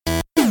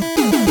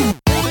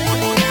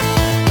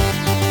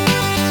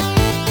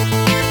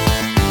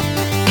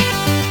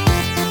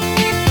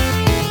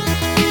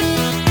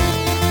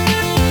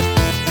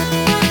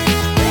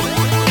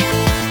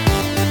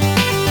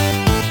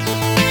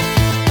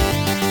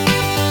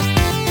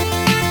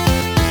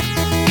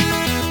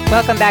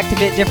Welcome back to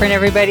Bit Different,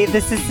 everybody.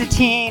 This is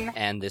Satine.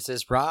 And this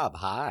is Rob.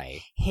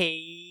 Hi.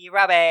 Hey,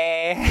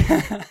 Robbie.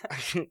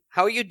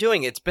 How are you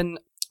doing? It's been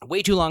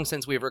way too long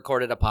since we've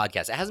recorded a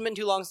podcast. It hasn't been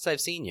too long since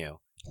I've seen you.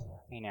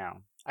 I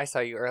know. I saw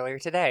you earlier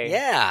today.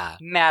 Yeah.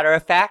 Matter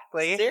of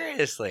factly.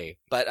 Seriously.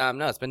 But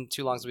no, it's been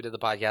too long since we did the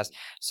podcast.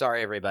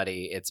 Sorry,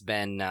 everybody. It's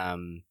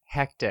been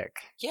hectic.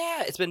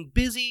 Yeah, it's been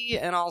busy,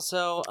 and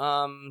also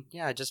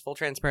just full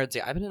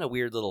transparency. I've been in a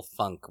weird little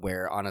funk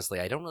where, honestly,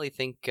 I don't really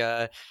think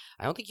I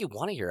don't think you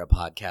want to hear a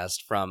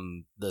podcast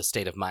from the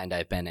state of mind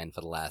I've been in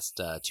for the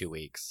last 2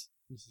 weeks.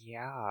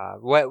 Yeah.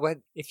 What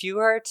if you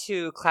were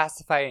to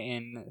classify it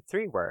in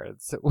 3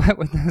 words, what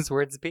would those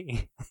words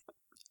be?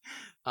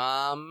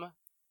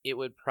 It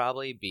would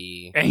probably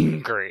be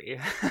angry.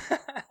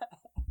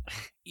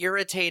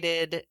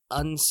 Irritated,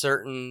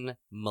 uncertain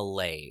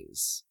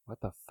malaise. What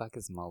the fuck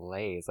is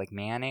malaise? Like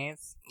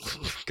mayonnaise?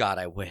 God,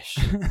 I wish.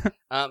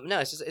 No,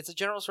 it's a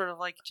general sort of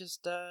like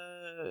just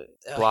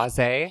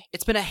blasé.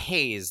 It's been a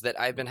haze that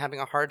I've been having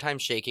a hard time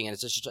shaking, and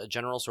it's just a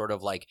general sort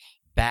of like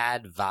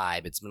bad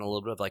vibe. It's been a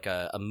little bit of like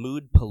a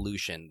mood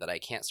pollution that I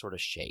can't sort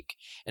of shake.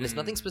 And it's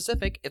nothing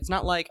specific. It's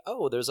not like,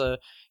 oh, there's a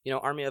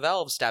army of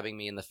elves stabbing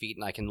me in the feet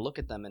and I can look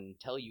at them and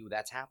tell you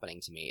that's happening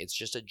to me. It's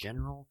just a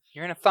general.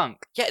 You're in a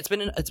funk. Yeah, it's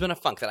been a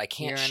funk that I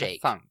can't shake. You're in a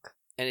funk.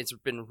 And it's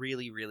been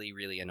really, really,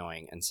 really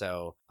annoying. And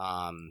so,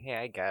 hey,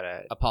 I get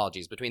it.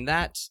 Apologies. Between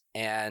that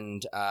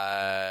and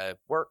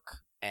work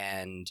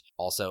and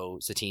also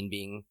Satine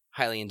being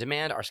highly in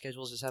demand, our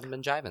schedules just haven't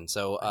been jiving.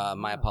 So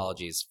my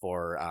apologies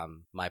for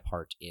my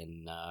part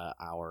in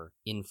our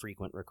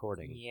infrequent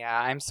recording. Yeah,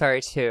 I'm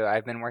sorry too.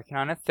 I've been working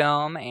on a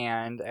film,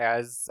 and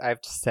as I've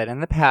said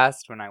in the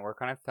past, when I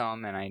work on a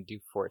film and I do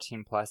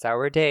 14+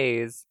 hour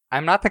days,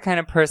 I'm not the kind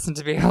of person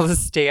to be able to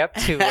stay up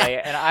too late.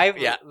 And I've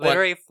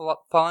literally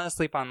fallen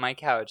asleep on my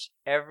couch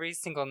every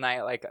single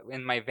night, like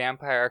in my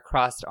vampire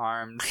crossed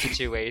arms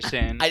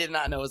situation. I did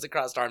not know it was a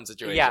crossed arms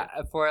situation. Yeah,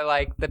 for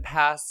like the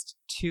past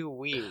 2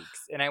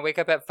 weeks. And I wake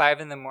up at 5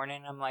 a.m.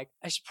 and I'm like,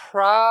 I should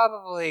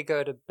probably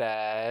go to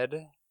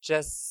bed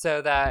just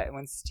so that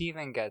when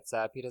Steven gets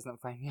up, he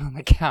doesn't find me on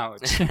the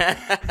couch.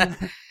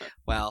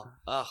 Well,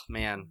 oh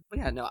man. But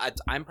yeah, no,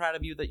 I'm proud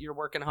of you that you're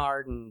working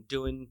hard and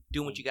doing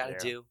what you got to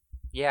do.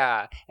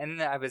 Yeah, and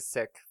then I was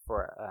sick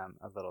for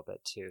a little bit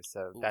too,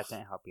 so that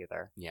didn't help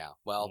either. Yeah,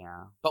 well,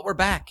 but we're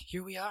back.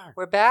 Here we are.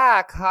 We're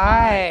back.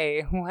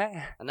 Hi. What?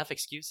 Enough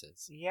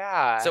excuses.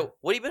 Yeah. So,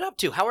 what have you been up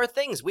to? How are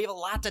things? We have a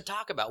lot to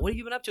talk about. What have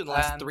you been up to in the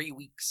last 3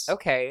 weeks?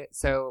 Okay,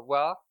 so,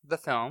 the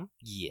film.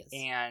 Yes.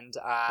 And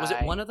was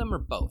it one of them or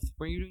both?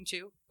 Were you doing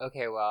 2?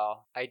 Okay,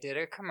 well, I did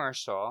a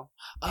commercial.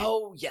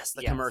 Oh, yes,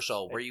 the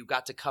commercial where you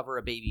got to cover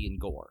a baby in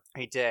gore.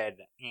 I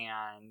did,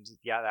 and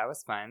yeah, that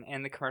was fun.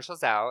 And the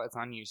commercial's out. It's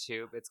on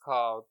YouTube. It's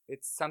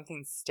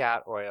something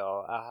stat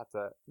oil.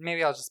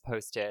 Maybe I'll just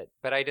post it.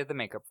 But I did the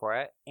makeup for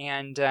it,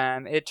 and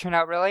it turned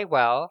out really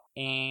well.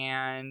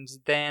 And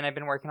then I've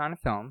been working on a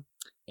film.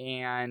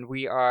 And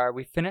we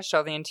finished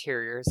all the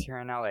interiors here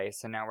in LA,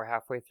 so now we're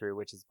halfway through,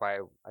 which is why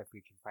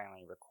we can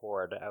finally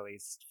record, at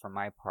least for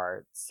my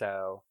part.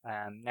 So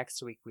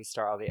next week we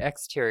start all the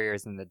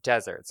exteriors in the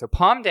desert. So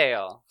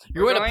Palmdale.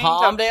 You're going to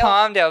Palmdale?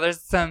 Palmdale.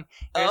 There's some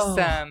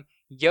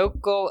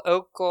Yokel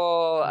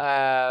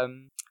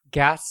Okel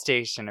gas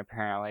station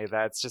apparently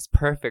that's just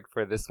perfect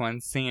for this one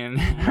scene.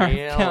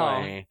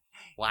 Really?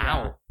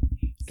 Wow.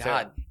 Yeah.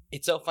 God,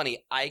 it's so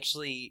funny. I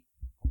actually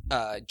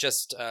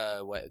just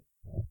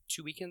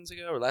 2 weekends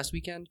ago or last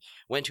weekend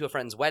went to a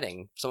friend's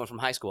wedding, someone from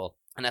high school,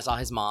 and I saw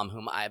his mom,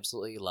 whom I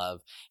absolutely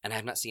love, and I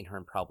have not seen her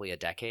in probably a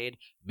decade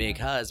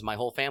because my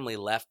whole family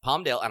left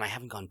Palmdale and I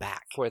haven't gone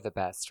back. For the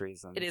best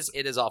reasons.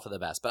 It is all for the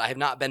best, but I have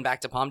not been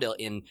back to Palmdale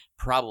in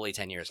probably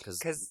 10 years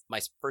because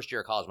my first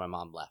year of college my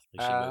mom left. She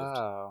moved.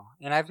 Oh,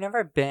 and I've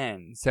never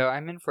been, so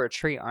I'm in for a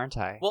treat, aren't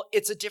I? Well,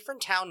 it's a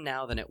different town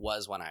now than it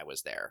was when I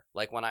was there.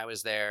 Like when I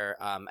was there,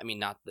 I mean,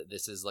 not that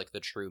this is like the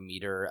true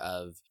meter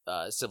of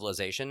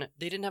civilization.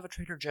 They didn't have a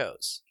Trader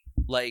Joe's.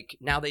 Like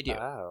now they do.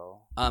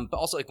 Oh. But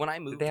also like when I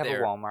moved there. They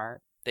have a Walmart?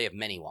 They have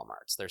many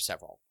Walmarts. There's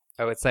several.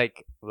 Oh, it's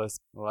like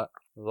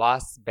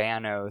Los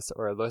Banos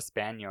or Los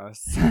Baños.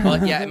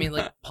 Well, yeah, I mean,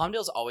 like,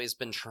 Palmdale's always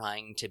been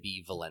trying to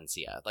be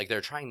Valencia. Like,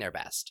 they're trying their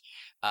best.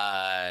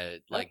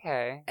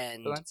 Okay.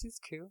 And Valencia's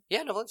cool.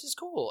 Yeah, no, Valencia's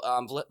cool.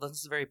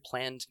 Valencia's a very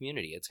planned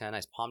community. It's kind of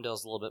nice.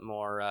 Palmdale's a little bit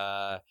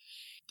more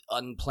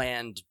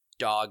unplanned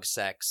dog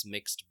sex,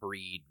 mixed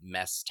breed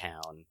mess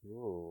town.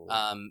 Ooh.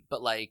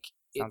 But, like...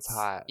 Sounds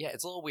hot. Yeah,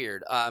 it's a little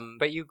weird.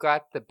 But you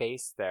got the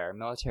base there,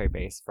 military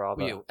base for all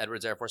the...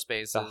 Edwards Air Force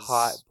Base. The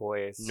hot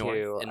boys,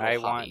 too. I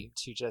want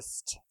to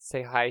just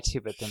say hi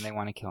to, but then they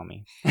want to kill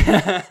me.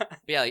 But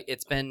yeah,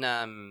 it's been...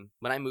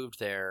 when I moved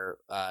there,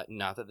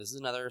 not that this is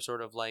another sort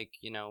of, like,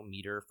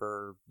 meter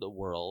for the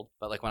world,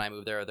 but, like, when I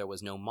moved there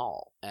was no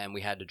mall. And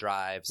we had to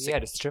drive... We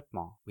had a strip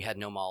mall. We had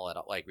no mall at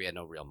all. Like, we had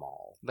no real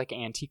mall. Like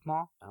an antique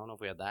mall? I don't know if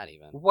we had that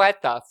even.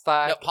 What the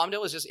fuck? No, Palmdale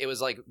was just... It was,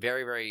 like,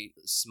 very, very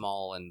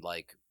small and,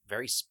 like...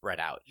 very spread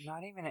out.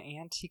 Not even an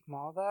antique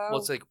mall, though? Well,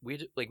 it's like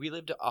we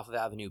lived off of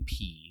Avenue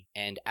P,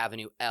 and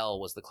Avenue L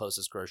was the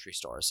closest grocery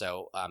store.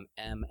 So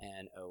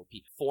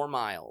MNOP, 4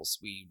 miles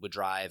we would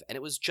drive, and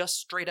it was just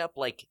straight up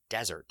like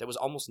desert. There was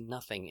almost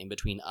nothing in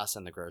between us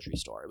and the grocery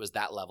store. It was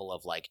that level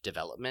of like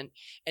development.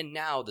 And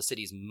now the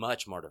city's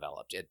much more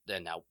developed.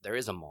 And now there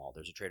is a mall,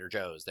 there's a Trader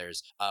Joe's,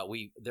 there's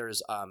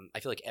I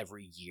feel like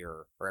every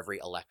year or every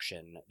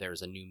election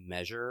there's a new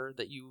measure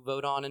that you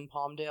vote on in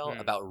Palmdale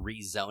about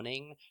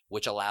rezoning,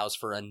 which allows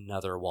for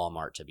another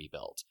Walmart to be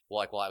built. Well,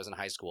 like while I was in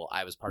high school,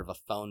 I was part of a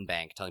phone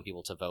bank telling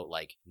people to vote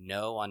like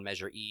no on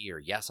Measure E or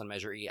yes on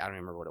Measure E. I don't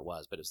remember what it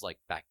was, but it was like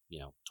back,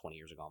 20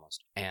 years ago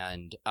almost.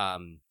 And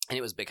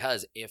it was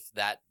because if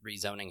that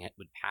rezoning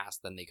would pass,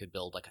 then they could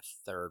build like a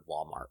third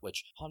Walmart,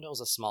 which Palmdale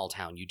is a small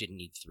town. You didn't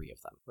need 3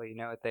 of them. Well, you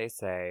know what they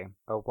say.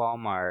 A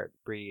Walmart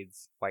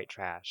breeds white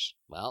trash.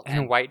 Well,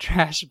 and white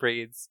trash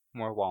breeds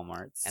more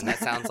Walmarts. And that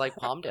sounds like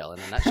Palmdale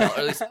in a nutshell, or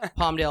at least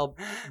Palmdale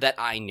that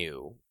I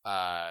knew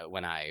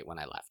when I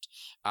left.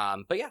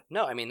 But yeah,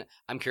 no, I mean,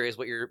 I'm curious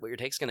what your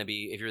take's going to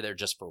be if you're there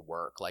just for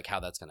work, like how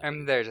that's going to be.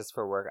 I'm there just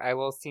for work. I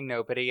will see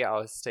nobody.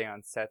 I'll stay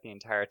on set the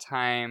entire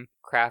time.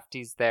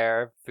 Crafty's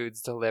there.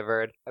 Food's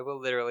delivered. I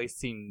will literally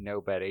see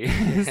nobody.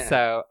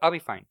 So I'll be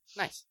fine.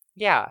 Nice.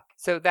 Yeah.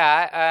 So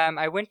that,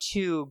 I went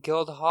to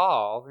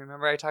Guildhall.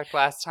 Remember I talked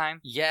last time?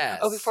 Yes.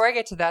 Oh, before I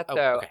get to that,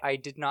 though, okay. I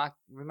did not,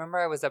 remember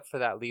I was up for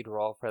that lead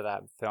role for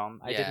that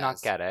film. I did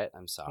not get it.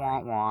 I'm sorry.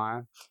 Wah,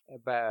 wah.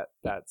 But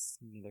that's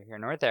neither here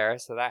nor there,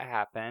 so that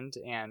happened.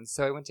 And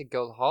so I went to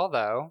Guildhall,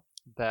 though,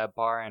 the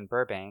bar in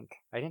Burbank.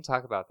 I didn't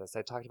talk about this.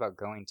 I talked about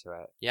going to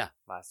it. Yeah.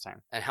 Last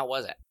time. And how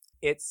was it?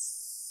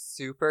 It's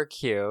super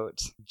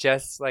cute.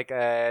 Just like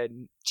a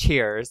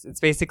Cheers. It's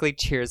basically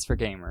Cheers for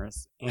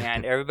gamers.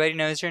 And everybody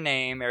knows your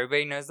name.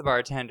 Everybody knows the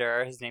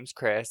bartender. His name's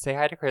Chris. Say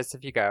hi to Chris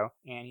if you go.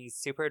 And he's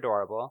super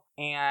adorable.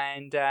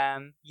 And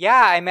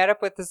I met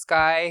up with this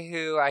guy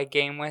who I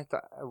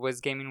was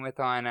gaming with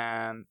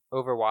on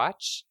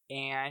Overwatch.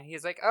 And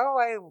he's like, oh,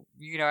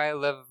 I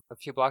live a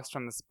few blocks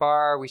from this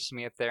bar. We should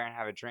meet up there and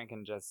have a drink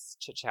and just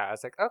chit chat. I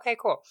was like, okay,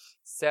 cool.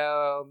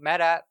 So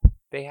met up.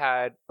 They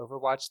had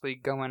Overwatch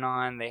League going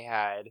on. They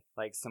had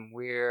like some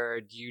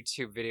weird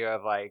YouTube video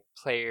of like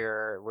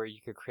player where you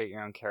could create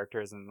your own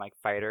characters and like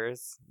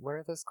fighters. What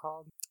are those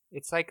called?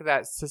 It's like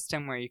that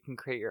system where you can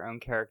create your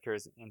own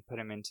characters and put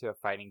them into a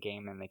fighting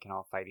game and they can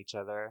all fight each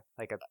other.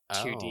 Like a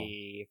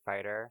 2D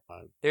fighter.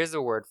 There's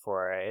a word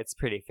for it. It's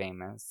pretty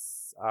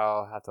famous.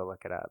 I'll have to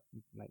look it up.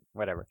 Like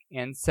whatever.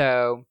 And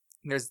so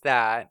there's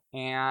that.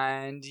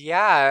 And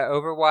yeah,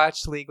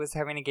 Overwatch League was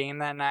having a game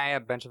that night. A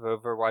bunch of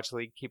Overwatch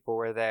League people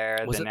were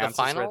there. Was it the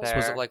finals?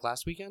 Was it like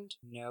last weekend?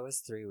 No, it was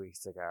 3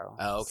 weeks ago.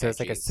 Oh, okay. So it's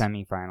like a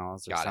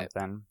semifinals or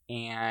something.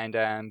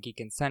 And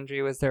Geek and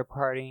Sundry was there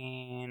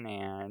partying.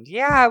 And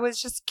yeah, it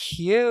was just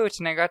cute.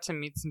 And I got to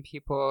meet some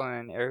people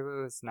and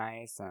everybody was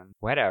nice and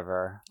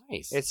whatever.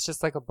 Nice. It's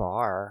just like a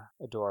bar.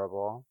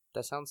 Adorable.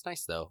 That sounds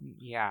nice, though.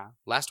 Yeah.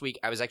 Last week,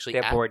 I was actually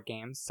at board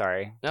games.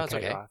 Sorry. No, it's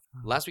okay.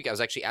 Last week, I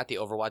was actually at the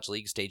Overwatch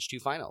League Stage 2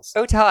 finals.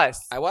 Oh, tell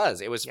us. I was.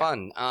 It was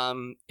fun.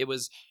 It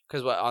was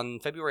because on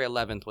February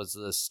 11th was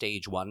the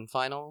Stage 1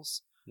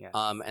 finals. Yes.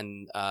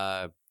 And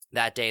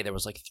that day, there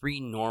was like 3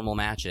 normal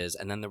matches,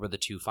 and then there were the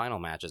 2 final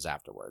matches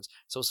afterwards.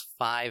 So it was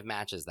 5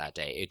 matches that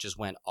day. It just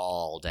went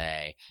all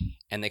day.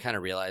 And they kind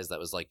of realized that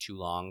was like too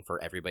long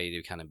for everybody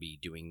to kind of be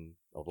doing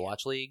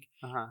Overwatch League.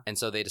 And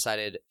so they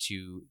decided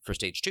for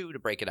Stage 2 to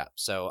break it up.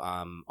 So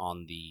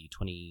on the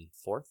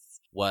 24th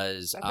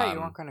was... I thought you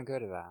weren't going to go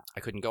to that. I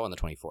couldn't go on the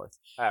 24th.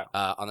 Oh.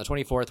 On the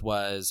 24th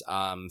was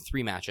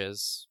 3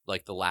 matches,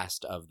 like the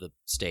last of the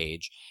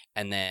stage.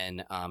 And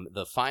then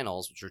the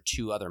finals, which were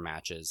 2 other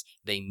matches,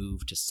 they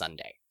moved to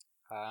Sunday.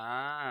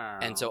 Ah.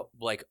 And so,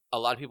 like, a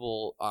lot of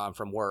people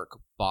from work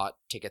bought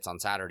tickets on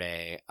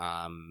Saturday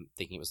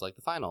thinking it was, like,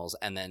 the finals.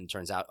 And then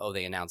turns out,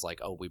 they announced,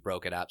 like, we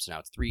broke it up. So now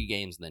it's 3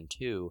 games and then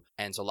 2.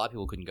 And so a lot of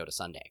people couldn't go to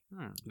Sunday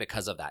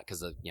because of that,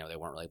 because, they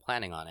weren't really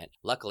planning on it.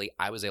 Luckily,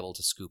 I was able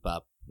to scoop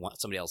up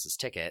somebody else's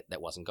ticket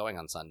that wasn't going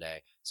on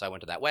Sunday. So I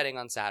went to that wedding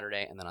on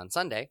Saturday. And then on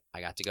Sunday,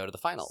 I got to go to the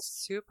finals.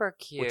 Super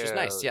cute. Which was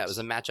nice. Yeah, it was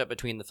a matchup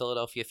between the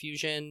Philadelphia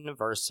Fusion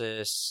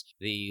versus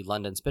the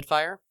London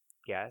Spitfire.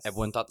 Yes.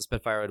 Everyone thought the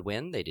Spitfire would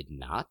win. They did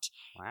not.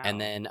 Wow. And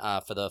then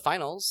for the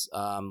finals,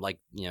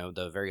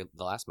 the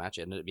last match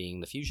ended up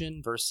being the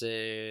Fusion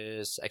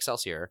versus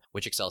Excelsior,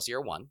 which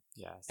Excelsior won.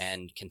 Yes.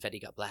 And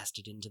confetti got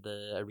blasted into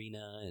the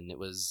arena, and it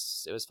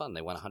was fun.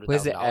 They won $100,000.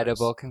 Was it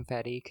edible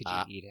confetti? Could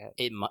you eat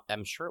it?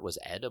 I'm sure it was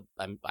edible.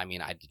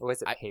 Or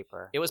was it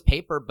paper? It was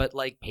paper, but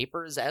like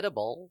paper is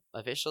edible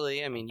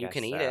officially. I mean, you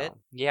can eat it.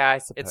 Yeah, I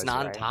suppose it's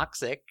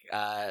non-toxic.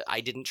 Right? I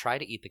didn't try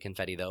to eat the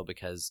confetti though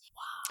because.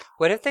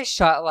 What if they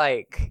shot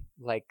like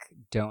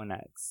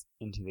donuts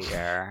into the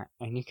air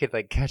and you could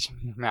like catch them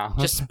in your mouth?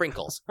 Just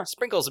sprinkles.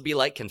 Sprinkles would be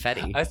like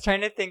confetti. I was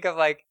trying to think of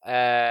like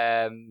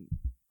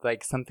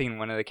something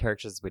one of the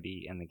characters would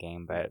eat in the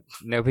game, but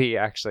nobody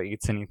actually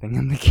eats anything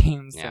in the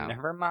game, so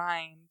never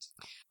mind.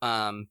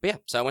 But yeah,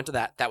 so I went to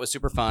that. That was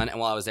super fun. And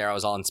while I was there, I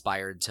was all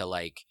inspired to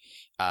like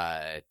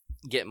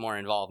get more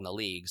involved in the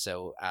league.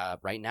 So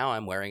right now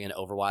I'm wearing an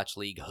Overwatch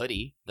League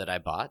hoodie that I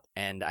bought,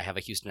 and I have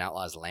a Houston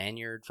Outlaws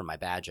lanyard for my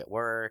badge at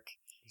work.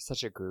 You're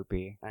such a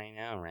groupie. I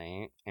know,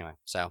 right? Anyway,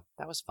 so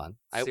that was fun.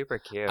 Super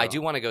cute. I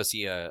do want to go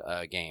see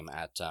a game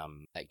at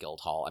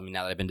Guildhall. I mean,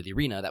 now that I've been to the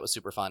arena, that was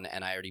super fun,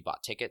 and I already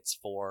bought tickets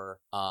for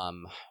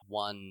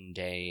one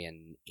day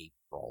in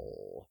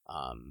April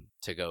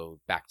to go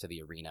back to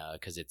the arena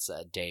because it's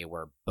a day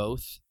where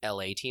both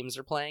LA teams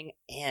are playing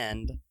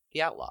and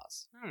the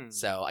Outlaws.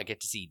 So I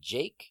get to see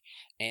Jake,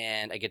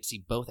 and I get to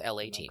see both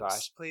LA teams. Oh my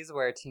gosh, please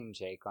wear Team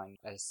Jake on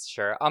a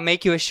shirt. I'll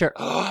make you a shirt.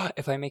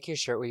 If I make you a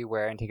shirt, will you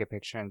wear it and take a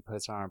picture and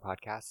post it on our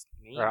podcast?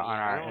 Maybe. Or on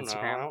our I don't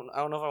Instagram? know. I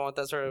don't know if I want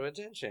that sort of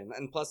attention.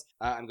 And plus,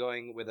 I'm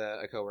going with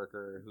a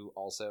coworker who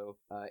also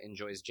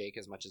enjoys Jake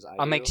as much as I do.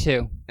 I'll make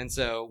 2. And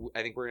so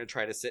I think we're going to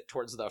try to sit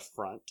towards the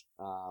front.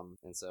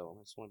 And so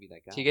I just want to be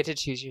that guy. Do you get to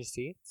choose your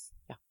seats?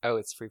 Yeah. Oh,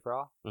 it's free for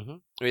all? Mm-hmm.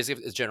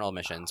 It's general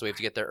admission, so we have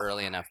to get there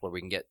early enough where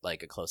we can get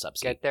like a close-up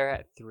seat. Get there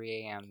at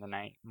 3 a.m. the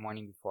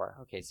morning before.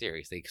 Okay,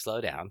 seriously,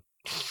 slow down.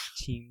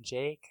 Team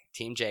Jake.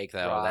 Team Jake,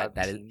 though, Rob,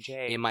 that Team is,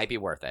 Jake. it might be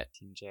worth it.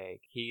 Team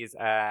Jake. He's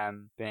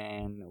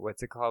been,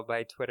 what's it called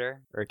by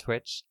Twitter or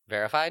Twitch?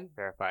 Verified?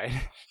 Verified.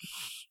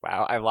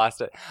 Wow, I've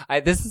lost it.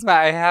 I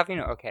have,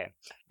 okay.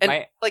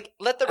 And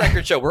let the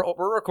record show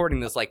we're recording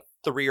this like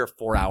 3 or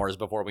 4 hours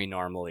before we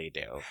normally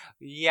do.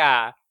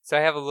 Yeah. So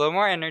I have a little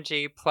more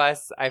energy.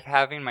 Plus, I'm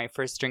having my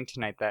first drink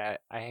tonight that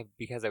I have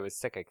because I was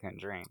sick. I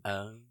couldn't drink.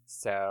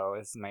 So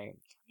this is my,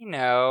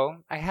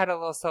 I had a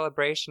little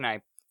celebration.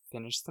 I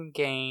finished some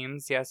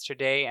games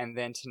yesterday, and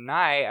then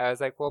tonight I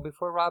was like, well,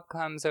 before Rob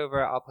comes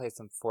over, I'll play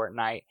some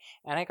Fortnite,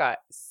 and I got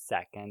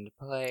 2nd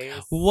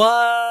place.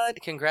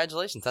 What?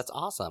 Congratulations. That's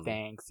awesome.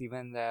 Thanks.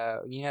 Even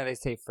though, they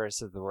say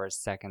first is the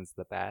worst, second's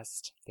the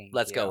best.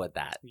 Let's go with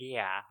that.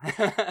 Yeah.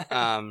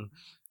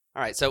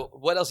 All right, so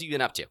what else have you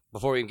been up to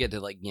before we get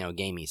to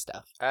gamey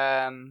stuff?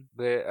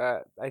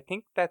 But I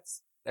think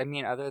that's,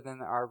 other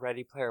than our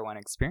Ready Player One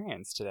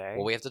experience today.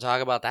 Well, we have to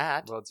talk about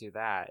that. We'll do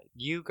that.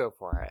 You go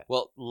for it.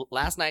 Well,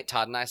 last night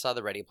Todd and I saw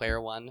the Ready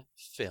Player One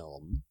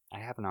film. I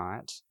have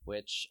not.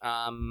 Which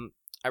I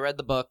read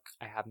the book.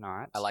 I have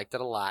not. I liked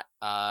it a lot.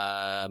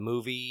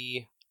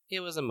 Movie. It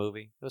was a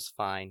movie. It was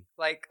fine.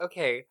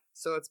 Okay,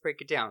 so let's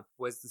break it down.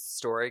 Was the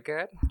story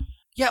good?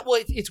 Yeah,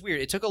 well, it's weird.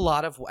 It took a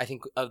lot of, I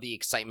think, of the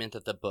excitement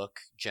that the book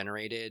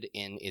generated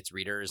in its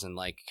readers and,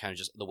 kind of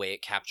just the way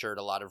it captured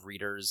a lot of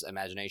readers'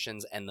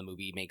 imaginations, and the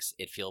movie makes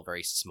it feel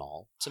very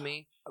small to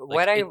me.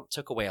 It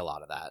took away a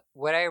lot of that.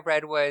 What I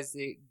read was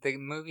the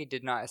movie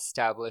did not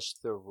establish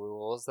the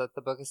rules that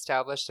the book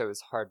established, so it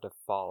was hard to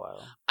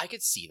follow. I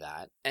could see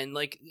that. And,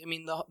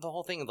 the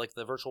whole thing of,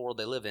 the virtual world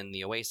they live in,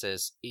 the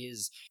Oasis,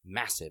 is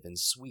massive and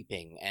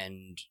sweeping,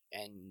 and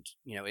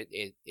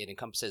it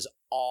encompasses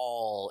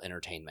all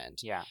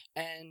entertainment. Yeah.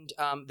 And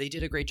they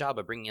did a great job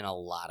of bringing in a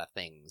lot of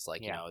things.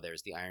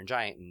 There's the Iron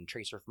Giant, and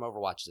Tracer from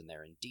Overwatch is in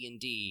there, and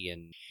D&D,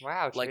 and...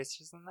 Wow,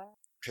 Tracer's in there?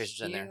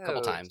 Tracer's in there a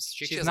couple times.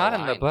 She's not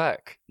in the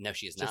book. No,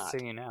 she is not. Just so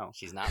you know.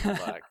 She's not in the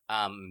book.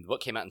 The book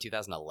came out in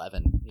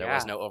 2011. There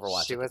was no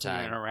Overwatch at the time. She wasn't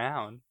even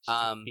around. She's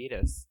a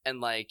fetus.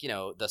 And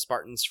the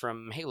Spartans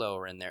from Halo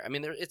are in there.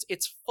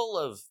 It's full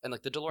of, and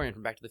the DeLorean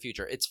from Back to the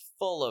Future, it's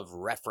full of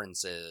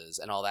references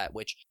and all that,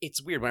 which it's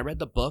weird. When I read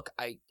the book,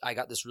 I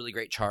got this really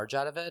great charge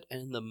out of it.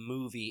 And in the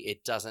movie,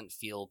 it doesn't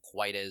feel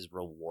quite as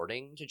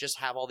rewarding to just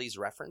have all these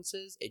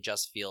references. It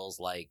just feels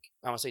like,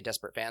 I want to say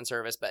desperate fan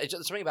service, but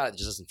something about it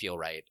just doesn't feel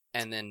right.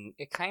 And then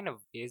it kind of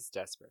is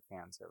desperate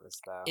fan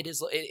service, though. It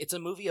is. It's a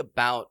movie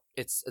about.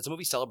 It's a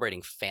movie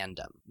celebrating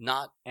fandom,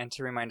 not and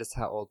to remind us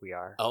how old we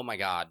are. Oh my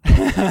god.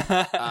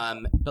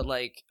 But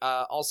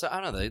also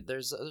I don't know.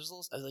 There's a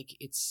little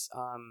it's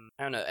I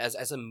don't know.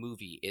 As a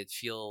movie, it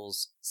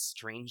feels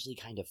strangely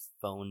kind of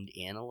phoned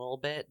in a little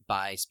bit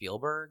by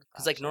Spielberg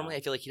because normally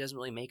I feel like he doesn't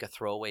really make a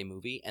throwaway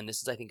movie, and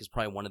this is I think is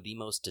probably one of the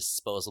most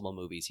disposable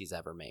movies he's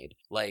ever made.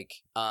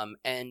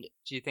 And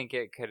do you think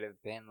it could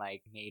have been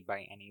made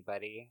by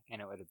anybody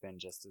and it would have been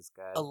just as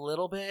good? A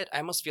little bit. I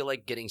almost feel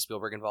like getting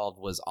Spielberg involved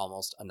was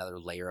almost another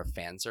layer of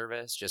fan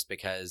service, just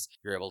because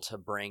you're able to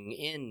bring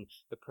in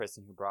the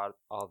person who brought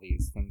all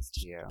these things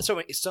to you.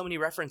 So many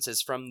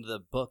references from the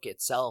book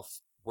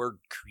itself were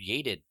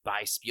created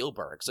by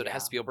Spielberg. So to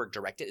have Spielberg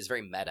direct it is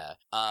very meta.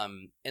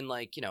 And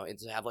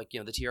to have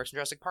the T-Rex from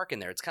Jurassic Park in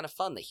there, it's kind of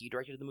fun that he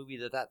directed the movie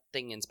that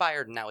thing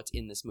inspired, and now it's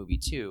in this movie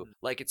too.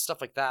 It's stuff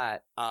like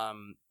that.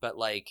 But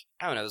I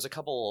don't know, there's a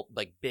couple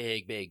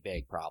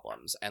big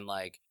problems. And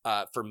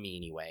for me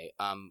anyway,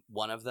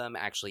 one of them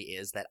actually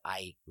is that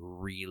I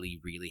really,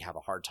 really have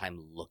a hard time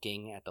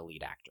looking at the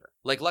lead actor.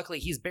 Luckily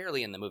he's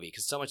barely in the movie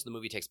because so much of the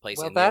movie takes place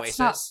in the Oasis.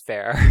 Well, that's not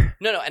fair.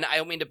 No, and I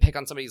don't mean to pick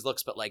on somebody's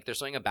looks, but there's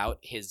something about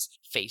his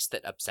face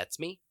that upsets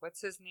me.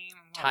 What's his name?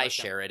 Ty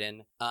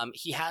Sheridan.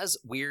 He has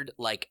weird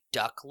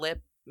duck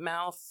lip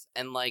mouth,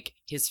 and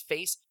his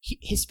face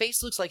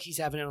looks like he's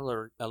having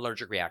an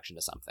allergic reaction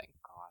to something.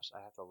 gosh,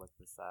 I have to look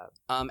this up.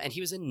 And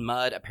he was in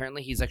Mud.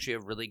 Apparently, he's actually a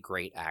really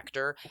great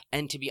actor.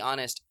 And to be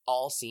honest,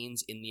 all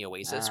scenes in the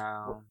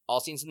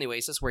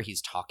Oasis where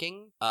he's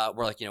talking,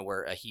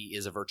 where he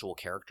is a virtual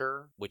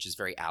character, which is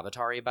very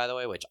Avatar-y, by the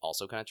way, which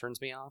also kind of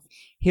turns me off.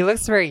 He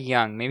looks very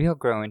young. Maybe he'll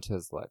grow into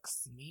his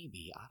looks.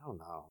 Maybe, I don't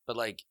know. But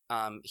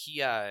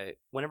he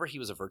whenever he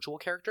was a virtual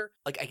character,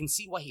 like I can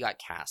see why he got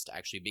cast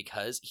actually,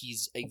 because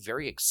he's a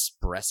very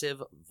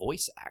expressive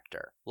voice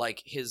actor.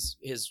 Like his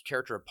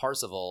character of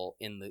Parzival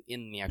in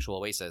the actual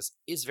Oasis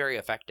is very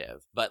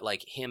effective, but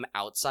like him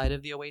outside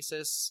of the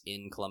Oasis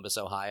in Columbus,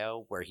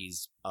 Ohio, where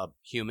he's a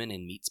human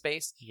in meat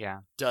space,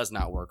 does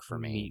not work for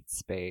me. Meat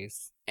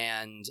space.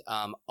 And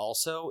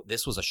also,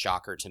 this was a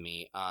shocker to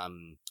me.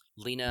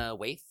 Lena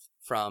Waithe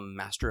from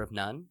Master of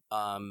None.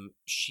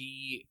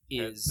 She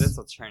is. This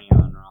will turn you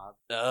on, Rob.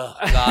 Oh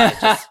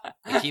God,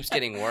 it keeps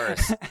getting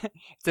worse.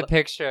 It's a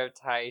picture of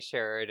Ty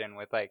Sheridan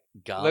with like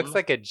gum. Looks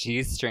like a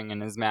G-string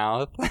in his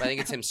mouth. I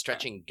think it's him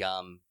stretching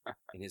gum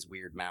in his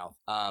weird mouth.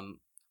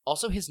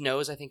 Also, his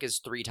nose, I think, is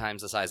 3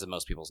 times the size of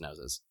most people's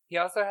noses. He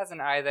also has an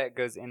eye that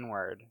goes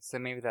inward, so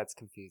maybe that's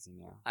confusing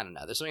you. I don't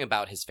know. There's something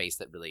about his face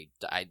that really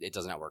it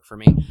does not work for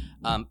me.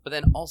 But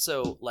then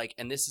also, like,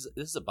 and this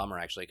is a bummer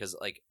actually, because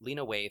like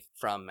Lena Waithe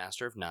from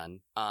Master of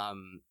None,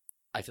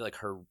 I feel like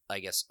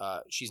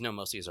she's known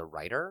mostly as a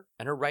writer,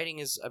 and her writing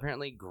is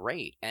apparently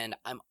great, and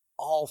I'm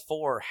all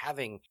for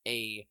having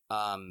a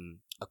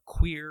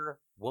queer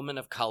woman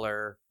of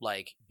color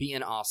like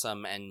being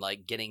awesome and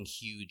like getting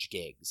huge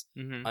gigs.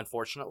 Mm-hmm.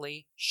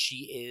 Unfortunately,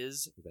 she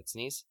is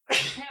sneeze.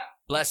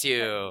 Bless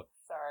you.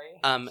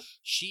 Sorry.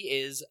 She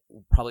is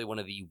probably one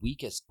of the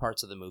weakest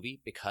parts of the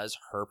movie because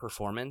her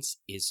performance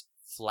is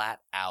flat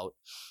out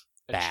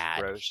bad.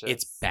 Atrocious.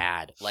 It's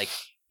bad. Like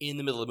in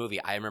the middle of the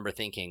movie, I remember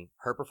thinking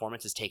her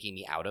performance is taking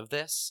me out of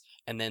this.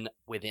 And then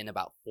within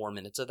about 4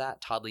 minutes of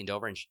that, Todd leaned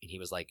over and he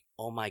was like,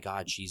 "Oh my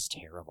God, she's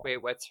terrible."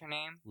 Wait, what's her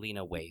name?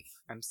 Lena Waithe.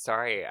 I'm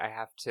sorry, I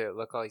have to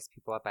look all these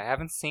people up. I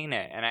haven't seen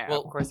it, and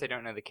of course I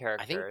don't know the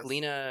characters. I think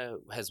Lena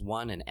has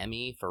won an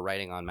Emmy for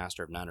writing on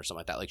Master of None or something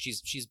like that. Like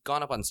she's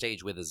gone up on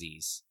stage with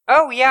Aziz.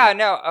 Oh yeah,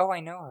 no. Oh, I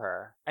know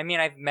her. I mean,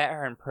 I've met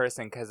her in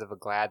person because of a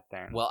GLAAD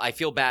thing. Well, I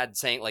feel bad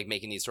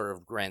making these sort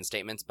of grand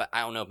statements, but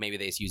I don't know if maybe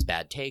they just use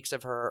bad takes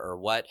of her or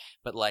what.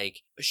 But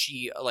like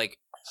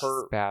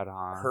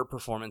her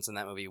performance in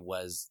that movie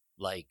was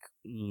like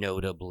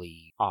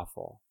notably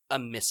awful. A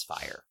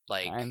misfire.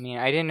 Like, I mean,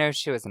 I didn't know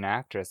she was an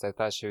actress. I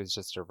thought she was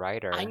just a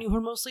writer. I knew her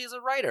mostly as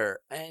a writer,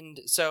 and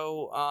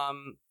so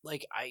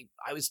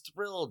I was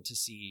thrilled to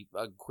see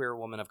a queer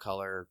woman of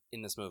color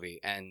in this movie,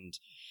 and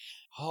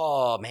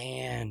oh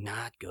man,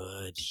 not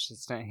good. She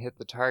just didn't hit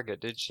the target,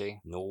 did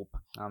she? Nope.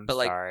 I'm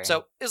but sorry.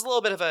 So it's a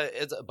little bit of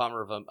it's a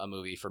bummer of a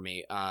movie for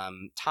me.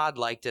 Todd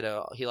liked it.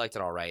 He liked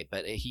it all right,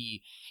 but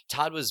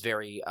Todd was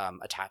very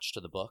attached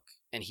to the book.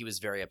 And he was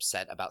very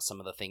upset about some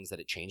of the things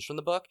that it changed from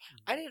the book.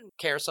 I didn't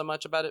care so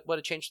much about what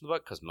it changed from the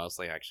book, because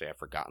mostly, actually, I've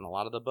forgotten a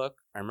lot of the book.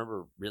 I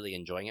remember really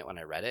enjoying it when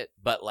I read it.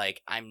 But,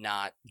 like, I'm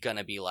not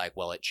gonna be like,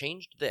 well, it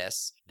changed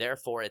this,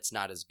 therefore it's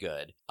not as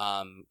good.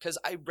 Because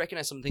I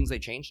recognize some things they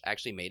changed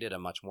actually made it a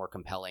much more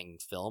compelling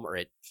film, or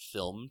it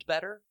filmed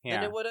better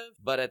than it would have.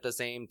 But at the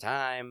same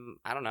time,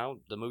 I don't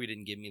know, the movie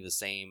didn't give me the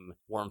same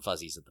warm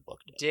fuzzies that the book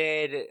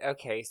did.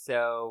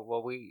 So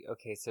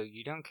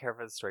you don't care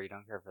for the story, you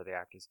don't care for the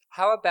actors.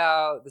 How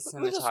about the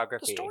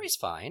cinematography? The story's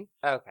fine.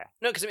 Okay.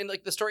 No, because I mean,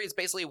 like, the story is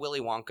basically Willy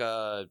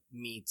Wonka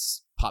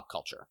meets pop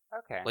culture.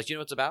 Okay. Like, do you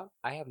know what it's about?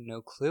 I have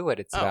no clue what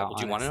it's about. Well,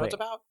 do you want to know what it's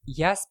about?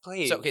 Yes,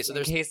 please. So there's,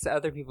 in case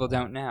other people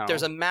don't know.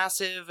 There's a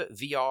massive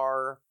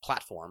VR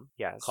platform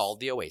called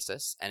the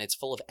Oasis, and it's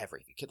full of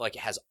everything. Like,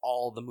 it has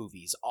all the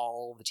movies,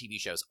 all the TV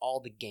shows,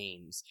 all the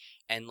games.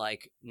 And,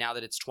 like, now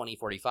that it's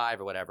 2045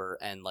 or whatever,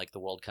 and, like, the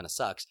world kind of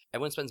sucks,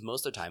 everyone spends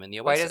most of their time in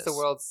the Oasis. Why does the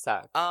world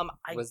suck?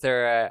 Was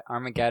there a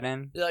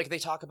Armageddon? Like, they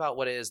talk about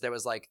there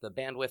was, like, the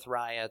bandwidth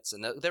riots,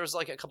 and there was,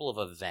 like, a couple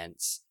of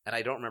events, and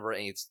I don't remember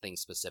anything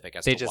specific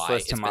as to why. They just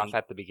list them off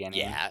at the beginning.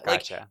 Yeah,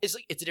 gotcha. It's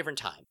a different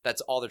time.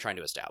 That's all they're trying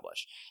to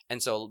establish.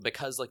 And so,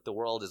 because, like, the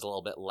world is a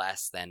little bit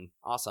less than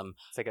awesome,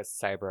 it's like a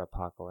cyber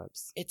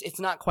apocalypse. It's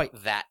not quite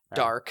that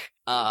dark.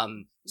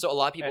 So a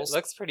lot of people. It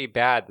looks pretty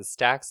bad. The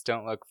stacks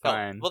don't look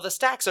fun. Well, the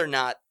stacks are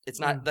not. It's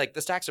not like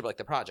the stacks are like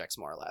the projects,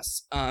 more or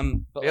less.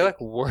 But they look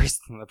worse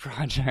than the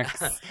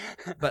projects.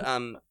 But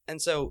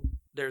and so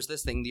there's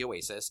this thing, the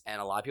Oasis,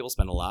 and a lot of people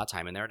spend a lot of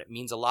time in there, and it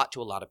means a lot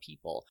to a lot of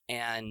people.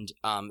 And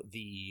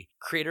the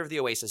creator of the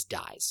Oasis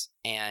dies,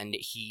 and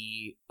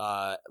he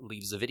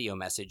leaves a video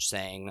message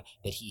saying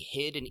that he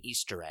hid an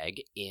Easter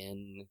egg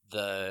in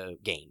the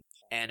game,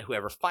 and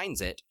whoever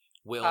finds it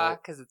will,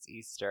 because it's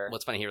Easter.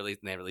 What's funny, they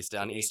released it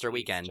on Easter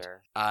weekend.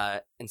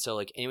 And so,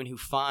 like, anyone who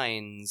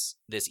finds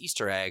this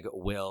Easter egg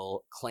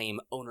will claim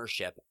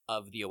ownership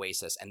of the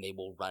Oasis, and they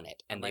will run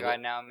it. And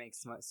God, now it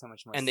makes so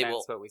much more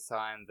sense what we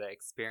saw in the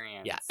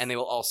experience. Yeah, and they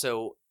will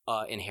also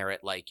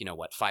inherit like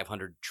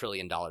 $500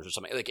 trillion or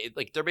something.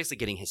 Like they're basically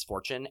getting his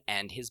fortune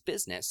and his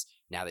business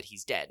now that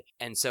he's dead.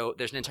 And so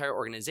there's an entire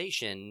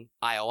organization,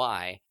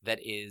 IOI,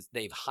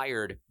 they've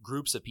hired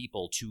groups of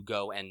people to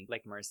go and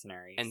like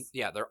mercenaries. And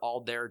yeah, they're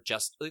all there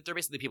they're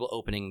basically people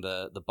opening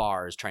the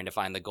bars trying to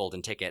find the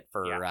golden ticket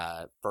for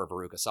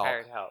Veruca Salt.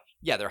 Hired help.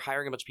 Yeah, they're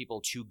hiring a bunch of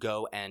people to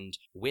go and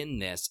win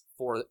this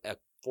for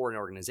an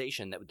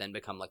organization that would then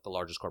become like the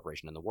largest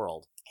corporation in the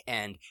world.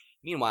 And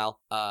meanwhile,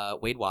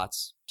 Wade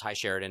Watts, Ty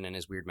Sheridan and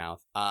his weird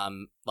mouth,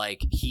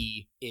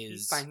 he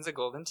finds a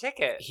golden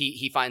ticket.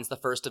 He finds the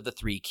first of the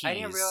 3 keys. I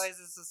didn't realize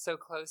this was so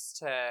close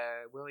to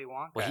Willy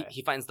Wonka. Well,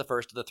 he finds the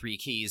first of the 3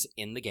 keys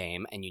in the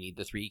game, and you need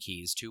the 3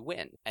 keys to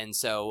win. And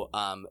so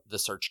the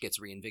search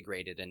gets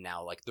reinvigorated, and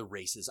now like the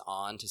race is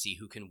on to see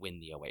who can win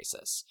the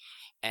Oasis.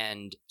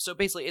 And so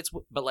basically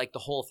the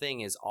whole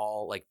thing is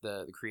all like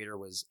the creator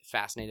was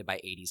fascinated by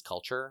 80s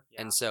culture.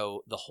 Yeah. And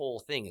so the whole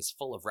thing is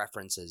full of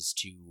references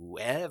to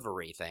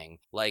everything.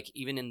 Like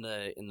even in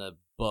the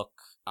book,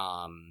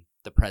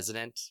 the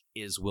president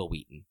is Will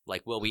Wheaton.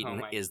 Like Will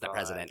Wheaton is the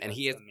president, and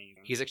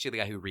he's actually the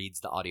guy who reads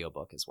the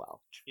audiobook as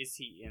well. Is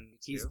he in?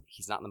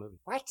 He's not in the movie.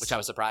 What? Which I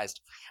was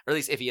surprised, or at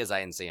least if he is, I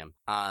didn't see him.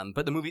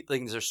 But the movie,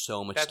 like, there's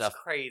so much stuff.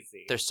 That's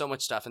crazy. There's so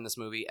much stuff in this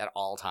movie at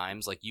all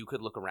times. Like you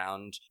could look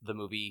around the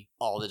movie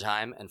all the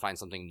time and find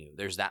something new.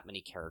 There's that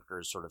many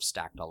characters sort of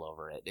stacked all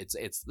over it.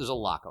 It's there's a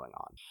lot going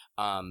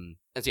on.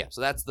 And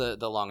so that's the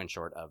long and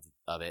short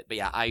of it. But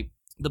yeah,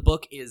 the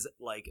book is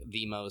like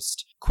the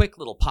most quick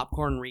little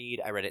popcorn read.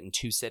 I read it in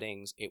 2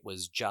 sittings. It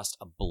was just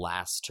a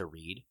blast to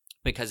read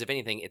because if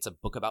anything, it's a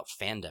book about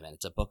fandom and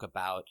it's a book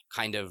about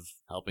kind of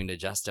helping to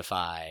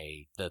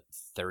justify the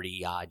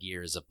 30 odd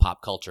years of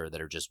pop culture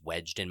that are just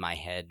wedged in my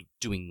head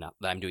that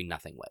I'm doing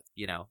nothing with,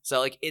 So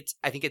like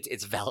I think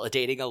it's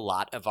validating a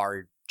lot of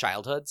our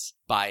childhoods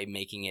by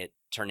making it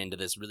turn into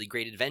this really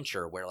great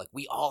adventure where like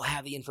we all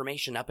have the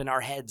information up in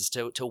our heads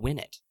to win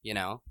it.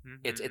 Mm-hmm.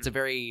 It's a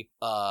very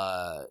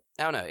I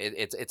don't know,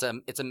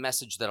 it's a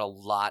message that a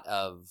lot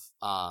of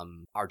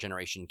our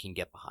generation can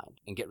get behind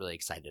and get really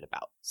excited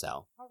about.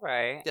 So all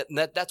right,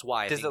 that's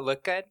why. Does it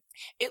look good?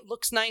 It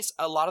looks nice.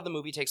 A lot of the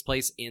movie takes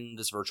place in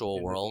this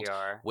virtual world,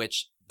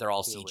 which they're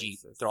all CG.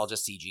 Oasis. They're all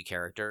just CG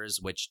characters,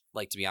 which,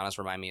 like, to be honest,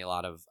 remind me a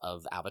lot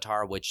of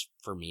Avatar, which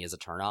for me is a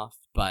turnoff.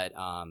 But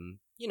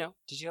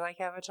did you like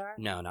Avatar?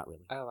 No, not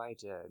really. Oh, I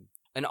did.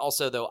 And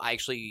also, though, I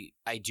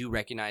do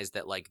recognize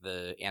that like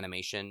the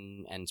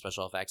animation and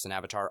special effects in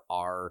Avatar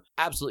are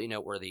absolutely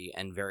noteworthy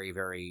and very,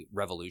 very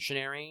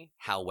revolutionary.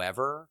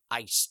 However,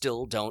 I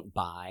still don't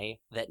buy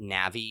that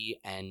Na'vi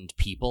and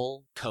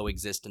people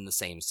coexist in the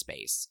same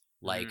space.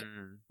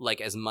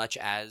 Like as much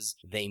as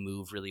they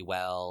move really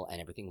well and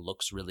everything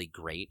looks really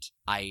great,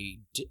 I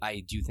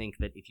do think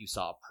that if you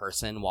saw a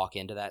person walk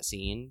into that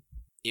scene,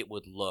 it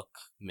would look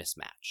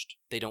mismatched.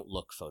 They don't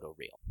look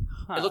photoreal.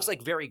 Huh. It looks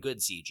like very good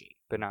CG.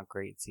 But not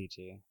great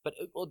CG. But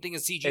the thing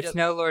is, CG... It's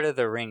no Lord of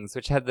the Rings,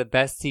 which had the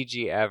best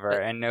CG ever,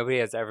 and nobody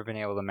has ever been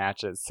able to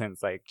match it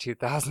since, like,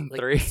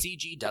 2003. Like,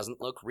 CG doesn't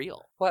look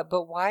real. What?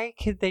 But why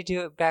could they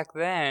do it back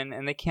then,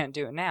 and they can't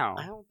do it now?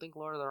 I don't think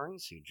Lord of the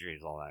Rings CG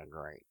is all that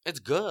great. It's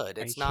good.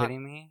 It's not... Are you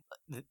kidding me?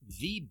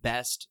 The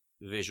best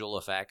visual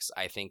effects,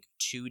 I think,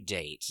 to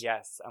date.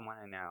 Yes, I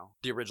want to know.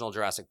 The original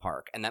Jurassic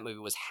Park, and that movie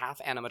was half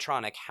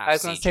animatronic, half CG. I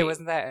was going to say,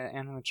 wasn't that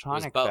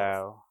animatronic,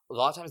 though? A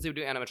lot of times they would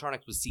do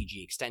animatronics with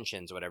CG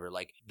extensions or whatever.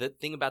 Like, the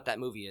thing about that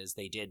movie is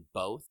they did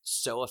both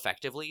so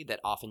effectively that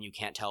often you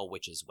can't tell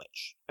which is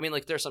which. I mean,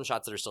 like, there's some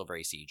shots that are still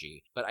very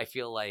CG, but I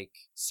feel like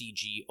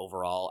CG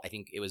overall, I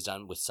think it was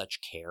done with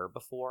such care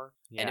before.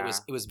 Yeah. And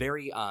it was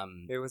very...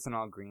 It wasn't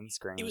all green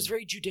screen. It was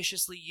very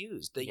judiciously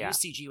used. They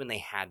used CG when they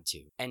had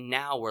to. And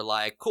now we're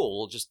like, cool,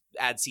 we'll just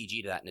add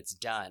CG to that and it's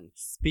done.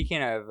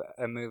 Speaking of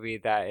a movie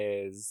that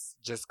is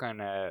just going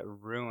to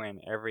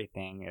ruin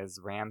everything is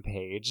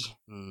Rampage.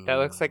 That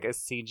looks like a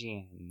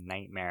CG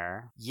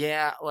nightmare.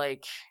 Yeah,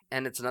 like,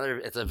 and it's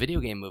a video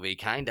game movie,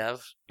 kind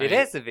of. It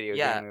is a video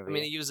game movie. I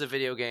mean, it used a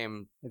video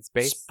game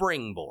based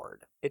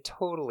springboard. It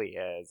totally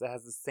is. It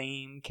has the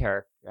same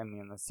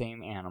the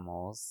same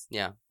animals.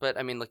 Yeah, but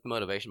I mean, like, the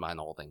motivation behind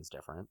the whole thing's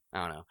different.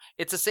 I don't know.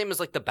 It's the same as,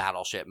 like, the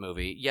Battleship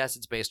movie. Yes,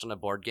 it's based on a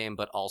board game,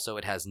 but also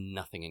it has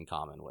nothing in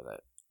common with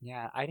it.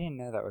 Yeah, I didn't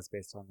know that was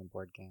based on the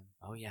board game.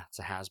 Oh, yeah, it's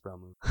a Hasbro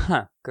movie.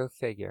 Huh, go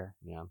figure.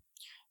 Yeah.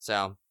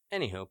 So...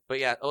 Anywho, but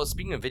yeah. Oh,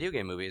 speaking of video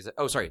game movies.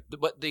 Oh, sorry.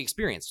 The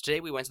experience. Today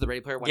we went to the Ready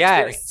Player One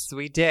experience. Yes,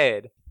 we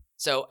did.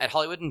 So at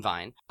Hollywood and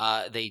Vine,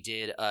 they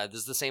did.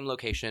 This is the same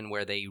location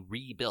where they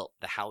rebuilt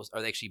the house,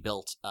 or they actually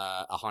built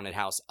a haunted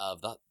house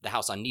of the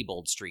house on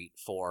Neibold Street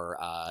for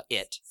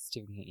It.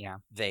 Yeah.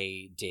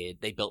 They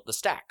built the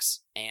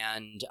stacks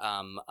and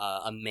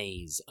a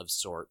maze of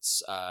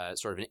sorts,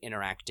 sort of an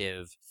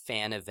interactive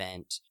fan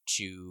event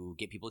to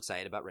get people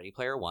excited about Ready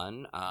Player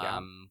One.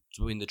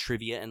 Doing the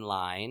trivia in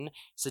line,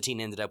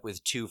 Satine ended up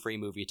with 2 free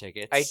movie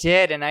tickets. I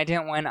did, and I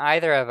didn't win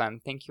either of them.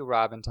 Thank you,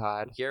 Rob and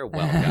Todd. You're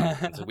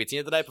welcome. So we'd seen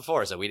it the night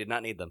before, so we did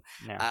not need them.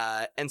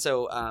 No. And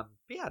so,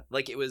 yeah,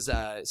 like it was.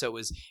 So it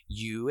was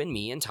you and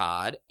me and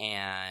Todd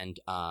and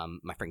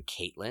my friend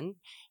Caitlin.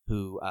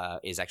 who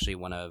is actually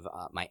one of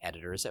my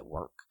editors at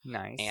work,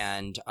 Nice.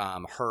 and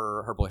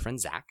her boyfriend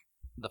Zach.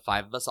 The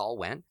 5 of us all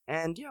went,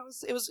 and it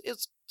was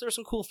there were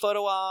some cool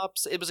photo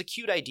ops. It was a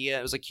cute idea.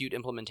 It was a cute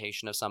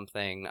implementation of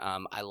something.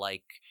 I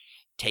like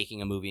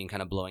taking a movie and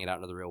kind of blowing it out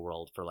into the real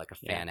world for like a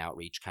fan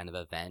outreach kind of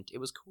event. It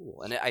was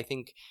cool, and I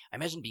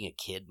imagine being a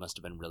kid must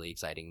have been really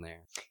exciting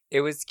there.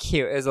 It was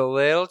cute. It was a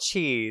little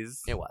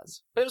cheese. It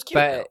was, but it was cute.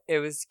 But it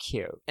was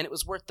cute, and it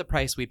was worth the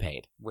price we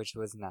paid, which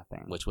was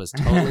nothing. Which was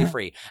totally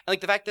free. And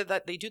like the fact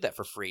that they do that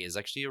for free is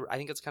actually, I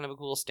think it's kind of a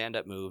cool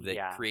stand-up move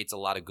that creates a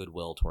lot of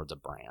goodwill towards a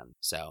brand.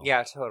 So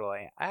yeah,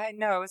 totally. I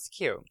know, it was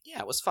cute. Yeah,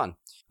 it was fun.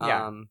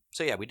 Yeah.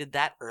 So yeah, we did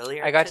that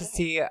earlier. I got to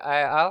see.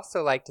 I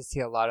also like to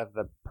see a lot of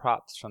the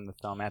props from the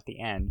film at the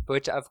end,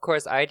 which of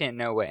course I didn't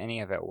know what any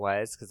of it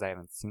was because I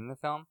haven't seen the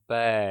film,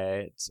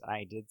 but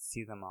I did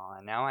see them all,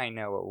 and now I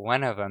know what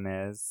one of them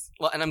is.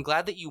 Well, and I'm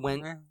glad that you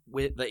went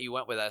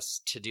with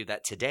us to do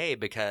that today,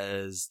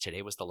 because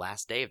today was the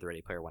last day of the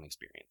Ready Player One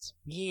experience.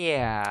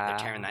 Yeah, they're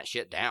tearing that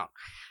shit down.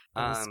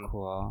 That was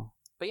cool.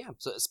 But yeah,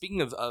 so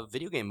speaking of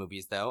video game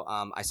movies, though,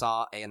 I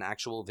saw an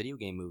actual video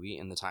game movie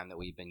in the time that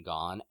we've been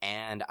gone,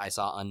 and I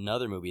saw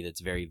another movie that's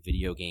very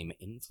video game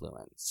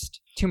influenced.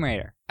 Tomb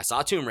Raider. I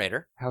saw Tomb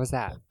Raider. How was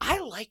that? I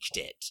liked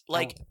it.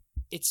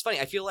 It's funny.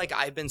 I feel like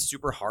I've been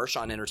super harsh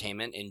on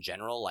entertainment in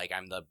general. Like,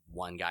 I'm the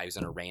one guy who's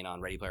going to rain on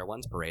Ready Player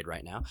One's parade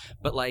right now.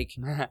 But, like,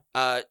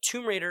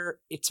 Tomb Raider,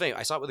 it's funny.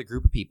 I saw it with a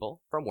group of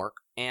people from work,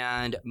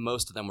 and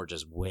most of them were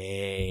just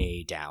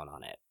way down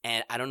on it.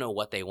 And I don't know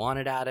what they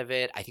wanted out of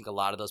it. I think a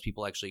lot of those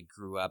people actually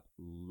grew up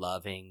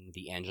loving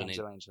the Angelina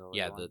Jolie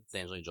the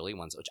Angelina Jolie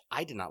ones, which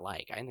I did not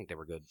like. I didn't think they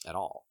were good at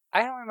all.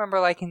 I don't remember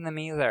liking them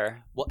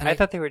either. Well, and I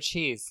thought they were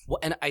cheese. Well,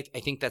 and I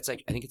think that's I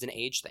think it's an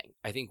age thing.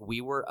 I think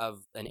we were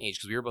of an age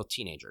because we were both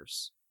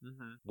teenagers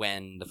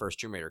when the first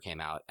Tomb Raider came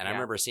out, and I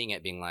remember seeing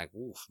it being like,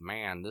 "Oof,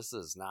 man, this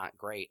is not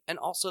great." And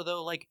also,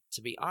 though, like,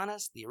 to be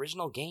honest, the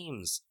original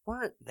games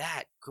weren't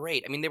that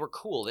great. I mean, they were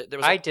cool.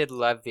 I did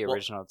love the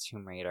original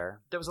Tomb Raider.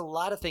 There was a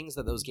lot of things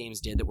that those games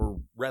did that were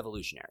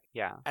revolutionary.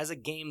 Yeah. As a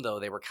game, though,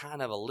 they were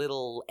kind of a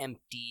little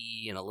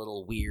empty and a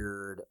little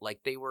weird. Like,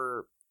 they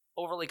were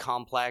overly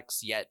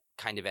complex yet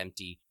kind of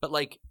empty, but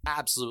like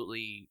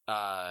absolutely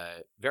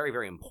very,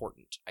 very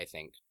important, I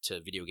think,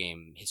 to video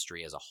game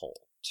history as a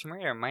whole. Tomb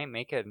Raider might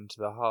make it into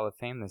the Hall of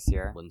Fame this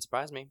year. Wouldn't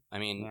surprise me. I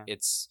mean,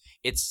 it's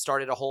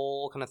started a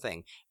whole kind of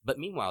thing. But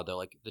meanwhile, though,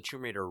 like the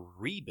Tomb Raider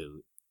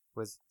reboot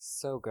was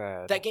so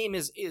good. That game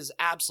is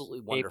absolutely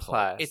wonderful.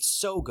 A+. It's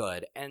so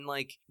good. And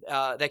like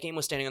that game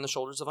was standing on the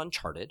shoulders of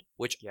Uncharted,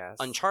 which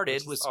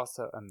Uncharted was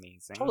also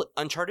amazing. Totally.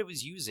 Uncharted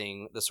was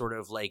using the sort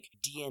of like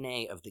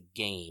DNA of the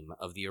game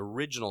of the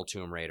original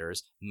Tomb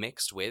Raiders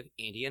mixed with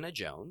Indiana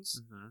Jones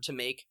to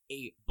make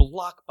a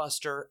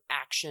blockbuster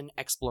action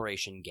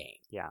exploration game.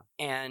 Yeah.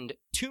 And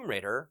Tomb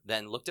Raider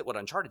then looked at what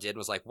Uncharted did and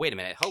was like, wait a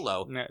minute,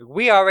 hello. No,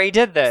 we already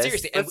did this.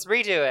 Seriously. Let's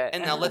redo it.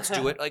 And now let's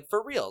do it like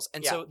for reals.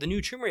 And so the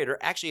new Tomb Raider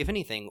actually, if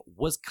anything,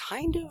 was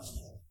kind of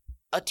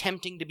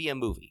attempting to be a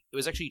movie. It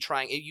was actually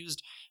it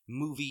used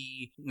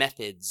movie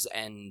methods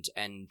and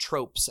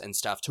tropes and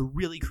stuff to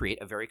really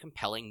create a very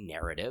compelling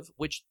narrative,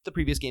 which the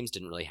previous games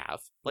didn't really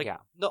have. Like,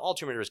 all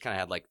Tomb Raiders kind of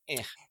had like,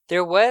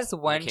 There was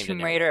one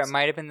Tomb Raider, it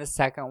might have been the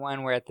second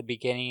one, where at the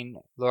beginning,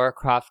 Lara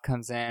Croft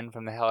comes in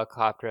from the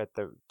helicopter at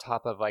the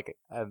top of like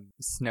a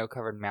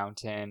snow-covered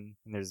mountain,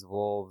 and there's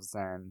wolves,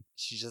 and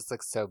she just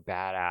looks so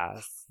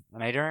badass.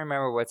 And I don't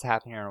remember what's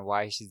happening or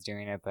why she's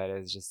doing it, but it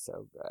was just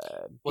so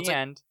good. Well, the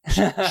end.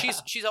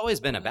 she's always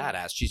been a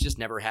badass. She's just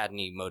never had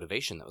any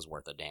motivation that was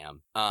worth a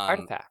damn.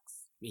 Artifacts.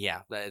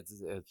 Yeah,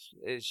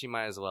 she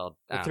might as well.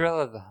 The thrill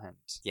of the hunt.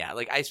 Yeah,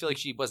 like I feel like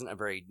she wasn't a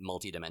very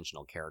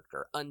multi-dimensional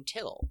character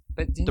until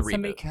But didn't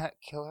somebody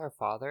kill her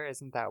father?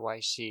 Isn't that why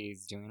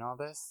she's doing all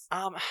this?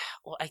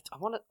 Well, I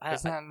want to.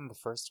 Isn't that in the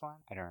first one?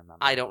 I don't remember.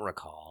 I don't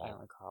recall. I don't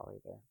recall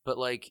either. But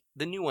like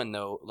the new one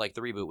though, like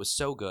the reboot was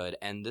so good,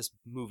 and this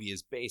movie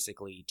is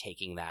basically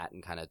taking that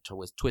and kind of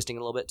twisting it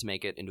a little bit to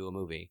make it into a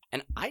movie.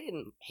 And I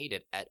didn't hate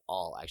it at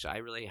all. Actually, I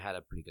really had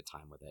a pretty good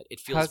time with it. It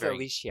feels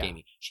very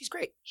gamey. She's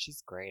great.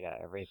 She's great at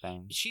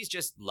everything. She's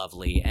just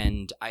lovely,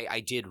 and I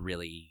did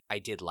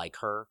like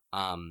her.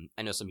 I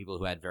know some people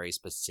who had very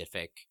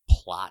specific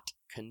plot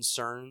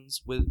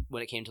concerns with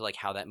when it came to like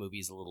how that movie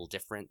is a little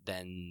different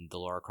than the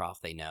Lara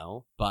Croft they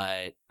know,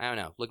 but I don't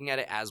know. Looking at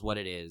it as what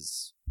it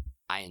is,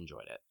 I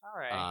enjoyed it. All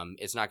right.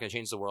 It's not going to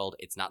change the world.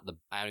 It's not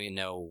I don't even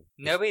know.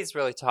 Nobody's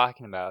really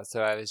talking about it,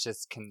 so I was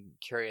just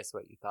curious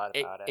what you thought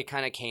about it. It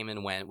kind of came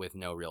and went with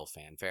no real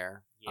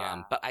fanfare.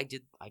 Yeah. But I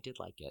did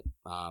like it,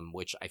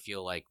 which I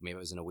feel like maybe it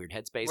was in a weird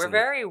headspace. We're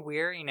very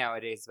weary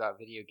nowadays about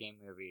video game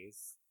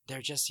movies. They're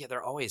just,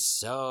 they're always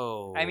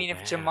so I mean, if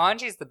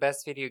Jumanji's the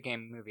best video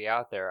game movie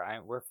out there,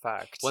 we're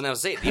fucked. Well, now,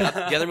 see, the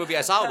other movie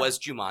I saw was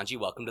Jumanji,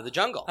 Welcome to the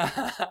Jungle.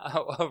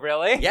 Oh,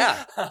 really?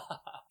 Yeah.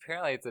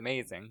 Apparently it's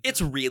amazing. It's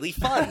really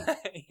fun.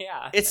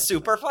 Yeah. It's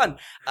super fun.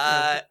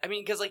 I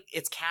mean, because, like,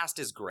 its cast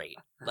is great.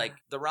 Like,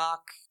 The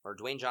Rock, or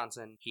Dwayne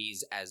Johnson,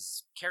 he's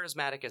as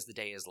charismatic as the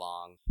day is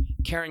long.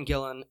 Karen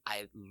Gillan,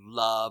 I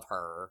love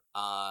her.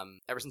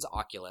 Ever since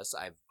Oculus,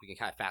 I've been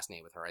kind of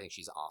fascinated with her. I think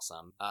she's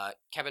awesome.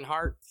 Kevin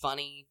Hart,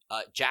 funny.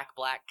 Jack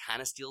Black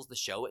kind of steals the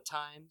show at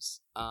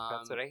times.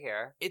 That's what I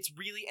hear. It's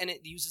really, and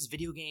it uses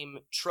video game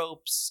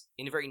tropes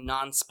in a very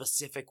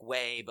non-specific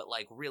way, but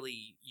like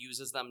really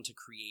uses them to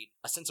create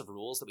a sense of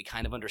rules that we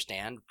kind of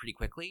understand pretty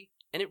quickly.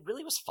 And it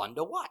really was fun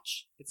to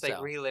watch. It's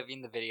like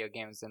reliving the video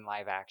games in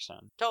live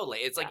action. Totally.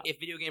 It's like if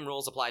video game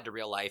rules applied to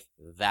real life,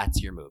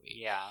 that's your movie.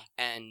 Yeah.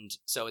 And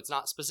so it's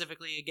not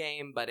specifically a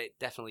game, but it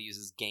definitely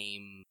uses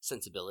game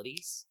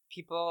sensibilities.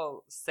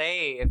 People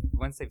say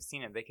once they've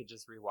seen it, they could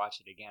just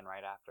rewatch it again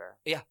right after.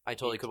 Yeah, I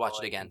totally could watch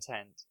it again.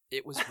 Content.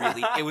 It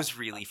was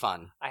really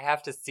fun. I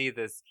have to see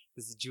this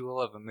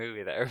jewel of a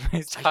movie that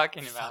everybody's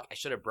talking about. I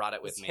should have brought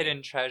it with me.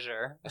 Hidden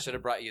treasure. I should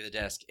have brought you the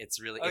disc. It's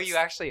really. Oh, you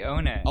actually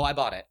own it? Oh, I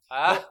bought it.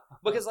 Ah.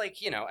 Because, like,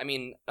 I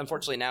mean,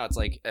 unfortunately now it's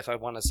like if I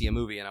want to see a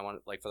movie and I want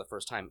it like for the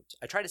first time,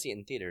 I try to see it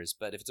in theaters.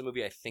 But if it's a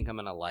movie I think I'm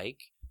gonna like,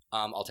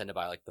 I'll tend to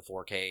buy like the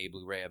 4K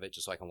Blu-ray of it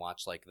just so I can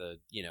watch like the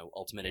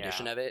ultimate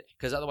edition of it.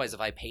 Because otherwise, if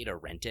I pay to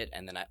rent it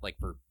and then I like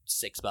for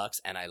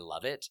 $6 and I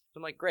love it,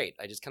 I'm like, great,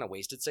 I just kind of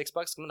wasted $6.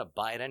 I'm gonna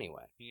buy it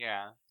anyway.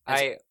 Yeah,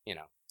 I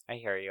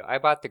hear you. I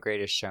bought The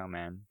Greatest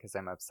Showman because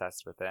I'm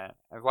obsessed with it.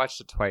 I've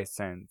watched it twice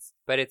since,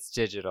 but it's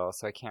digital,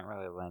 so I can't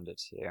really lend it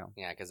to you.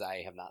 Yeah, because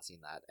I have not seen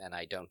that, and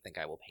I don't think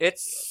I will pay.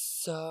 It's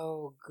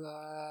so good.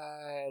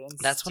 And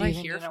that's Steven what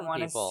I hear didn't from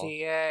want people. To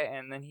see it,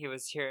 and then he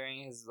was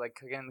hearing his like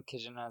cooking in the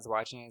kitchen. And I was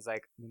watching. He's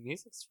like, the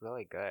music's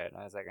really good.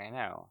 I was like, I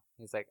know.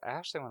 He's like, I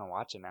actually want to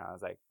watch it now. I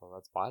was like, well,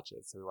 let's watch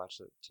it. So we watched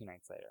it 2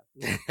 nights later.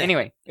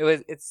 Anyway,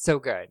 it's so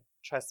good.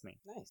 Trust me.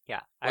 Nice.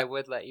 Yeah, I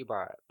would let you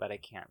borrow it, but I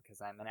can't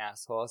because I'm an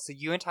asshole. So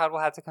you and Todd will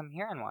have to come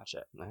here and watch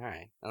it. All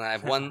right. And I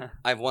have one.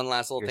 I have one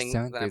last little thing. So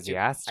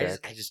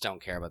enthusiastic. I just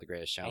don't care about The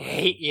Greatest Showman. I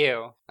hate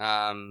you.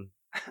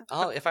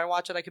 If I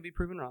watch it, I could be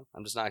proven wrong.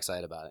 I'm just not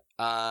excited about it.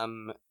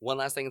 One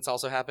last thing that's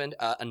also happened.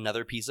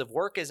 Another piece of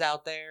work is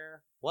out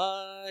there.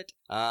 What?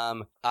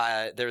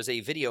 There's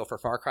a video for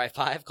Far Cry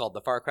 5 called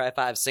the Far Cry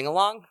 5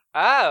 Sing-Along.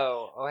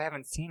 Oh, I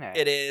haven't seen it.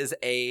 It is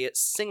a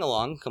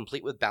sing-along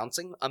complete with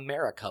bouncing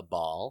America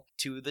ball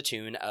to the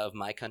tune of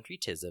My Country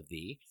 'Tis of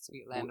Thee.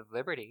 Sweet Land of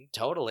Liberty.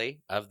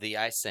 Totally, of the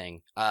I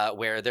Sing,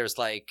 where there's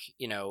like,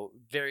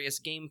 various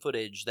game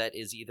footage that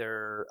is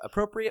either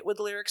appropriate with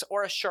the lyrics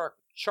or a sharp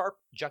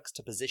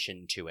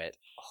juxtaposition to it.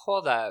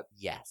 Hold up.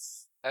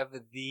 Yes.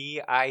 Of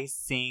the I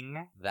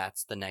Sing.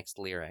 That's the next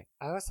lyric.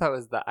 I always thought it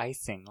was the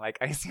icing, like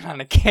icing on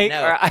a cake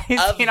No, or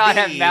icing on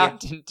a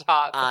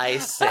mountaintop. I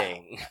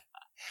Sing.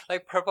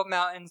 Like Purple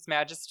Mountain's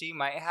Majesty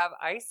might have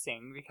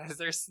icing because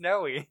they're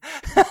snowy.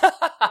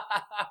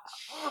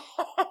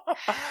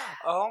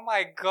 Oh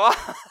my god.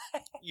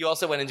 You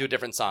also went into a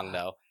different song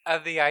though.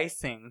 Of the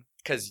icing.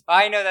 Because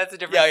I know that's a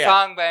different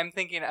song, but I'm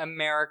thinking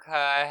America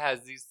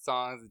has these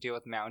songs that deal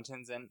with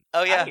mountains and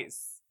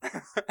ice.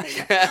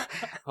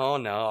 Oh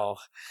no.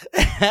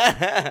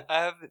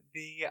 Of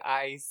the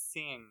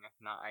icing,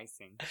 not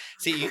icing.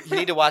 See, you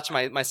need to watch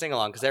my sing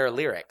along because there are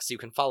lyrics so you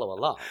can follow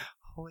along.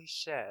 Holy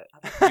shit.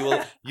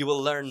 You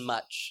will learn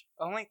much.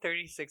 Only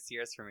 36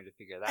 years for me to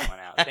figure that one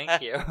out.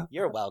 Thank you.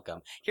 You're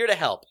welcome. Here to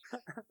help.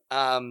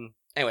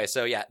 Anyway,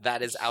 so yeah,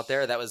 that is out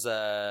there. That was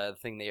a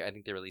thing I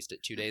think they released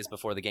it 2 days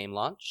before the game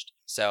launched.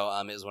 So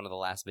it was one of the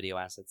last video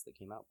assets that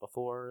came out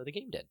before the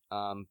game did.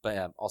 But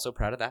yeah, also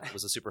proud of that. It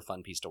was a super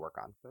fun piece to work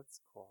on. That's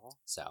cool.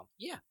 So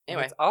yeah.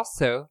 Anyway, it's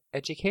also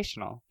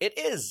educational. It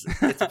is.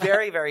 It's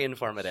very, very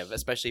informative,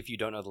 especially if you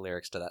don't know the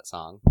lyrics to that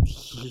song.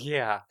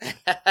 Yeah.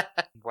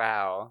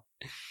 Wow.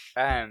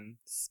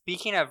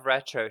 Speaking of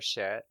retro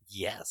shit.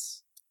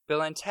 Yes.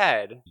 Bill and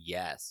Ted.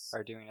 Yes.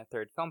 Are doing a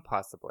third film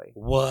possibly.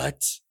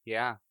 What?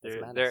 Yeah.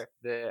 They're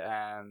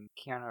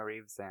Keanu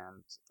Reeves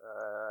and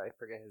I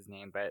forget his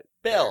name, but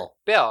Bill,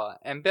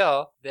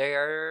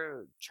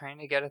 they're trying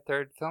to get a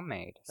third film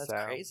made. That's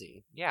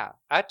crazy. Yeah,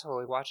 I'd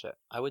totally watch it.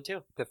 I would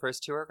too. The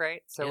first 2 are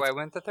great, so I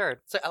went the third.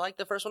 So I like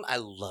the first one. I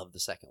love the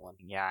second one.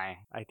 Yeah,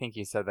 I think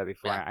you said that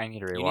before. Yeah. I need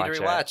to rewatch it. You need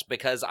to rewatch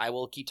because I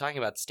will keep talking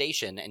about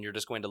Station and you're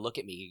just going to look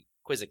at me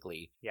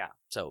quizzically. Yeah.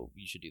 So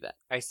you should do that.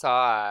 I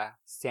saw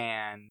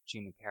San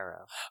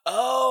Junipero.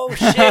 Oh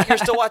shit, you're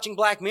still watching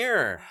Black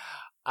Mirror.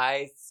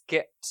 I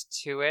skipped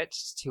to it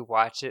to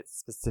watch it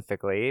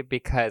specifically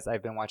because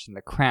I've been watching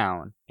The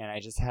Crown and I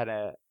just had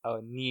a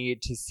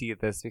need to see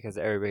this because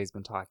everybody's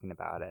been talking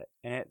about it.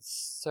 And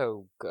it's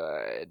so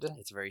good.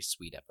 It's a very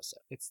sweet episode.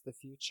 It's the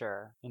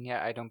future. And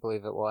yet I don't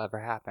believe it will ever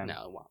happen.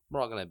 No, it won't.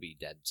 We're all going to be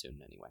dead soon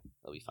anyway.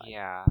 It'll be fine.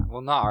 Yeah.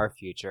 Well, not our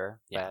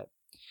future, but...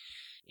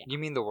 Yeah. You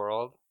mean the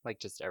world? Like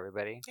just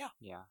everybody? Yeah.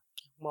 Yeah.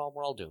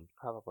 We're all doomed.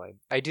 Probably.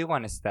 I do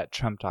want to see that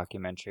Trump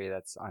documentary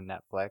that's on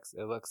Netflix.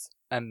 It looks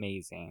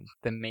amazing.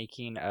 The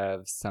making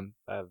of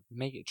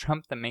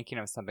Trump, the making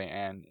of something,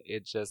 and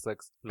it just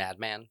looks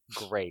Madman.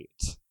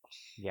 great.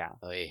 Yeah.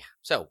 Oy.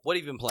 So, what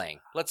have you been playing?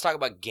 Let's talk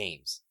about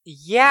games.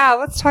 Yeah,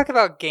 let's talk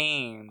about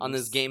games. On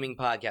this gaming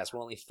podcast,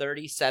 we're only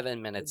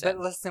 37 minutes But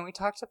in. listen, we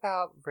talked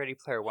about Ready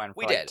Player One for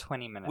We like did.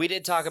 20 minutes. We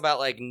did talk about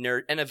like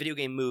nerd and a video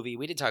game movie.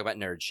 We did talk about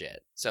nerd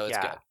shit. So it's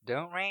yeah,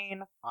 don't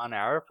rain on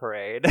our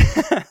parade.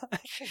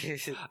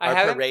 good. I Our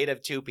haven't- parade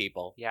of two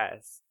people.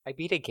 Yes, I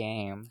beat a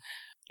game.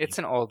 It's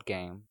an old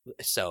game.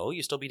 So,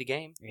 you still beat a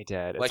game? I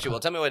did. Well, actually, well,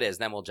 tell me what it is,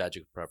 then we'll judge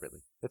you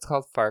appropriately. It's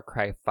called Far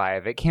Cry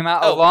 5. It came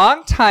out Oh. a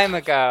long time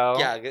ago.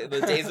 Yeah,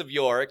 the days of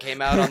yore. It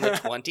came out on the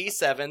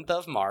 27th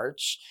of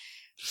March.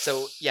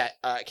 So, yeah,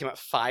 it came out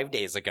 5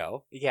 days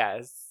ago.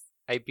 Yes.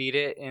 I beat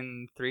it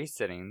in 3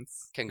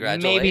 sittings.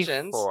 Congratulations.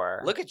 Maybe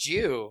 4. Look at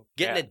you,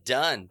 getting Yeah. it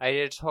done. I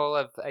did a total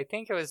of, I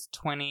think it was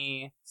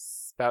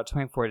about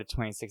 24 to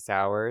 26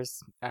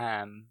 hours.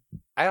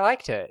 I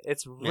liked it.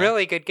 It's a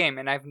really good game,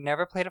 and I've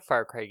never played a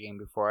Far Cry game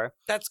before.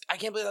 I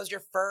can't believe that was your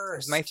It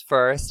first. was my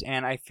first,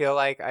 and I feel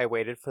like I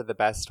waited for the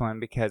best one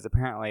because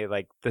apparently,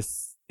 like,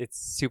 it's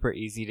super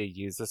easy to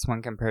use this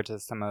one compared to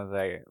some of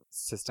the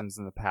systems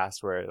in the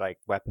past where, like,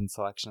 weapon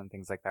selection and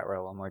things like that were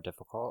a little more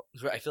difficult.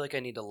 I feel like I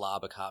need to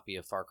lob a copy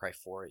of Far Cry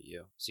 4 at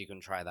you so you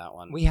can try that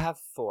one. We have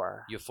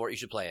 4. You have 4. You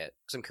should play it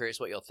because I'm curious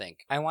what you'll think.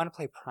 I want to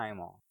play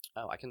Primal.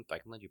 Oh, I can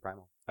lend you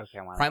Primal. Okay,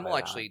 I want Primal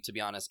actually, to be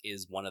honest,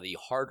 is one of the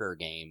harder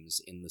games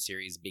in the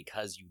series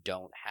because you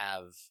don't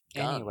have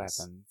guns. any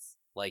weapons.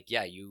 Like,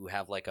 yeah, you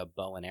have like a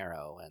bow and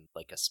arrow and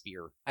like a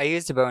spear. I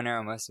used a bow and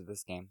arrow most of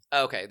this game.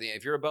 Okay,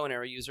 if you're a bow and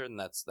arrow user, then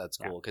that's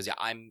Yeah. cool. Because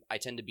I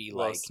tend to be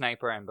Well, like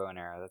sniper and bow and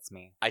arrow. That's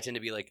me. I tend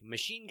to be like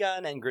machine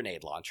gun and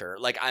grenade launcher.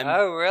 Like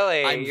Oh,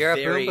 really? I'm You're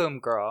very- a boom boom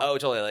girl. Oh,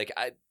 totally. Like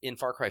in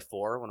Far Cry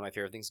 4, one of my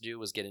favorite things to do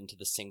was get into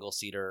the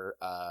single-seater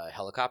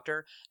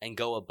helicopter and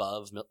go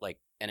above like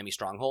enemy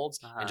strongholds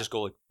and just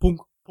go like punk,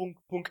 punk,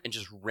 punk, and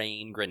just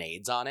rain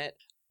grenades on it.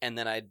 And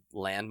then I'd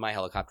land my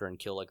helicopter and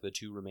kill like the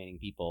 2 remaining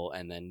people,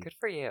 and then Good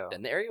for you.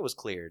 the area was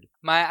cleared.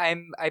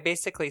 I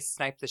basically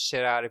sniped the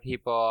shit out of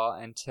people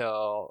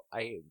until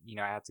I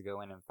had to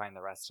go in and find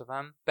the rest of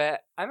them.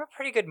 But I'm a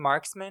pretty good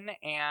marksman,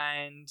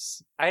 and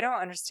I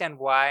don't understand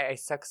why I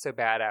suck so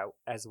bad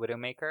as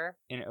Widowmaker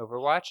in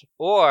Overwatch,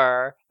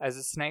 or as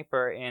a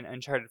sniper in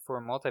Uncharted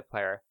 4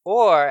 multiplayer,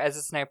 or as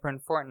a sniper in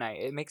Fortnite.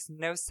 It makes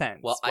no sense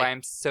why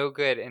I'm so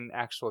good in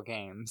actual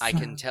games. I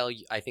can tell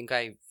you, I think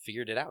I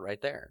figured it out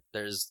right there.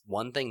 There's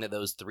one thing that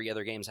those 3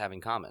 other games have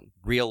in common: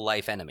 real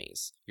life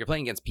enemies. You're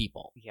playing against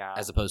people, yeah.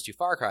 as opposed to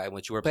Far Cry, in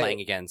which you were But-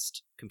 playing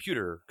against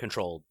computer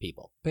controlled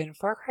people. But in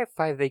Far Cry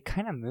 5, they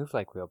kind of move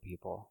like real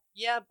people.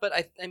 Yeah, but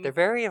I mean, They're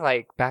very,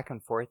 like, back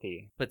and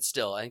forthy. but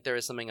still, I think there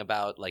is something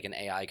about like an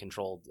AI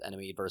controlled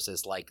enemy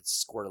versus like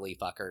squirrely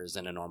fuckers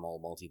in a normal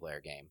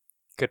multiplayer game.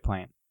 Good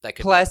point. That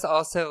could Plus,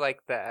 also, like,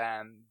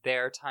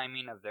 their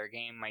timing of their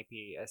game might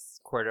be a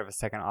quarter of a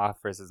second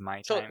off versus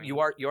my so timing. you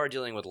are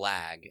dealing with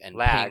lag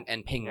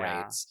and ping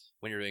yeah. rates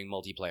when you're doing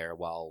multiplayer,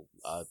 while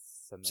a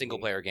So maybe- single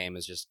player game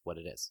is just what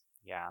it is.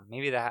 Yeah,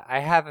 maybe that. I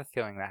have a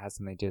feeling that has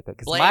something to do with it.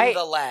 Because Blame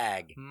the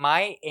lag.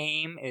 my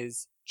aim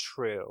is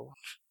true.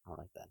 All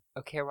right then.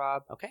 Okay,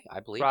 Rob? Okay, I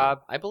believe Rob,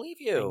 you. I believe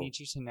I you. need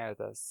you to know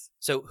this.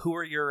 So who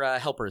are your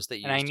helpers that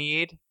you And I used?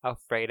 need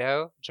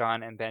Alfredo,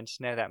 John, and Ben to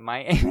know that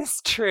my aim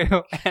is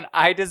true, and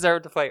I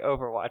deserve to play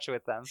Overwatch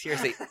with them.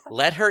 Seriously,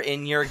 let her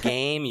in your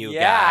game, you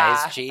Yeah.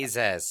 guys.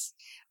 Jesus.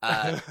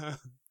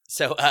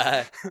 So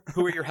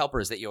who are your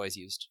helpers that you always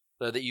used?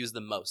 Or that you used the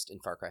most in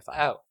Far Cry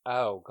 5?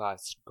 oh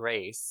gosh,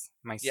 Grace,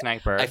 my Yeah,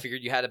 sniper, I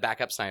figured you had a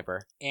backup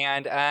sniper.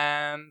 and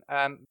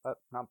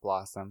not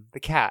Blossom, the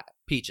cat,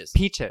 Peaches.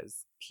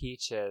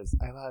 Peaches.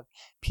 I love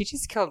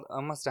Peaches. Killed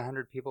almost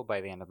 100 people by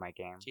the end of my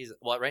game. Jesus.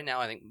 Well, right now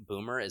I think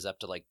Boomer is up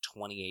to like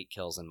 28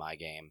 kills in my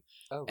game.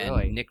 Oh, And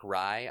really? Nick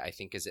Rye, I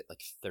think, is at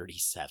like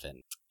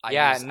 37.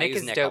 I Nick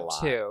use is a dope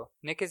lot. too.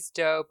 Nick is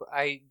dope.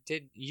 I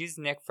did use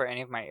Nick for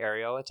any of my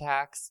aerial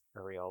attacks.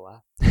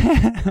 Areola.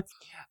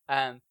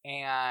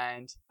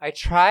 And I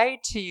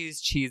tried to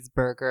use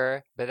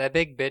Cheeseburger, but that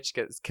big bitch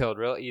gets killed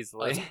real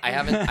easily. I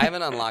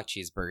haven't unlocked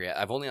Cheeseburger yet.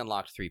 I've only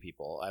unlocked 3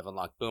 people. I've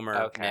unlocked Boomer,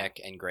 Okay.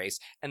 Nick, and Grace,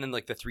 and then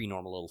like the 3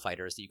 normal little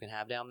fighters that you can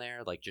have down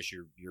there, like just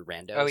your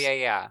randos. Oh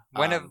yeah.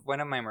 One Um,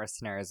 of my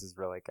mercenaries is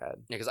really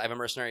good. Yeah, because I have a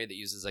mercenary that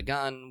uses a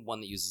gun,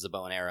 one that uses a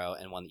bow and arrow,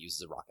 and one that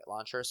uses a rocket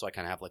launcher. So I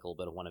kind of have like a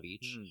little bit of one of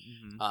each.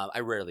 Mm-hmm. I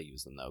rarely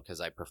use them though, because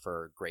I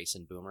prefer Grace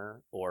and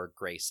Boomer or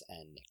Grace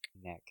and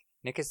Nick.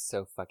 Nick is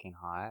so fucking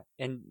hot,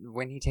 and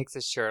when he takes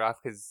his shirt off,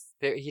 because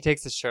he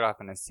takes his shirt off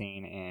in a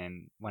scene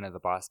in one of the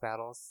boss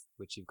battles,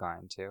 which you've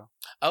gone to.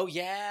 Oh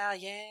yeah.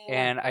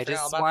 And I forgot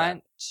all just about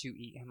want to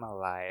eat him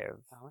alive.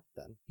 that. All right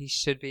then. He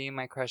should be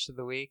my crush of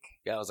the week.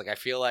 Yeah, I was like, I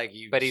feel like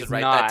you But should he's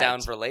write not. that down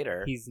for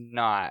later. He's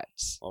not.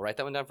 Well, write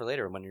that one down for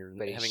later when you're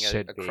But he having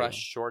should a be. crush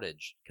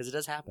shortage, because it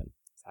does happen.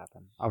 It's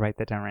happened. I'll write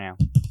that down right now.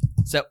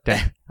 So,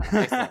 Done.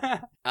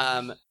 Excellent.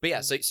 But yeah,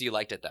 so you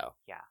liked it though.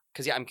 Yeah.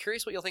 Because I'm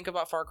curious what you'll think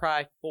about Far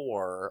Cry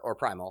 4 or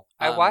Primal.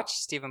 I watched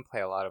Steven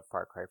play a lot of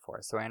Far Cry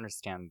 4, so I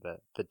understand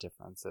the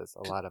differences,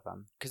 a lot of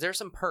them. Because there are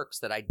some perks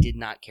that I did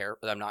not care,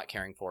 that I'm not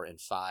caring for in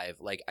 5.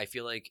 Like, I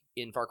feel like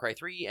in Far Cry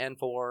 3 and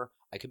 4,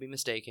 I could be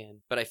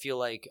mistaken, but I feel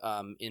like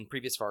in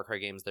previous Far Cry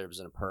games, there was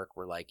a perk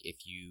where, like, if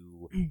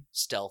you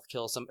stealth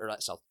kill or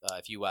not stealth,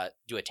 if you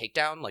do a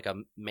takedown, like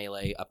a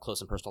melee up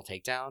close and personal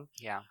takedown,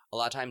 yeah, a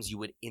lot of times you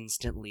would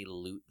instantly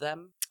loot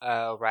them.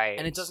 Oh, right.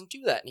 And it doesn't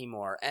do that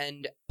anymore.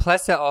 And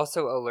plus, it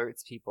also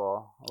alerts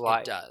people a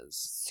lot. It does.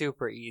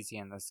 Super easy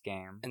in this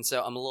game. And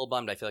so I'm a little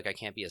bummed. I feel like I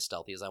can't be as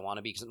stealthy as I want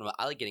to be, because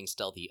I like getting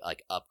stealthy,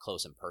 like, up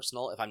close and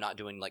personal. If I'm not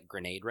doing, like,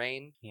 grenade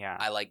rain, yeah,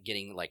 I like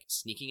getting, like,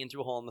 sneaking in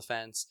through a hole in the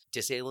fence,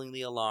 disabling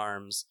the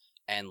alarms,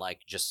 and,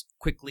 like, just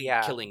quickly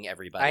killing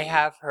everybody. I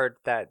have heard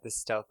that the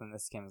stealth in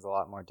this game is a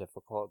lot more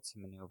difficult to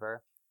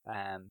maneuver.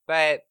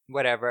 But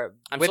whatever.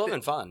 I'm still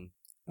having fun.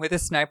 With a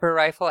sniper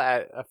rifle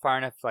at a far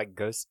enough, like,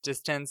 ghost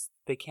distance,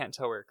 they can't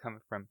tell where you're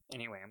coming from.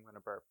 Anyway, I'm gonna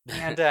burp.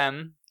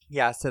 And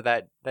yeah, so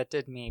that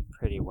did me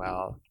pretty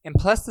well. And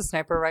plus, the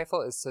sniper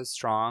rifle is so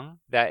strong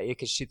that it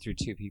could shoot through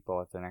 2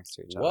 people if they're next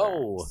to each other.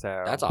 Whoa,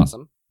 so that's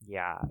awesome.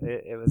 Yeah,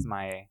 it was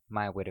my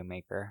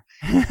Widowmaker.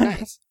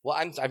 Nice. Well,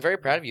 I'm very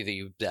proud of you that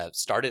you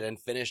started and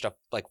finished a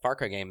Far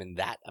Cry game in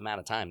that amount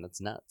of time. That's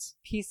nuts.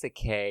 Piece of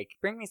cake.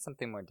 Bring me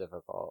something more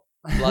difficult.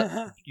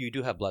 You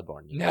do have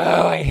Bloodborne.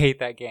 No, I hate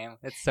that game.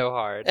 It's so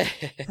hard.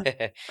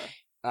 But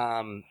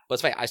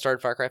it's funny. I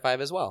started Far Cry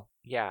 5 as well.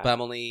 Yeah, but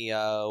I'm only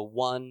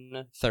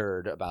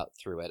 1/3 about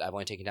through it. I've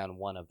only taken down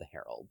one of the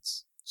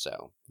heralds.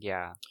 So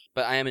yeah,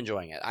 but I am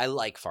enjoying it. I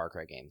like Far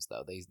Cry games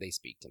though. They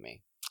speak to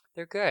me.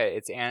 They're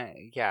good.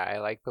 I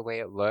like the way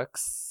it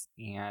looks,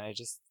 and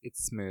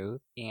it's smooth,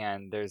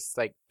 and there's,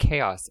 like,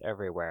 chaos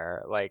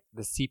everywhere. Like,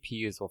 the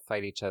CPUs will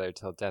fight each other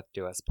till death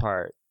do us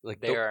part. Like,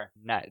 they are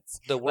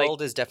nuts. The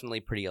world is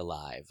definitely pretty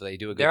alive. They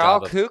do a good they're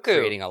job all of cuckoo.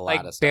 creating a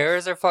lot of stuff.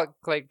 Bears are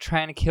like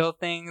trying to kill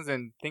things,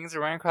 and things are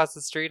running across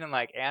the street, and,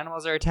 like,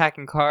 animals are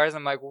attacking cars.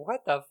 I'm like,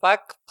 what the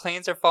fuck?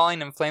 Planes are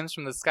falling in flames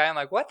from the sky. I'm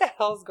like, what the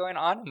hell is going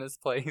on in this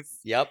place?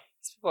 Yep.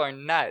 These people are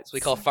nuts. We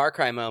call Far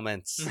Cry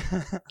moments.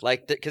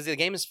 Like, because the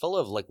game is full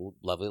of, like,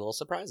 lovely little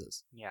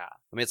surprises. Yeah.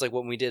 I mean, it's like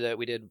when we did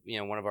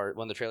one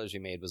of the trailers we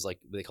made was, like,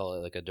 they call it,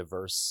 like, a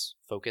diverse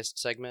focused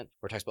segment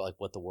where it talks about, like,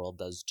 what the world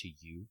does to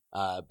you.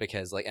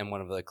 Because, like, and one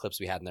of the clips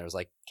we had in there was,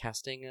 like,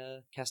 casting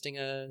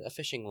a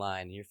fishing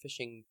line, and you're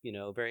fishing,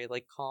 very,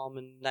 like, calm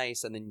and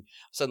nice, and then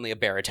suddenly a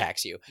bear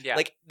attacks you. Yeah.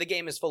 Like, the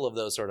game is full of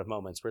those sort of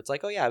moments where it's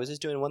like, oh yeah, I was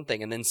just doing one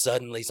thing, and then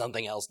suddenly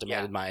something else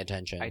demanded my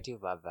attention. I do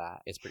love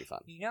that. It's pretty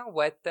fun. You know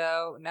what, though?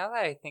 Now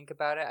that I think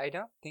about it, I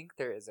don't think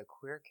there is a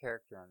queer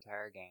character in the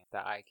entire game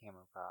that I came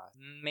across.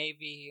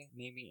 Maybe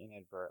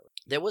inadvertently.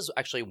 There was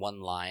actually one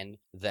line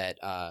that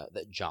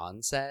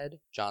John said,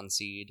 John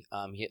Seed,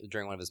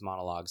 during one of his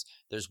monologues.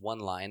 There's one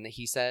line that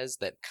he says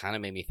that kind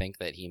of made me think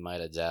that he might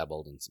have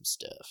dabbled in some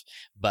stuff.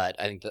 But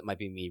I think that might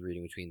be me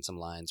reading between some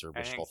lines or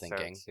wishful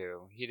thinking.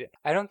 So too.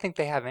 I don't think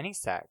they have any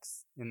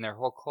sex in their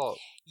whole cult.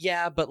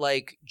 Yeah, but,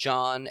 like,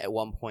 John at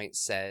one point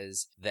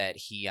says that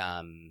he,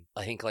 I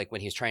think, like,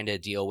 when he's trying to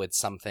deal with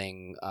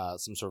something,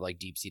 some sort of, like,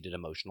 deep-seated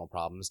emotional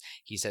problems,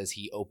 he says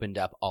he opened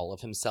up all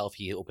of himself.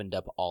 He opened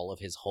up all of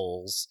his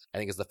holes, I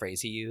think is the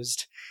phrase he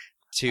used.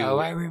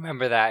 I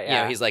remember that,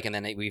 yeah. He's like, and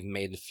then we've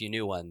made a few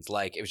new ones.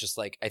 Like, it was just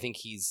like, I think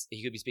he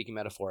could be speaking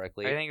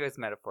metaphorically. I think it was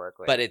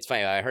metaphorically. But it's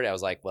funny, I heard it, I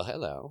was like, well,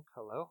 hello.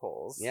 Hello,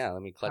 holes. Yeah,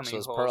 let me clutch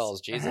those holes?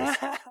 pearls, Jesus.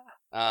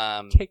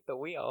 Take the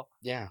wheel.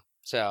 Yeah,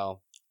 so,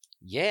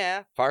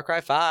 yeah, Far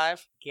Cry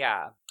 5.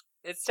 Yeah.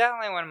 It's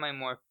definitely one of my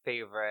more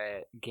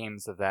favorite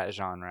games of that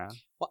genre.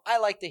 Well, I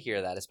like to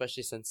hear that,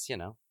 especially since,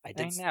 I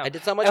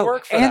did so much work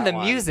work for and that the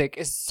one. music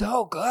is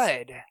so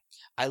good.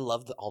 I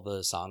love all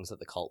the songs that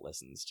the cult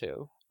listens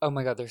to. Oh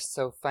my god, they're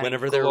so funny.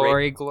 Whenever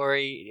Glory.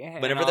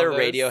 Whenever their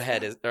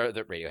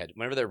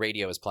whenever their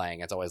radio is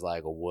playing, it's always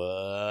like,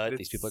 what?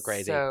 These people are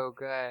crazy. So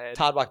good.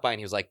 Todd walked by and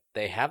he was like,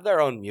 they have their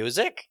own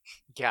music?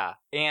 Yeah.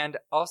 And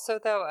also,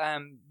 though,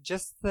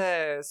 just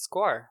the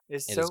score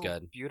is so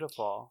good.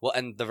 Beautiful. Well,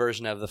 and the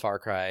version of the Far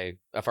Cry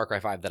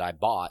 5 that I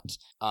bought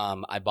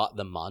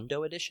the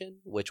Mondo edition,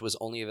 which was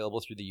only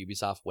available through the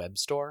Ubisoft web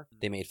store.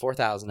 They made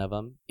 4,000 of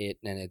them.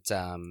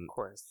 Of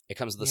course. It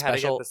comes with you the special.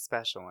 Had to get the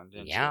special one,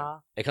 didn't you?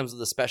 It comes with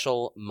the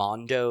special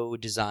Mondo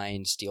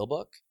designed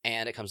steelbook,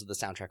 and it comes with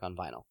the soundtrack on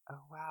vinyl.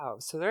 Oh wow!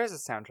 So there is a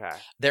soundtrack.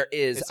 There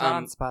is. It's not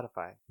on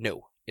Spotify.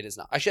 No. It is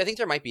not. Actually, I think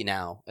there might be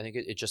now. I think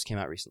it just came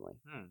out recently.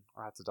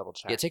 I'll have to double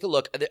check. Yeah, take a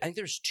look. I think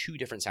there's 2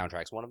 different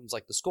soundtracks. One of them's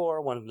like the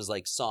score. One of them is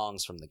like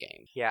songs from the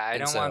game. Yeah, I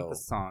don't want the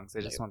songs.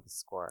 I just want the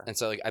score. And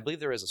so I believe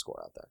there is a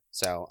score out there.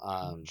 So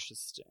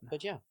interesting.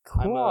 But yeah,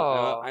 cool.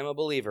 I'm a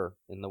believer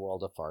in the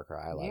world of Far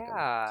Cry. I like it.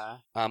 Yeah.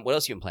 What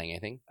else you been playing?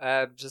 Anything?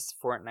 Just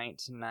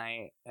Fortnite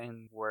tonight,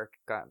 and work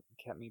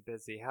kept me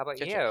busy. How about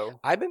Gotcha. you?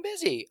 I've been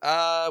busy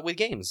with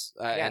games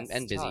Yes,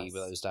 and tell busy us.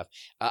 with other stuff.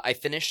 I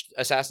finished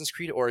Assassin's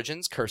Creed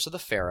Origins: Curse of the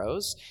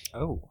Pharaohs,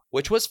 Oh.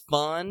 which was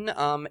fun.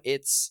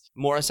 It's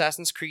more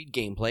Assassin's Creed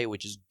gameplay,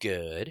 which is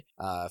good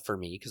for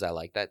me because I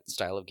like that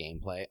style of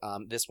gameplay.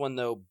 This one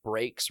though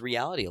breaks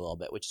reality a little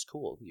bit, which is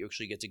cool. You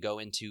actually get to go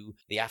into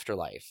the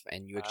afterlife,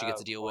 and you actually get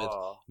to deal with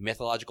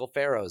mythological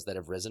pharaohs that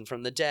have risen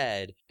from the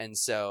dead, and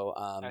so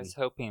I was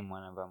hoping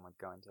one of them would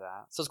go into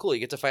that. so it's cool. You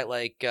get to fight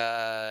like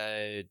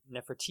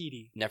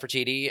Nefertiti.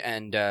 Nefertiti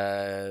and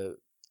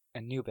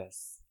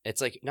Anubis.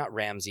 it's like not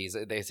Ramses.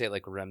 They say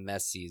like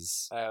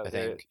Rameses. Oh, I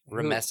think who-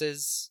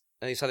 Rameses.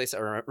 I think that's how they say,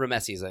 or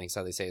Rameses. I think is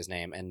how they say his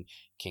name. And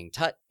King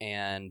Tut,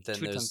 and then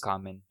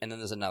Tutankhamun.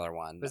 there's another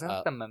one. Wasn't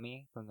that the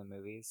mummy from the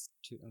movies?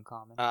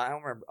 Tutankhamun. I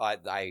don't remember.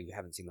 I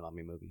haven't seen the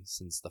Mummy movie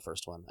since the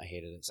first one. I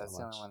hated it so That's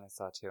the much. only one I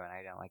saw too, and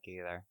I didn't like it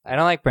either. I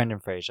don't like Brendan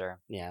Fraser.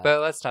 Yeah,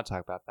 But let's not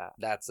talk about that.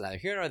 that's neither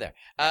here nor there.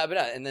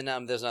 And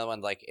then there's another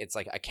one like it's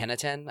like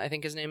Akhenaten, I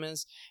think his name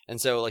is,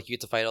 and so like you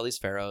get to fight all these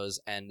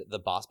pharaohs, and the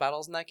boss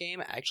battles in that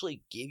game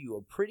actually give you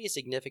a pretty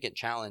significant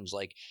challenge.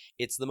 Like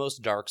it's the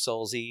most Dark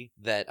Soulsy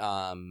that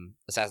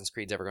Assassin's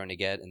Creed's ever going to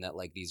get, and that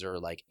like these are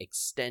like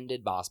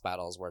extended boss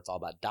battles where it's all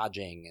about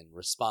dodging and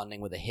responding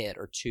with a hit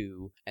or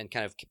two, and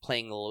kind of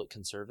playing a little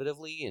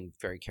conservatively and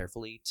very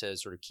carefully to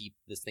sort of keep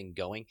this thing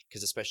going.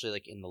 Because especially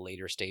like in the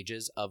later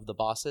stages of the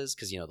bosses,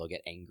 because they'll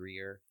get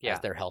angrier Yeah. as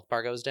their health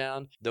bar goes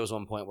down. There was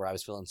one point where I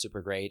was feeling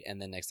super great,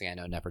 and then next thing I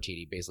know,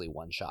 Nefertiti basically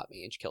one shot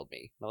me and she killed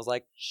me. And I was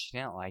like, She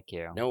didn't like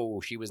you.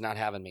 no, she was not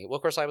having me. Well,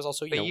 of course, I was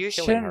also But you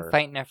killing shouldn't her.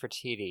 fight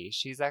Nefertiti.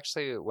 She's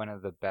actually one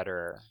of the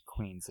better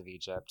queens of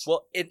Egypt.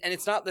 Well, and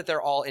it's not that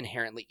they're all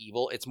inherently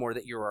evil. It's more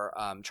that you're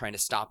trying to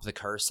stop the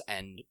curse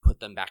and put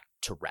them back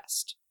to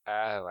rest.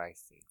 Oh, I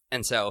see.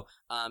 And so,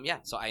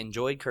 so I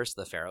enjoyed Curse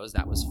of the Pharaohs.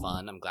 That was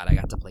fun. I'm glad I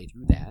got to play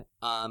through that.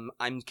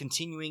 I'm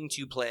continuing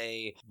to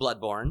play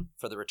Bloodborne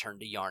for the Return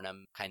to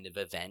Yharnam kind of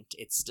event.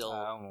 It's still...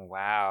 Oh,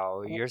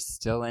 wow. You're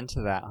still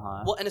into that,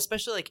 huh? Well, and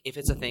especially, like, if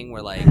it's a thing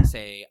where, like,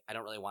 say, I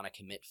don't really want to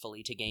commit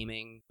fully to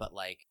gaming, but,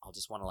 like, I'll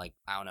just want to, like,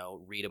 I don't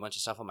know, read a bunch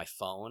of stuff on my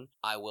phone,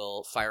 I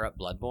will fire up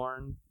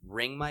Bloodborne,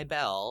 ring my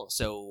bell,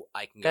 so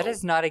I can go... That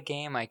is not a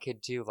game I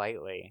could do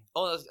lightly.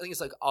 Oh, I think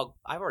it's like,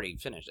 I've already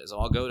finished it, so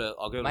I'll go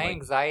to My like,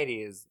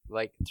 anxiety is,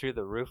 like, through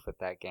the roof with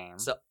that game.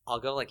 So I'll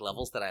go like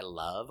levels that I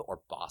love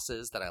or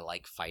bosses that I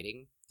like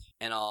fighting,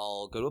 and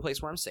I'll go to a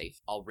place where I'm safe.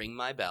 I'll ring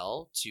my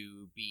bell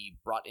to be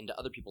brought into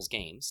other people's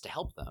games to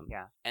help them.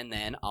 Yeah. And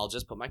then I'll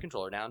just put my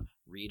controller down,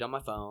 read on my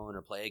phone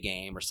or play a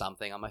game or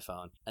something on my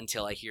phone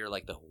until I hear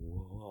like the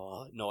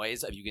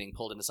noise of you getting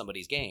pulled into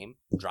somebody's game.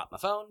 Drop my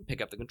phone,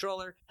 pick up the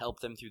controller, help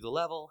them through the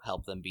level,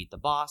 help them beat the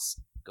boss.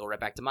 Go right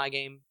back to my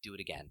game, do it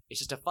again. It's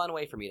just a fun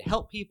way for me to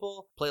help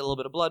people, play a little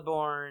bit of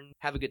Bloodborne,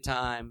 have a good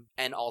time,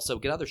 and also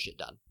get other shit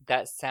done.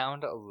 That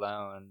sound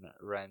alone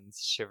runs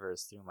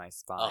shivers through my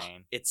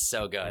spine. It's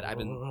so good. I've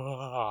been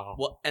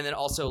well, and then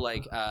also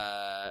like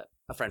a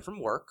friend from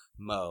work,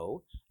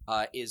 Mo,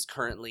 is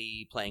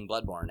currently playing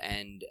Bloodborne,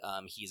 and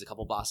he's a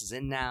couple bosses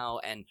in now,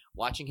 and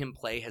watching him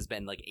play has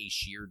been like a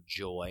sheer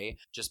joy,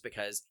 just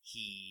because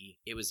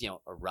it was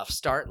a rough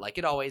start, like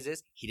it always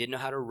is. He didn't know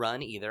how to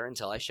run either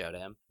until I showed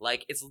him.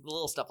 Like it's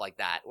little stuff like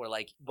that where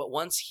like, but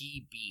once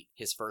he beat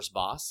his first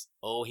boss,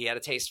 he had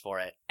a taste for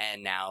it,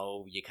 and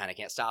now you kind of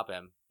can't stop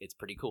him. It's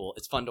pretty cool.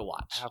 It's fun to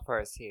watch. How far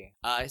is he?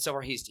 So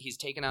far he's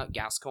taken out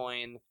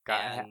Gascoigne.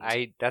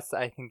 That's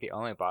I think the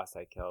only boss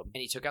I killed.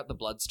 And he took out the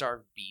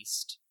Bloodstarved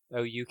Beast.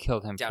 Oh, you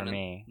killed him down for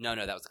me. No,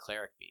 that was the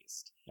Cleric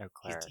Beast. Oh,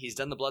 Cleric. He's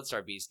done the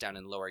Bloodstarved Beast down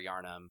in Lower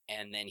Yharnam,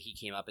 and then he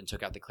came up and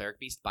took out the Cleric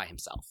Beast by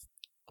himself.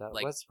 That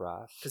was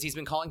rough. Because he's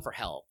been calling for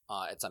help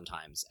at some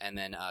times, and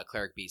then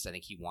Cleric Beast, I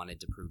think he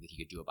wanted to prove that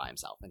he could do it by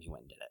himself, and he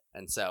went and did it.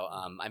 And so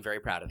I'm very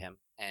proud of him,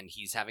 and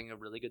he's having a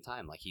really good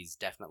time. Like he's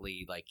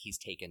definitely he's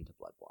taken to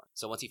Bloodborne.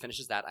 So once he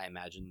finishes that, I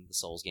imagine the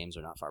Souls games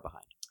are not far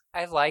behind.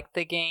 I like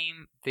the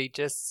game. They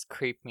just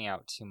creep me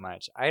out too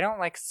much. I don't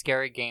like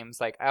scary games.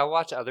 Like, I'll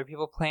watch other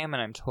people play them,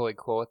 and I'm totally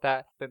cool with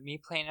that. But me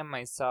playing them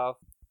myself,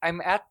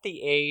 I'm at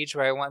the age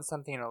where I want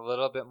something a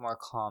little bit more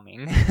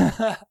calming.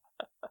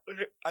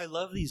 I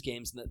love these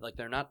games that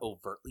they're not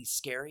overtly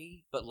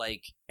scary, but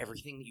like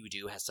everything that you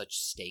do has such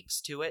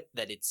stakes to it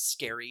that it's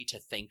scary to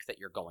think that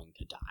you're going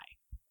to die.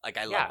 Like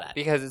I love that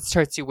because it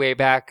starts you way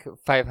back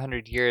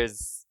 500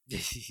 years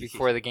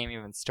before the game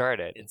even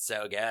started. It's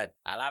so good.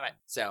 I love it.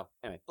 So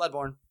anyway,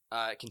 Bloodborne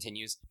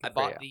continues. I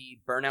bought the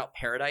Burnout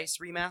Paradise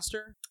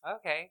remaster.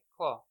 Okay,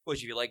 cool. Which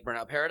if you like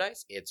Burnout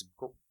Paradise, it's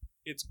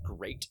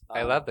great.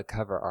 I love the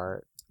cover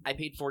art. I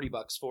paid $40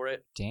 for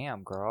it.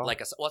 Damn, girl.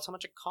 That's how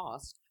much it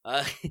cost.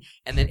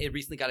 And then it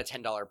recently got a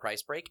 $10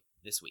 price break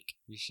this week.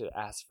 You should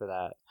ask for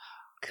that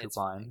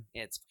coupon.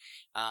 It's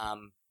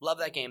love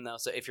that game though.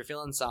 So if you're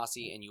feeling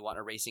saucy and you want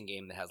a racing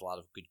game that has a lot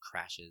of good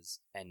crashes,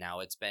 and now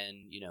it's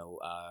been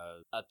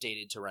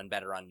updated to run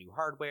better on new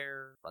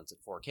hardware, runs at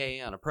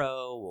 4K on a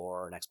Pro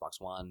or an Xbox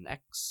One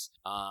X.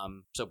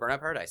 So Burnout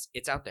Paradise,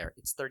 it's out there.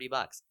 It's $30.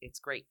 It's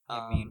great.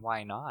 I mean,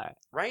 why not?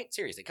 Right?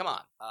 Seriously, come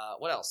on.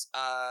 What else?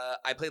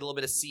 I played a little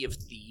bit of Sea of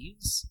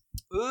Thieves.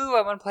 Ooh,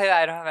 I want to play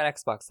that. I don't have an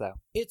Xbox though.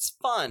 It's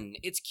fun.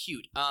 It's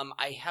cute.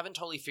 I haven't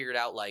totally figured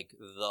out like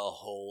the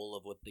whole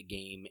of what the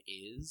game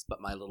is,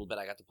 but my little bit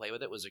I got to play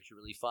with it was actually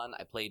really fun.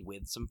 I played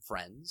with some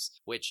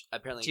friends, which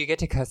apparently Do you get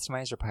to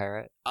customize your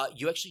pirate?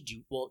 you actually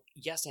do. Well,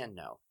 yes and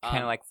no.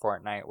 Kind of like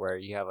Fortnite, where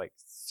you have like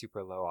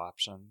super low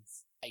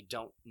options. I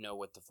don't know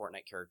what the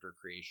Fortnite character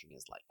creation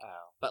is like.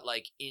 Oh. But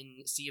like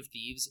in Sea of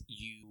Thieves,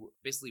 you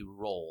basically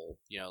roll,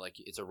 like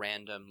it's a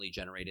randomly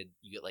generated,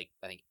 you get like,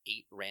 I think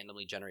 8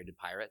 randomly generated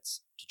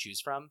pirates to choose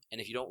from. And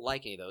if you don't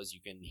like any of those,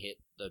 you can hit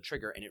the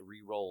trigger and it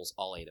re-rolls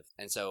all 8 of them.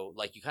 And so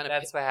like you kind of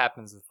That's what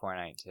happens with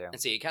Fortnite too. And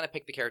so you kind of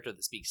pick the character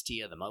that speaks to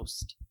you the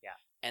most. Yeah.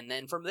 And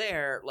then from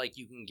there, like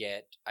you can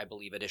get, I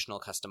believe, additional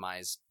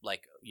customized,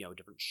 like,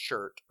 different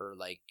shirt or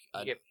like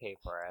You get paid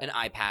for it. an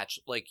eye patch.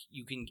 Like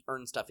you can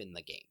earn stuff in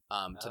the game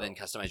to then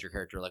customize your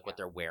character, like what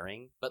they're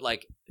wearing, but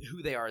like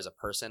who they are as a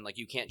person. Like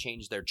you can't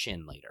change their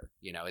chin later.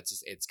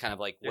 It's kind of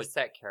like They're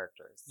set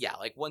characters. Yeah,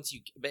 like once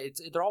you, but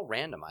they're all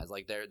randomized.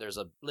 Like there's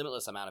a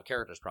limitless amount of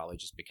characters probably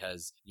just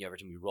because every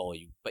time you roll,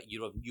 but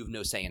you have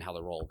no say in how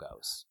the roll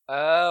goes.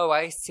 Oh,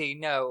 I see.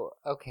 No,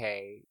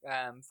 okay.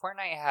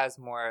 Fortnite has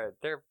more.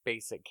 They're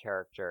basic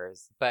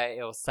characters, but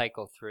it'll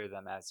cycle through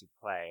them as you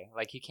play.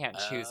 Like you can't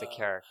choose a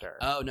character.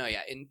 Oh no,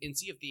 yeah. In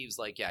Sea of Thieves,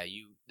 like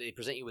they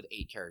present you with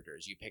 8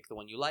 characters. You pick the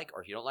one you like,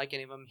 or if you don't like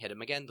any of them, hit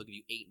them again. They'll give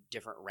you 8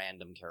 different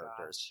random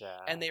characters,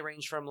 Gotcha. and they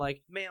range from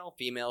like male,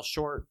 female,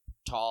 short,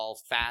 tall,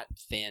 fat,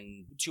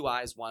 thin, 2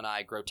 eyes, 1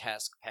 eye,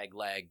 grotesque, peg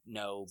leg,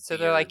 no. So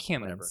beard, they're like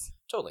humans. Whatever.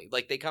 Totally.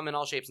 Like they come in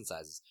all shapes and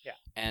sizes. Yeah.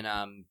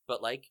 And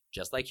but like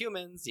just like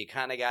humans, you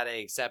kind of gotta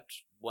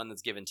accept one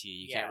that's given to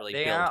you. You can't really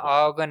They build aren't one.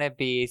 all gonna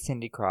be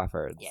Cindy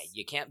Crawfords. Yeah,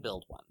 you can't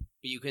build one.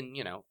 But you can,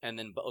 and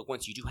then but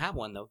once you do have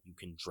one though, you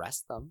can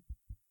dress them.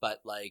 But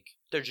like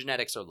their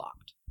genetics are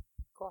locked.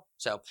 Cool.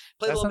 So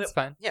play a That little sounds bit.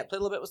 fun. Yeah, played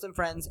a little bit with some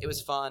friends. It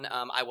was fun.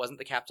 I wasn't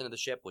the captain of the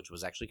ship, which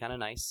was actually kind of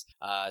nice.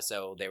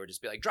 So they would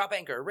just be like, drop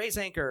anchor, raise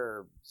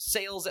anchor,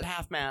 sails at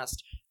half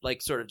mast,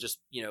 like sort of just,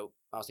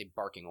 I'll say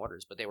barking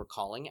orders, but they were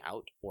calling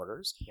out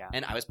orders. Yeah.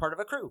 And I was part of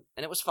a crew,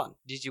 and it was fun.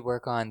 Did you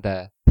work on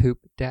the poop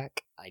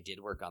deck? I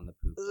did work on the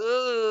poop.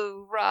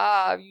 Ooh,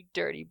 Rob, you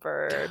dirty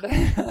bird.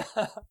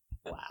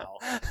 Wow.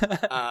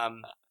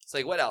 So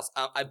like, what else?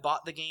 I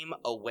bought the game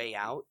A Way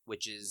Out,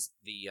 which is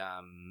the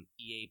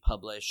EA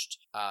published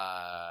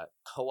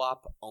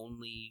co-op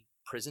only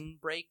Prison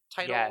Break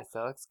title. Yes,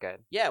 that looks good.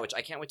 Yeah, which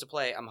I can't wait to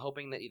play. I'm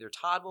hoping that either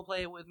Todd will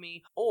play it with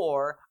me,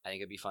 or I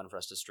think it'd be fun for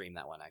us to stream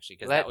that one actually,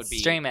 because that would be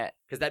stream it.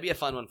 Because that'd be a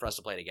fun one for us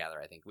to play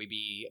together. I think we'd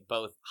be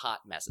both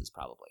hot messes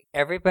probably.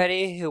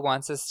 Everybody who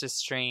wants us to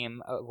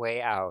stream A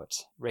Way Out,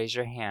 raise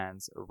your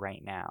hands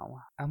right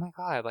now. Oh my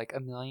god, like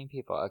 1 million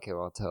people. Okay,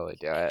 we'll totally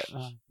do it.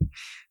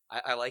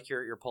 I like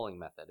your polling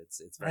method.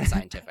 It's very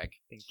scientific.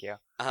 Thank you.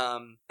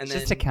 And It's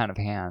then just a count of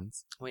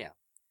hands. oh yeah.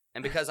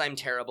 And because I'm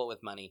terrible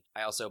with money,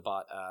 I also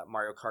bought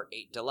Mario Kart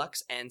 8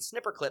 Deluxe and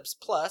Snipper Clips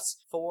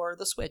Plus for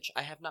the Switch.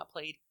 I have not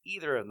played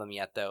either of them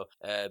yet, though,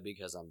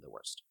 because I'm the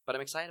worst. But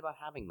I'm excited about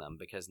having them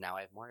because now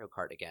I have Mario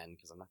Kart again,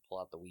 because I'm not pull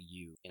out the Wii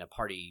U in a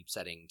party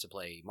setting to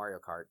play Mario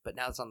Kart. But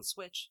now it's on the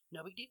Switch.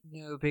 No big deal.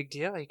 No big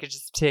deal. You could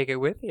just take it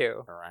with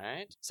you. All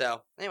right.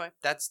 So anyway,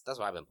 that's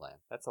what I've been playing.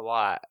 That's a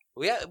lot.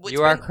 Well, yeah,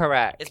 You are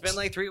correct. It's been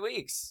like 3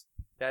 weeks.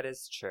 That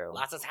is true.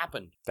 Lots has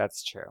happened.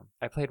 That's true.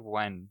 I played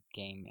one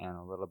game and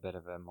a little bit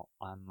of an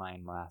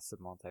online massive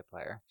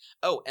multiplayer.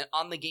 Oh, and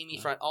on the gaming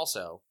front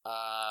also,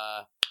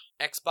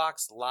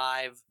 Xbox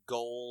Live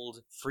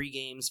Gold free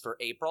games for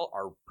April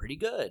are pretty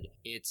good.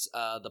 It's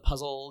the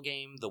puzzle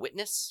game The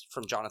Witness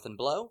from Jonathan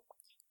Blow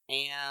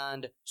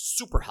and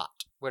Super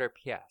Hot. What are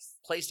PS?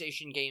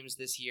 PlayStation games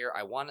this year,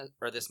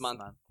 this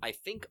month, I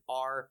think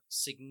are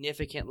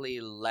significantly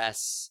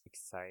less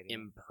Exciting.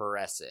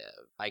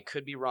 impressive. I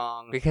could be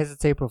wrong. Because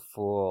it's April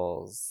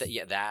Fool's.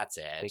 Yeah, that's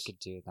it. They could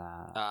do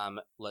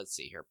that. Let's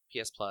see here.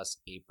 PS Plus,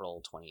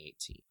 April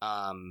 2018.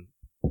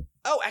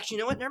 Oh, actually,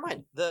 you know what? Never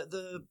mind.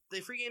 The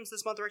free games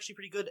this month are actually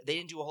pretty good. They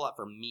didn't do a whole lot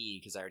for me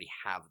because I already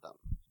have them,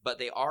 but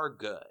they are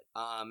good.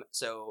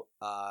 So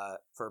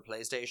for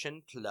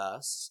PlayStation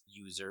Plus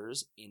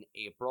users in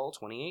April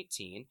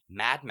 2018,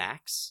 Mad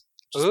Max.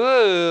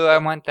 Ooh, I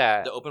want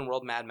that. The open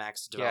world Mad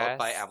Max developed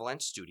by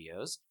Avalanche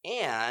Studios,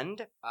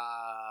 and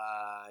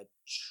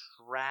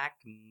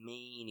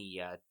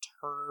Trackmania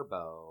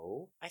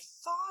Turbo. I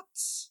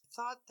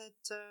thought that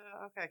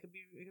okay, it could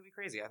be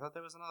crazy. I thought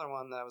there was another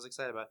one that I was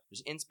excited about.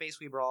 There's In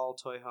Space We Brawl,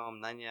 Toy Home,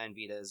 99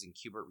 Vitas, and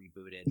Qbert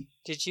Rebooted.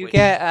 Did you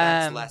get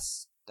that's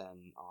less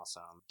than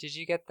awesome. Did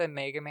you get the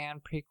Mega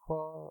Man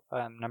prequel,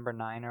 number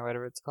 9 or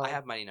whatever it's called? I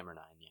have Mighty Number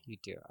 9. Yeah, you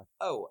do.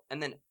 Oh,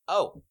 and then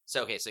so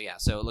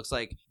it looks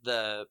like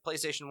the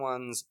PlayStation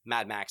one's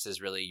Mad Max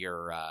is really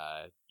your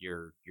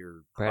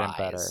bread and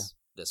butter.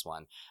 This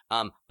one,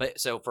 but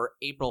so for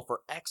April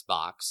for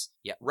Xbox,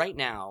 yeah, right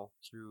now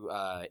through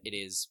it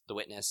is The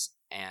Witness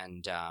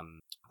and I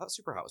thought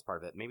Superhot was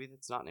part of it. Maybe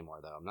it's not anymore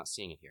though. I'm not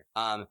seeing it here.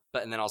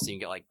 But and then also you can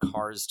get like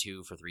Cars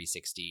 2 for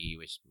 $360,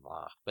 which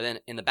blah. But then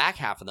in the back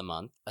half of the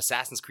month,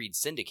 Assassin's Creed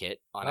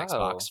Syndicate on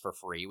Xbox for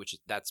free,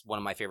 that's one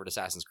of my favorite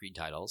Assassin's Creed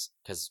titles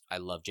because I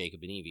love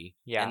Jacob and Evie.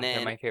 Yeah, and then,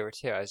 they're my favorite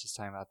too. I was just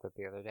talking about that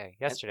the other day,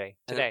 yesterday,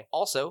 today.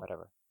 Also,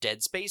 whatever.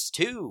 Dead Space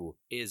 2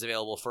 is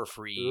available for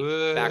free,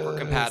 backward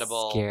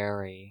compatible,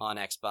 scary on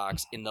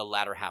Xbox in the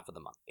latter half of the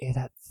month.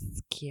 That's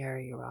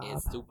scary, Rob.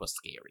 It's super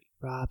scary.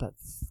 Rob,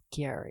 that's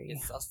scary.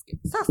 It's so scary.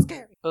 So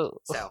scary. Ugh.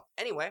 So,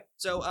 anyway,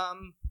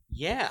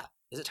 yeah.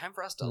 Is it time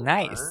for us to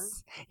learn?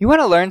 You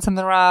want to learn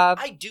something, Rob?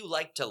 I do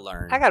like to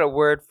learn. I got a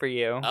word for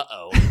you.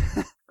 Uh-oh.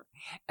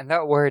 And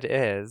that word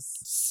is...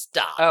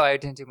 Stop. Oh, I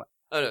didn't do my...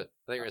 Oh, no. I thought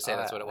you were going to say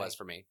that's what it was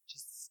for me.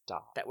 Just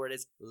stop. That word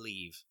is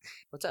leave.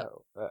 What's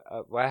up?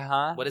 What,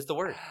 huh? What is the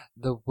word?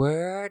 The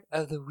word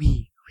of the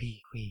week.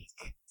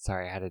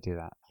 Sorry, I had to do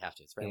that. You have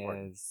to. It's very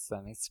important.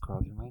 Let me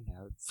scroll through my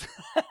notes.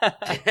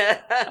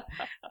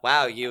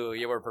 Wow,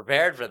 you were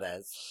prepared for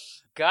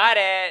this. Got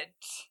it.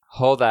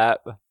 Hold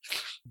up.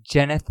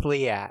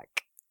 Genethliac.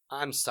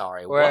 I'm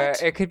sorry, or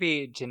what? It could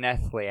be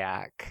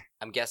genethliac.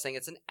 I'm guessing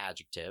it's an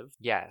adjective.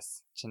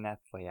 Yes,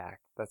 genethliac.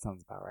 That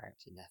sounds about right.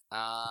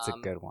 It's a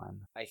good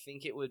one. I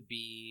think it would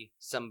be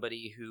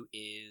somebody who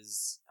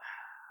is...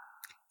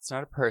 It's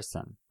not a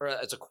person. Or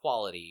it's a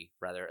quality,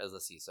 rather, as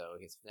let's see. So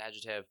it's an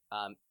adjective.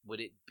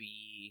 Would it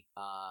be...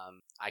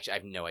 Actually, I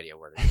have no idea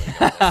where to go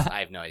with this. I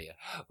have no idea.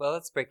 Well,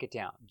 let's break it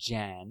down.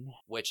 Gen.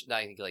 Which,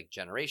 I think, like,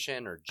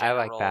 generation or general.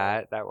 I like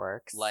that. That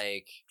works.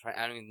 Like,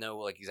 I don't even know,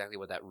 like, exactly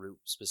what that root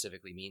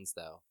specifically means,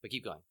 though. But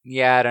keep going.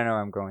 Yeah, I don't know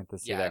where I'm going with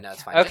this either. Yeah, no,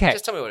 it's fine. Okay.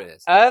 Just tell me what it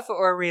is. Of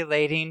or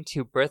relating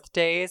to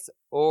birthdays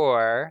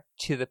or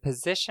to the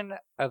position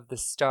of the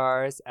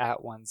stars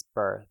at one's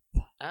birth.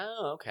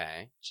 Oh,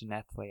 okay.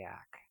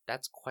 Genethliac.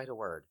 That's quite a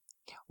word.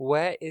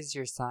 What is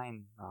your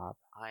sign, Rob?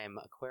 I am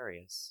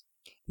Aquarius.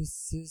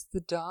 This is the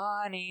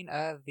dawning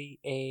of the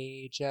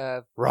age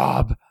of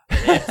Rob.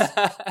 It is.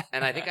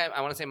 And I think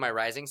I want to say my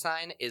rising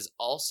sign is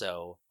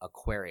also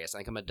Aquarius. I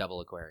think I'm a double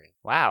Aquarius.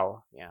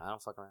 Wow. Yeah, I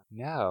don't fuck around.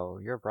 No,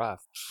 you're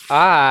rough.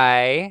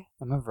 I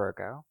am a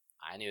Virgo.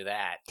 I knew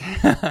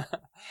that.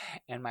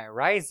 And my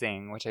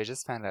rising, which I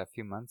just found out a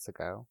few months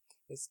ago,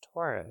 is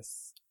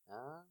Taurus.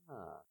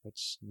 Ah.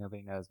 Which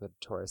nobody knows what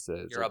Taurus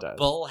is. You're a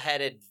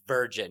bull-headed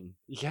virgin.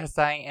 Yes,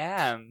 I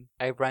am.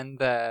 I run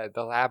the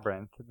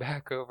labyrinth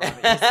back over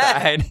on the east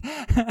side.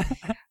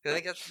 I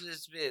think that's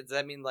just, does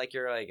that mean like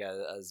you're like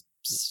a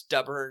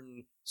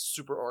stubborn,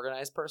 super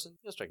organized person?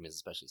 You don't strike me as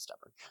especially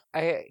stubborn.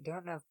 I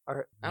don't know.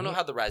 I don't know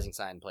how the rising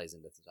sign plays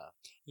into stuff.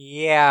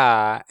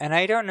 Yeah, and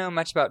I don't know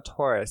much about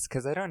Taurus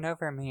because I don't know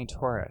very many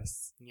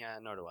Taurus. Yeah,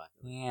 nor do I.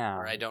 Yeah,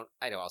 or I don't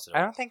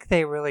think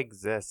they really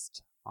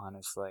exist.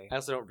 Honestly, I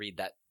also don't read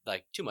that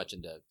like too much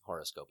into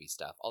horoscopy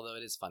stuff. Although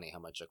it is funny how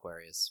many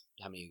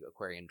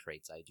Aquarian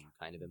traits I do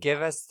kind of.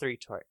 Give us 3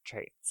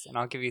 traits, and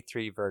I'll give you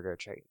 3 Virgo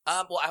traits.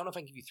 Well, I don't know if I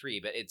can give you 3,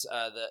 but it's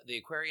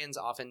the Aquarians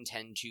often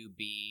tend to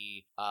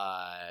be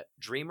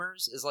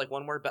dreamers is like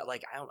one word, but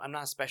like I'm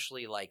not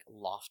especially like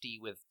lofty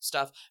with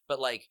stuff, but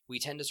like we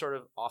tend to sort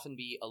of often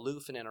be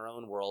aloof and in our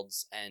own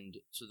worlds, and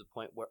to the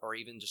point where, or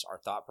even just our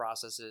thought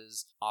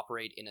processes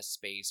operate in a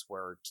space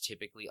where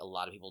typically a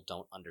lot of people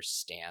don't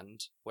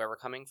understand where we're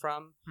coming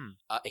from.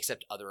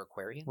 Except other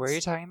Aquarians. What are you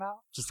talking about?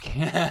 Just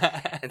kidding.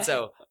 And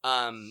so,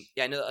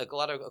 yeah, I know like, a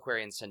lot of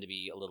Aquarians tend to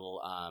be a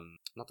little, I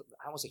don't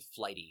want to say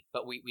flighty,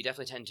 but we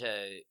definitely tend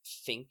to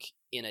think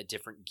in a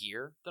different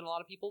gear than a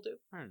lot of people do.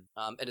 And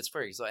it's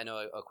funny, so I know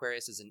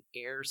Aquarius is an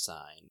air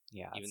sign.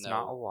 Yeah, even it's though,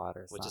 not a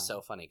water sign. Which is so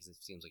funny because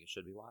it seems like it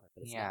should be water,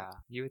 but it's not.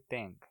 You would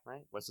think.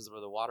 Right? What's this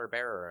with the water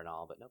bearer and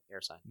all, but nope,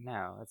 air sign.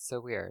 No, it's so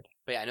weird.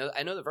 But yeah,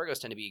 I know the Virgos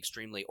tend to be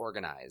extremely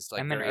organized.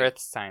 Like I'm an earth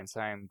sign, so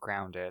I'm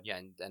grounded.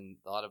 Yeah, and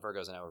a lot of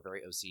Virgos I know are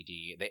very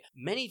OCD.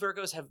 Many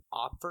Virgos have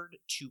offered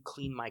to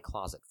clean my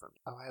closet for me.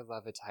 Oh, I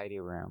love a tidy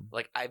room.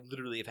 Like, I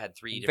literally have had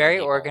 3 different very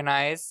people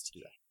organized.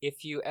 do that.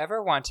 If you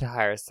ever want to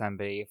hire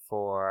somebody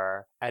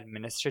for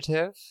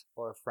administrative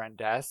or front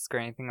desk or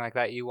anything like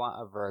that, you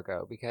want a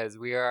Virgo because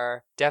we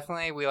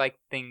like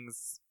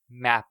things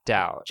mapped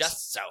out.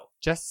 Just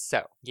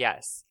so,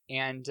 yes.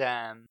 And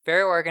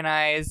very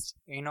organized,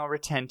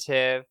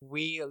 retentive.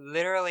 We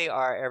literally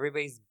are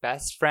everybody's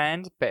best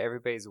friend, but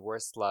everybody's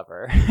worst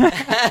lover.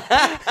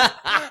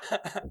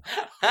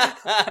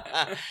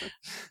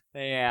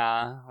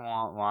 Yeah,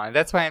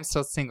 that's why I'm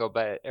still single,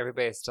 but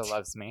everybody still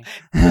loves me.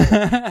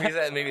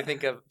 That made me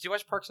think of. Do you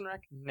watch Parks and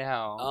Rec?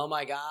 No. Oh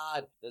my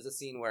God! There's a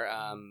scene where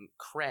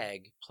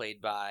Craig, played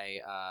by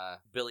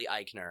Billy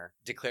Eichner,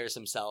 declares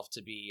himself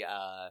to be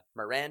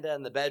Miranda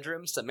in the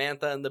bedroom,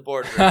 Samantha in the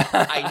boardroom.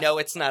 I know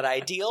it's not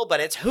ideal,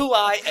 but it's who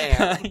I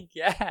am.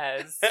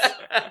 Yes.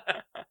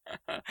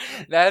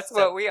 That's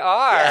what we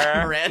are.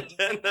 Yeah,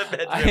 Miranda in the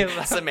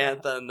bedroom,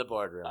 Samantha in the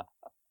boardroom.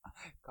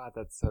 God,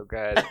 that's so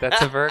good.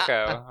 That's a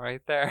Virgo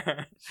right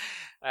there.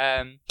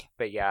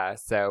 But yeah,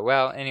 so,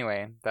 well,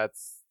 anyway,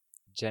 that's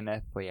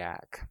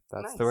genethliac.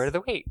 That's nice. The word of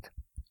the week.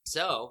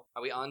 So,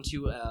 are we on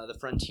to the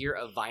frontier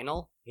of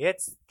vinyl?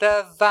 It's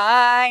the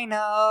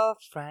vinyl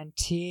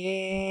frontier.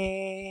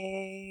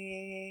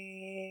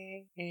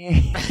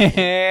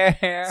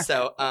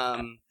 So,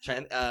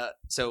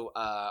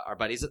 our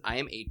buddies at I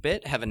Am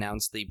 8-Bit have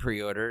announced the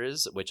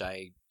pre-orders, which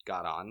I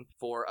got on,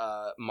 for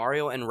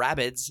Mario and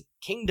Rabbids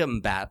Kingdom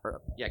Battle.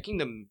 Yeah,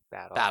 Kingdom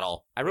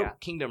Battle. I wrote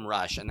Kingdom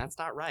Rush, and that's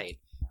not right.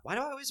 Why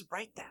do I always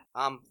write that?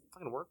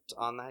 Fucking worked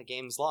on that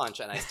game's launch,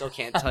 and I still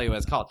can't tell you what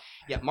it's called.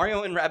 Yeah,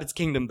 Mario and Rabbids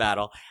Kingdom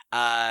Battle. So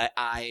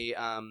I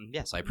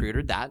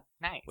pre-ordered that.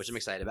 Nice. Which I'm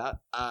excited about.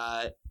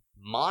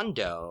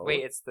 Mondo.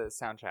 Wait, it's the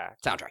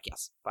soundtrack. Soundtrack,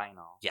 yes.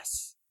 Vinyl.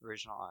 Yes.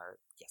 Original art.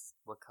 Yes.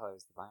 What color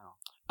is the vinyl?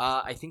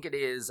 I think it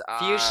is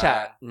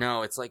fuchsia.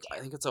 No, it's like I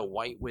think it's a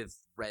white with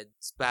red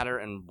splatter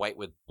and white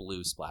with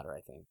blue splatter. I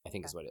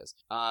think is what it is.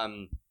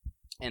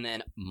 And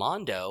then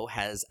Mondo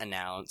has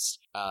announced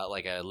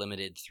like a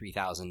limited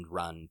 3,000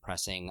 run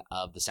pressing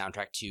of the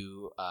soundtrack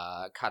to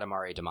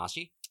Katamari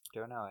Damacy.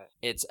 Don't know it.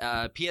 It's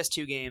a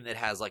PS2 game that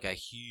has like a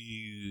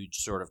huge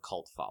sort of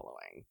cult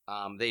following.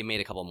 They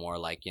made a couple more,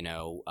 like, We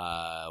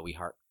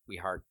Heart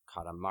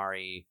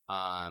Katamari,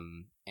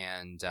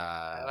 and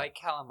I like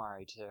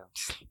calamari too.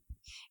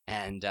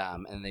 and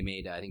they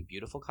made I think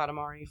Beautiful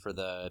Katamari for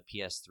the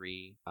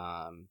PS3.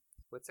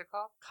 What's it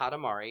called?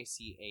 Katamari,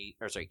 Katamari,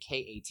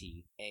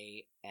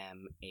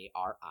 and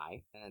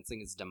I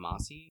think it's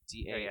Damacy.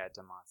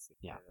 Damacy.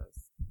 Yeah. It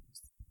is.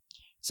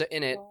 So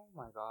in it, oh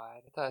my god!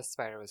 I thought a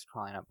spider was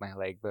crawling up my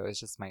leg, but it was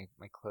just my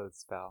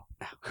clothes fell.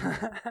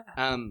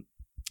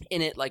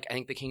 In it, like, I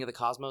think the King of the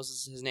Cosmos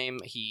is his name.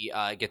 He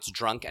gets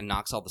drunk and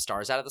knocks all the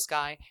stars out of the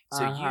sky.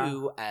 So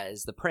you,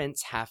 as the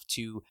prince, have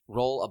to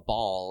roll a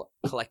ball,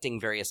 collecting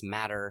various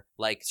matter.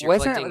 Like, so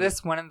wasn't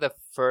this one of the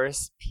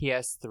first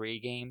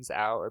PS3 games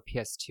out, or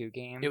PS2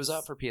 games? It was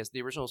out for PS.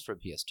 The original was for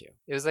PS2.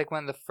 It was like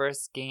one of the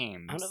first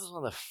games. I don't know if it was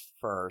one of the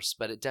first,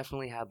 but it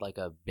definitely had like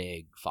a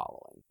big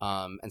following.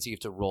 And so you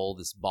have to roll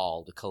this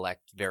ball to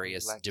collect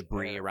various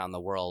debris around the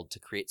world to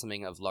create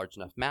something of large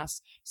enough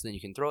mass, so then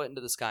you can throw it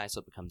into the sky so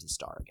it becomes a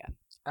star again.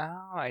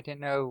 Oh, I didn't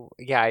know.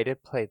 Yeah, I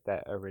did play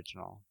that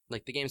original.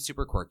 Like, the game's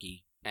super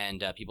quirky,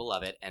 and people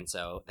love it, and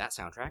so that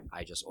soundtrack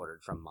I just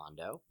ordered from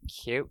Mondo.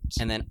 Cute.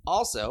 And then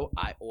also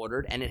I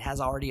ordered, and it has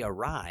already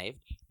arrived,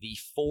 the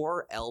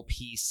 4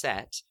 LP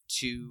set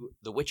to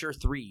The Witcher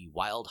 3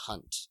 Wild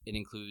Hunt. It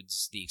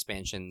includes the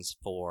expansions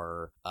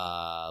for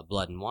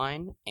Blood and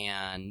Wine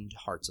and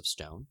Hearts of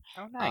Stone.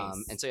 Oh,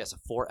 nice. And so yes, a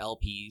 4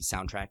 LP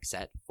soundtrack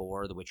set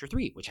for The Witcher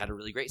 3, which had a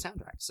really great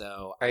soundtrack.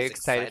 So are you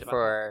excited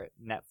for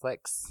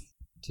Netflix?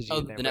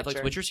 The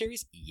Netflix Witcher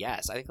series?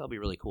 Yes, I think that'll be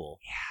really cool.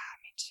 Yeah,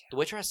 me too. The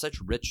Witcher has such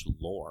rich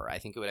lore. I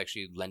think it would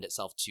actually lend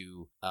itself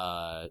to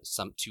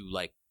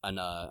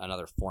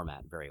another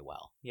format very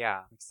well. Yeah,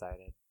 I'm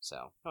excited.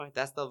 So, all right,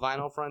 that's the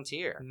vinyl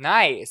frontier.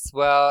 Nice.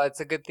 Well, it's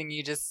a good thing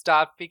you just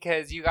stopped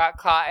because you got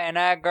caught in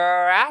a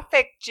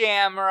graphic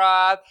jam,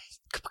 Rob.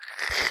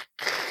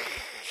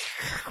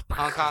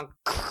 Honk honk.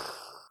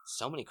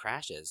 So many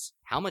crashes.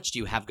 How much do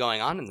you have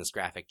going on in this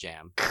graphic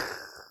jam?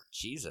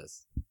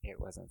 Jesus. It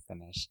wasn't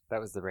finished.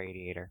 That was the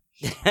radiator.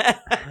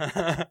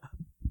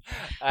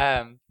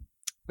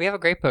 We have a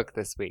great book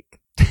this week.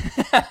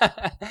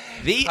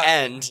 The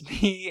end.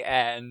 The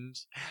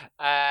end.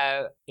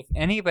 If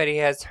anybody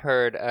has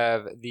heard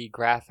of the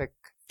graphic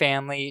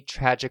family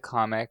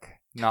tragicomic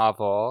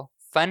novel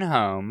Fun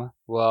Home,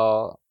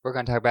 well, we're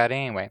going to talk about it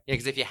anyway. Yeah,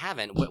 because if you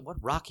haven't,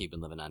 what rock you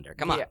been living under?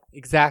 Come on. Yeah,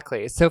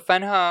 exactly. So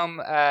Fun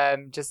Home,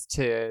 just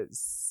to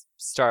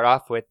start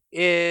off with,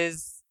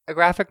 is a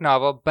graphic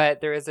novel,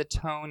 but there is a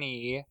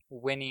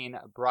Tony-winning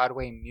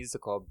Broadway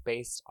musical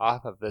based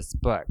off of this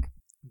book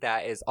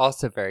that is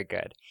also very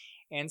good.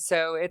 And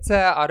so it's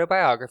an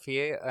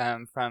autobiography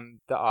from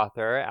the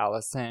author,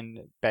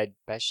 Alison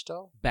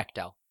Bechdel,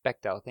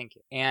 thank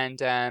you.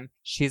 And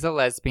she's a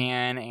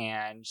lesbian,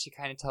 and she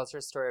kind of tells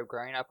her story of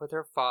growing up with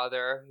her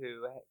father,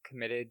 who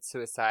committed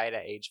suicide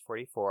at age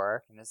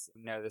 44. And this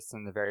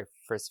in the very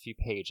first few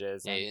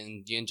pages. Yeah,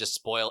 you didn't just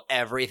spoil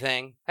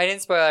everything. I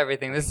didn't spoil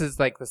everything. This is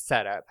like the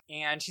setup.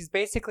 And she's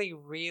basically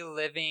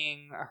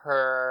reliving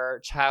her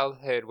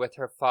childhood with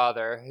her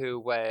father, who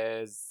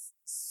was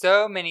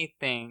so many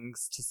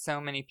things to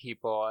so many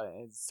people.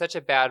 It's such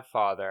a bad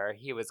father.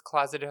 He was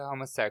closeted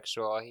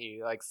homosexual.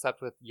 He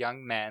slept with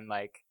young men,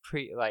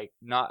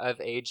 not of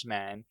age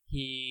men.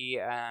 He,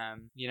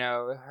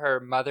 her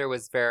mother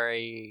was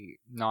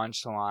very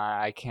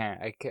nonchalant.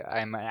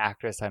 I'm an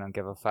actress. I don't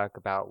give a fuck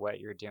about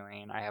what you're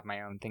doing. I have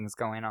my own things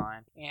going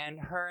on. And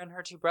her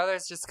 2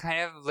 brothers just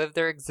kind of lived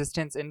their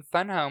existence in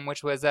Fun Home,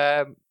 which was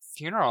a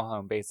funeral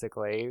home,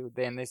 basically.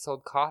 Then they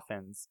sold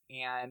coffins.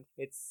 And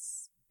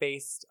it's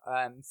based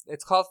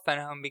it's called Fun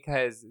Home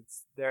because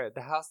the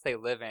house they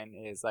live in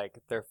is like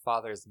their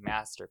father's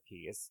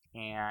masterpiece,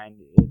 and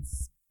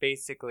it's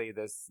basically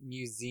this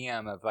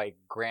museum of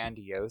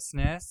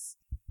grandioseness,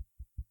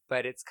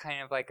 but it's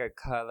kind of like a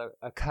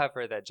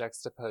cover that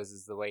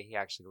juxtaposes the way he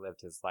actually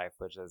lived his life,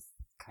 which is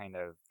kind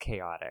of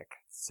chaotic.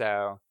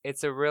 So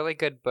it's a really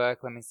good book.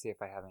 Let me see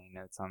if I have any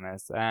notes on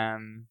this.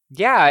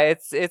 Yeah,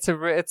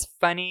 it's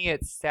funny.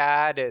 It's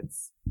sad.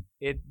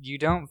 You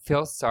don't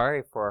feel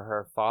sorry for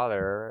her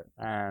father.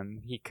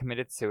 He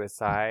committed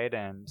suicide,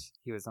 and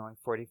he was only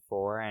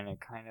 44, and it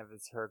kind of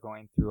is her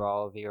going through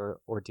all of the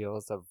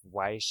ordeals of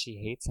why she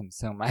hates him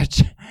so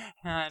much,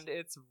 and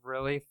it's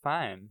really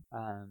fun.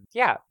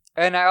 Yeah.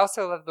 And I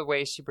also love the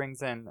way she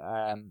brings in,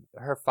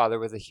 her father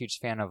was a huge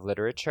fan of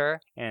literature,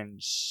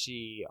 and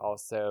she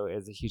also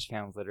is a huge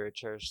fan of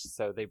literature,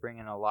 so they bring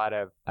in a lot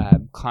of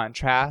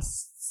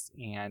contrasts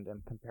and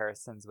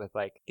comparisons with,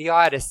 like, the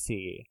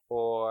Odyssey,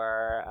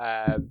 or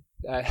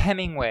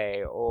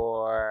Hemingway,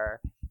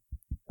 or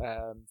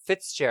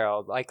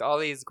Fitzgerald, like all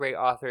these great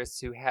authors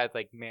who had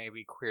like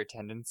maybe queer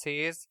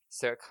tendencies.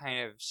 So it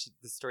kind of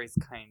the story's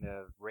kind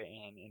of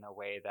written in a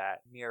way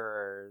that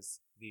mirrors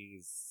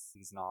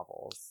these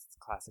novels,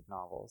 classic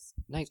novels.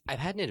 Nice. I've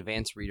had an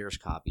advanced reader's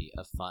copy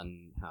of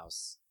Fun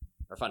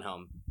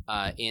Home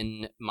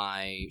in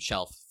my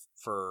shelf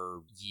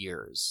for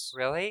years.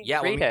 Really?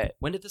 Yeah. Read it.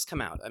 When did this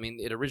come out? I mean,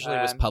 it originally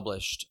was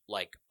published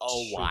like a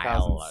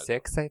while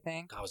 2006, I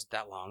think. God, was it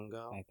that long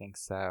ago? I think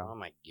so. Oh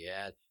my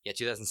god. Yeah,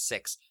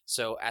 2006.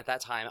 So at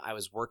that time, I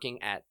was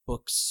working at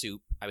Book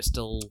Soup. I was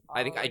still,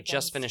 I think I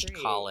just finished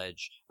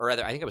college, or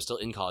rather, I think I was still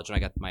in college when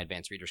I got my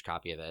advanced reader's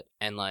copy of it.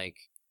 And like,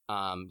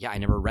 yeah, I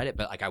never read it,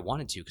 but like I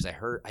wanted to because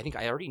I think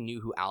I already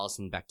knew who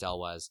Alison Bechdel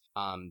was.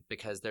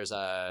 Because there's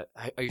are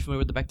you familiar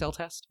with the Bechdel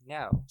test?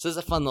 No. So this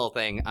is a fun little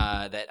thing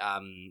that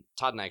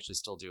Todd and I actually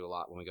still do a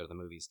lot when we go to the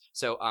movies.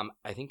 So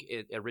I think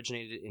it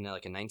originated in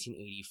like a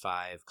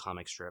 1985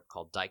 comic strip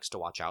called Dykes to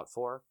Watch Out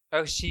For.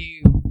 Oh,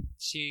 she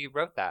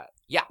wrote that.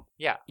 Yeah.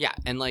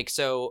 And like,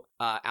 so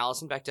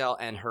Alison Bechdel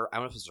and her, I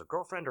don't know if it's her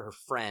girlfriend or her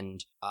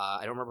friend, I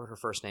don't remember what her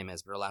first name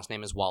is, but her last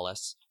name is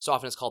Wallace. So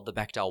often it's called the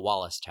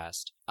Bechdel-Wallace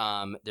test.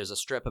 There's a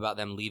strip about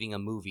them leaving a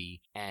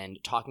movie and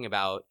talking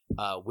about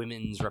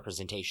women's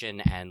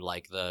representation and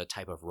like the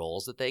type of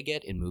roles that they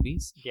get in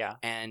movies. Yeah.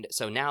 And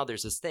so now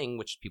there's this thing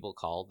which people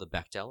call the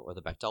Bechdel or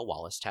the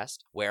Bechdel-Wallace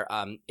test, where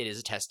it is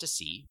a test to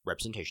see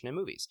representation in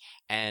movies.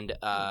 And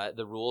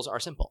the rules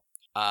are simple.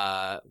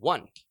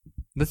 1.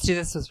 Let's do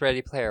this with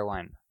Ready Player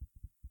One.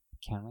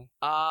 Can we?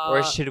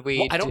 Or should we?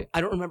 Well,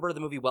 I don't remember the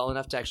movie well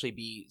enough to actually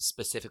be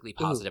specifically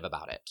positive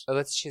about it. Oh,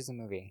 let's choose a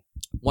movie.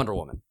 Wonder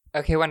Woman.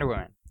 Okay, Wonder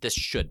Woman. This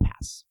should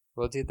pass.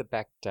 We'll do the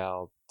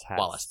Bechdel test.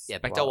 Wallace. Yeah,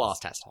 Bechdel-Wallace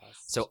test.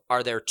 So,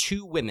 are there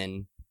 2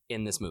 women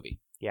in this movie?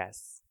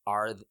 Yes.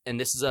 And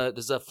this is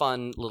a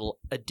fun little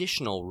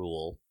additional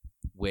rule,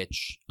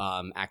 which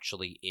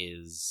actually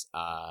is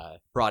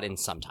brought in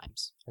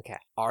sometimes. Okay.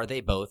 Are they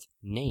both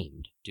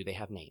named? Do they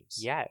have names?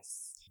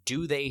 Yes.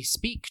 Do they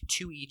speak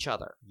to each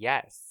other?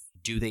 Yes.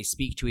 Do they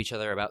speak to each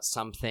other about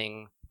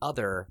something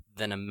other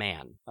than a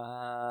man? No.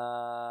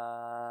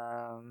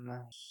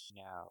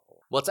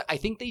 Well, I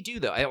think they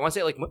do, though. I want to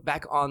say, like,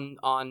 back on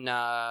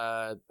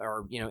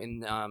or, you know,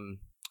 in,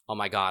 oh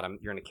my god,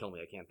 you're going to kill me.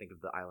 I can't think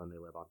of the island they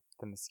live on.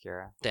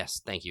 Themyscira. Yes,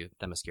 thank you,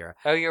 Themyscira.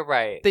 Oh, you're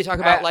right. They talk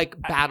about, like,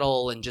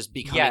 battle and just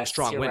becoming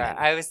strong women. Right.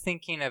 I was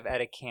thinking of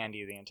Etta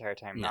Candy the entire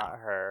time, not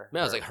her. No,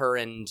 it was like her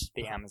and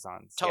the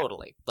Amazons.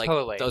 Totally. Yeah. Like,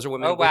 totally. Those are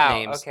women with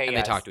names, and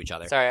they talk to each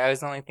other. Sorry, I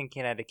was only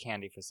thinking Etta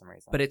Candy for some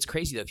reason. But it's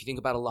crazy, though. If you think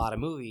about a lot of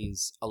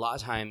movies, a lot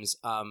of times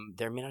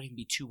there may not even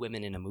be 2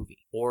 women in a movie.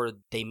 Or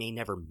they may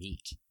never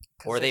meet.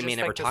 Or they may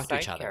never talk to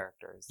each other.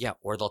 Characters. Yeah,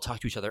 or they'll talk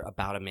to each other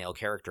about a male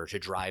character to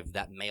drive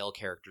that male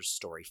character's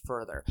story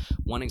further.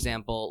 One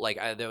example, like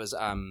there was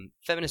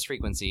Feminist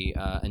Frequency,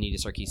 Anita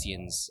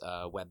Sarkeesian's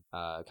web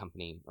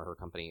company, or her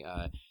company,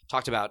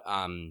 talked about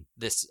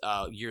this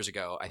years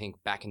ago, I think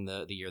back in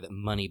the year that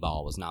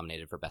Moneyball was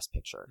nominated for Best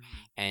Picture.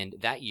 Mm-hmm. And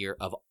that year,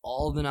 of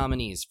all the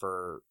nominees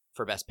for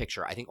Best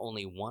Picture, I think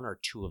only 1 or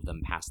 2 of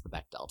them passed the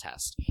Bechdel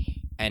test.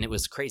 And it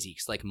was crazy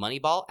because, like,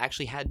 Moneyball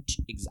actually had,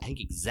 I think,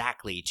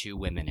 exactly 2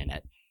 women in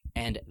it,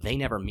 and they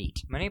never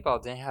meet.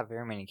 Moneyball didn't have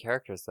very many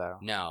characters, though.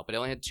 No, but it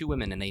only had 2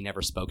 women, and they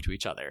never spoke to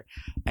each other.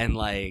 And,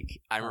 like,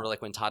 I remember,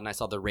 like, when Todd and I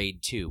saw The Raid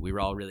 2, we were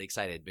all really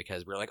excited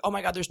because we were like, oh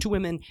my god, there's 2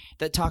 women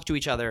that talk to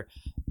each other.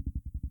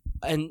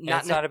 And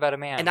it's not about a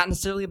man. And not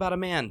necessarily about a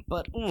man,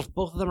 but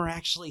both of them are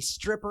actually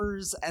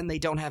strippers and they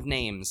don't have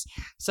names.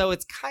 So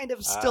it's kind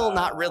of still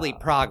not really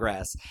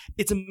progress.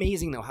 It's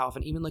amazing, though, how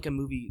often, even like a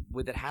movie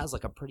that has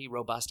like a pretty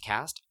robust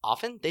cast,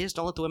 often they just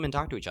don't let the women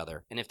talk to each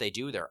other. And if they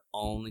do, they're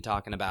only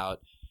talking about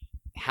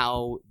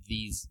how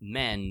these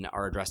men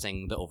are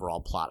addressing the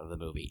overall plot of the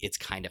movie. It's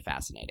kind of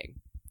fascinating.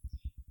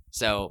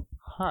 So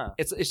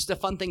it's just a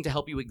fun thing to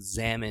help you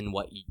examine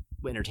what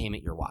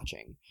entertainment you're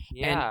watching.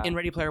 Yeah. And in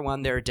Ready Player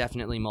One, there are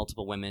definitely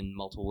multiple women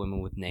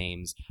with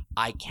names.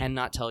 I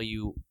cannot tell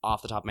you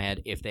off the top of my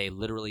head if they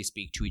literally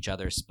speak to each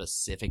other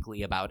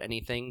specifically about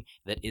anything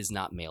that is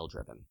not male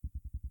driven.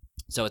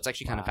 So it's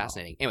actually kind of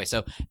fascinating. Anyway,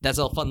 so that's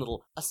a fun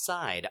little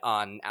aside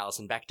on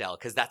Alison Bechdel,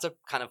 because that's a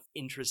kind of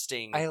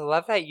interesting I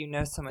love that you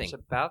know so much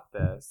about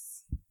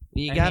this.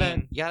 You I gotta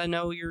mean- you gotta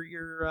know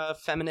your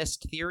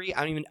feminist theory.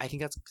 I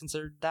think that's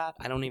considered that.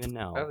 I don't even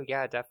know. Oh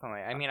yeah,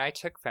 definitely. I mean, I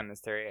took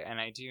feminist theory, and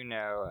I do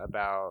know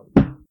about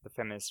the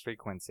feminist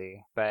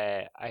frequency,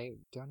 but I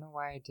don't know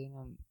why I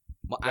didn't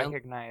Well,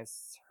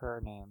 recognize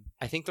her name.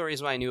 I think the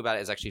reason why I knew about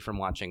it is actually from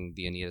watching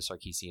the Anita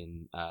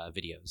Sarkeesian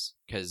videos,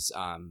 because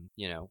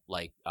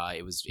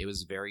it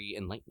was very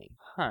enlightening.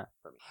 Huh.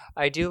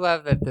 I do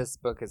love that this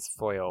book is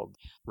foiled.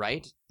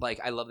 Right? Like,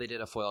 I love they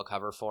did a foil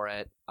cover for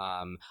it.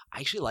 I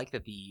actually like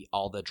that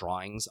all the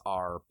drawings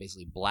are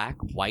basically black,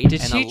 white.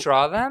 Did she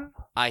draw them?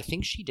 I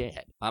think she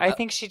did. I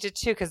think she did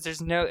too, because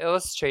there's no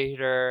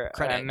illustrator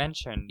Credit.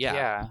 mentioned.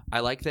 Yeah. I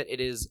like that it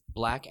is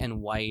black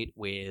and white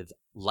with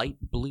light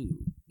blue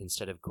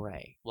instead of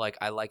gray. Like,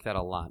 I like that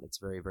a lot. It's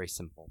very, very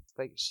simple.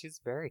 Like, she's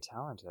very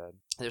talented.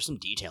 There's some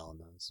detail in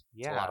those.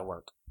 It's Yeah. a lot of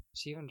work.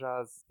 She even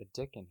draws a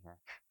dick in here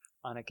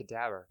on a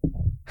cadaver.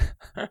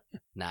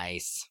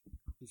 Nice.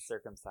 He's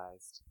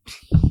circumcised.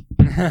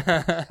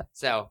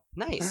 So,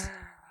 nice.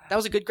 That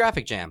was a good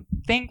graphic jam.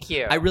 Thank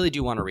you. I really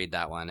do want to read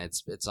that one.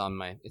 It's on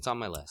my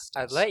list.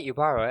 I'd let you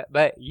borrow it,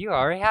 but you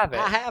already have it.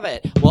 I have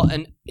it. Well,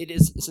 and it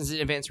is, since it's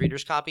an advanced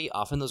reader's copy,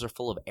 often those are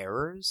full of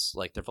errors,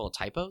 like they're full of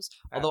typos.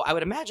 Although I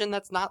would imagine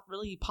that's not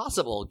really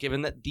possible,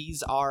 given that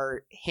these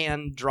are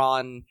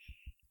hand-drawn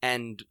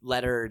and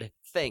lettered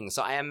things.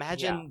 So I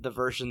imagine the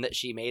version that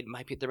she made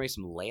there may be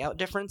some layout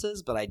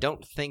differences, but I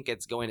don't think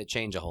it's going to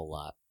change a whole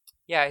lot.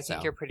 Yeah, I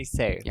think you're pretty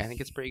safe. Yeah, I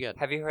think it's pretty good.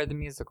 Have you heard the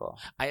musical?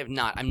 I have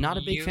not. I'm not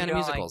a big fan of don't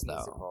musicals, like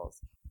though.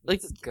 Musicals.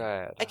 Like, It's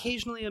good.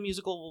 Occasionally a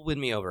musical will win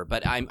me over,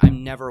 but I'm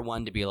never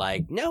one to be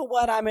like, know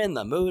what I'm in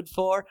the mood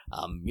for?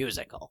 A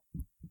musical.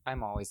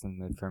 I'm always in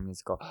the mood for a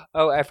musical.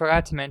 Oh, I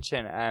forgot to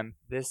mention,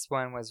 this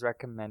one was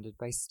recommended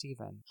by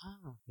Steven.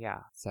 Oh,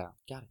 Yeah, so.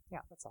 got it. Yeah,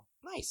 that's all.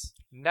 Nice.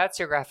 And that's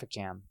your graphic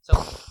jam.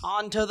 So,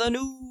 on to the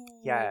news.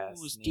 Yes,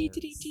 News.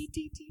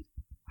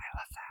 I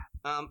love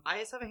that. I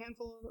just have a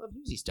handful of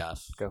newsy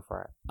stuff. Go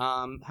for it.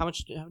 How much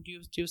do you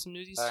have some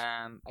newsies?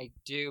 I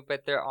do,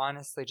 but they're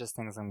honestly just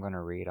things I'm going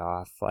to read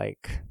off,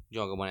 like... You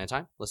want to go one at a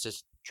time? Let's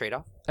just trade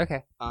off.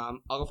 Okay. I'll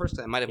go first,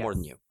 'cause I might have more Yes.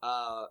 than you.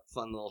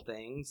 Fun little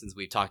thing, since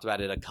we've talked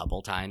about it a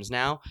couple times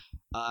now.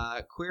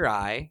 Queer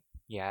Eye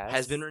Yes.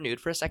 has been renewed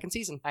for a second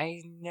season.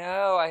 I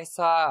know. I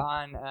saw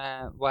on,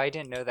 well, I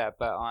didn't know that,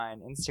 but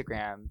on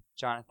Instagram,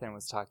 Jonathan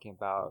was talking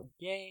about,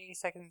 yay,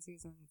 second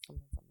season,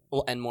 something.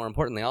 Well, and more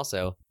importantly,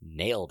 also,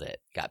 Nailed It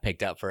got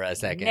picked up for a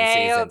second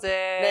Nailed season.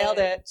 it. Nailed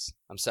it.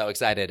 I'm so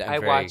excited. I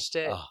watched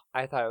it.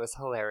 I thought it was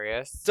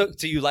hilarious. So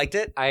you liked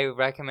it? I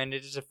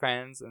recommended it to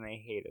friends, and they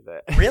hated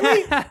it.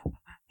 Really?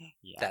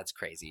 Yeah. That's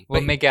crazy. Well,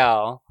 But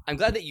Miguel. I'm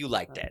glad that you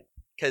liked it.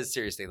 Because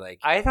seriously, like,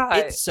 I thought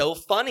it's so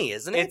funny,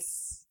 isn't it?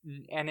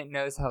 and it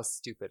knows how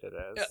stupid it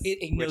is.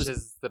 It knows- which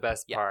is the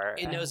best part.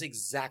 It knows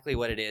exactly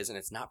what it is, and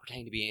it's not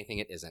pretending to be anything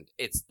it isn't.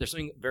 There's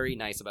something very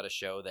nice about a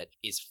show that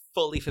is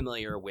fully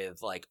familiar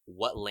with, like,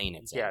 what lane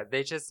it's in. Yeah,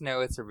 they just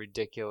know it's a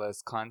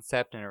ridiculous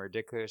concept and a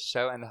ridiculous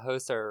show, and the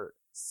hosts are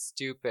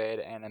stupid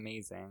and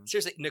amazing.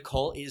 Seriously,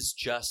 Nicole is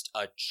just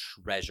a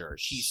treasure.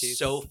 She's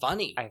so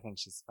funny. I think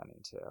she's funny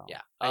too. Yeah.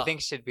 I think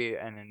she'd be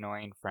an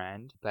annoying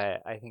friend,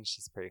 but I think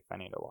she's pretty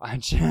funny to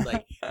watch.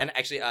 And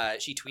actually,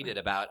 she tweeted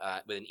about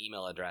with an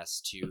email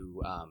address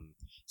to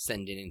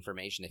send in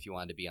information if you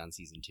wanted to be on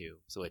season 2.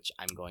 So which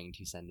I'm going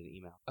to send an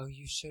email. Oh,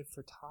 you should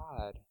for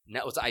Todd.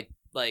 No,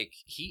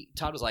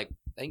 Todd was like,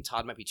 I think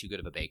Todd might be too good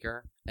of a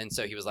baker, and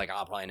so he was like,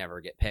 I'll probably never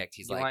get picked.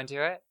 He's You like, want to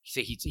do it?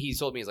 so he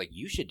told me, he's like,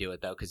 you should do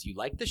it though, because you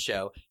like the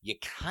show, you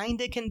kind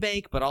of can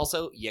bake, but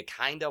also you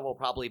kind of will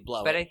probably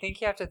blow But it. I think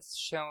you have to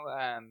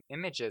show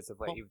images of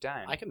what you've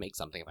done. I can make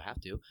something if I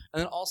have to. And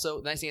then also,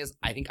 the nice thing is,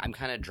 I think I'm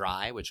kind of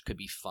dry, which could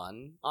be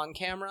fun on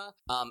camera.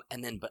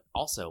 But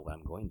also, what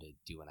I'm going to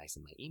do when I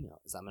send my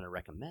email is I'm going to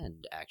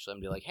recommend, actually, I'm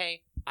going to be like,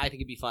 hey, I think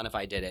it'd be fun if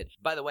I did it.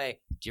 By the way,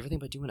 do you ever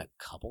think about doing a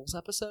couples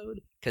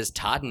episode? Because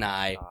Todd and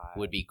I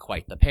would be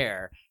quite the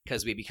pair,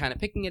 because we'd be kind of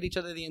picking at each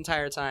other the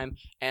entire time,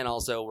 and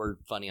also we're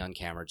funny on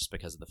camera just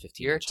because of the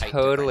 15 You're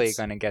totally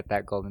going to get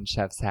that Golden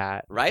Chef's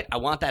hat. Right? I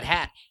want that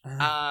hat.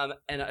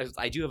 And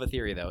I do have a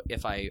theory, though,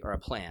 or a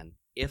plan.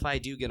 If I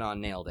do get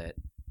on Nailed It,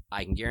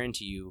 I can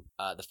guarantee you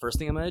the first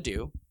thing I'm going to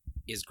do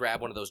is grab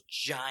one of those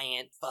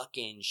giant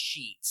fucking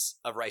sheets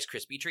of Rice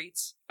Krispie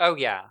treats, Oh,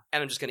 yeah.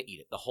 and I'm just going to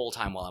eat it the whole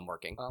time while I'm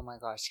working. Oh, my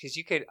gosh.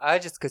 Because I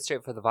just go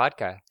straight for the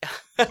vodka.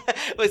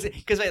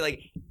 Because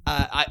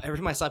every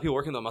time I saw people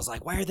working them, I was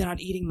like, why are they not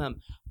eating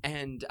them?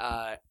 And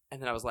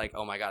then I was like,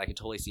 oh my god, I could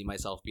totally see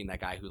myself being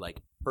that guy who,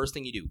 like, first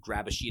thing you do,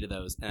 grab a sheet of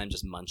those and then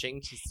just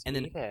munching. Just And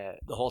then eat it.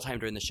 the whole time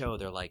during the show,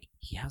 they're like,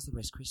 he has the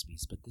Rice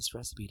Krispies, but this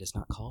recipe does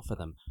not call for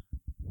them.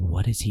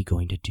 What is he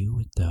going to do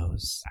with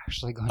those?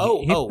 Actually going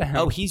to eat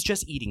them. He's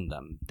just eating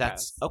them.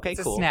 That's Yes. okay,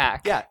 It's cool. a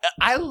snack. Yeah,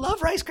 I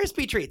love Rice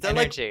Krispie treats. They're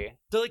Energy.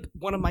 like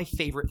one of my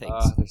favorite things.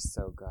 Oh, they're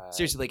so good.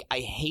 Seriously, like, I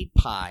hate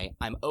pie.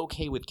 I'm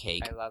okay with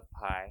cake. I love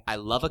pie. I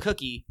love a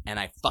cookie, and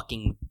I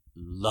fucking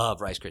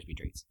love Rice Krispie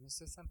treats. They're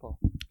so simple.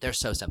 They're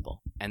so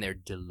simple, and they're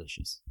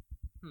delicious.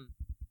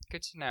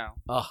 Good to know.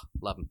 Oh,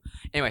 love them.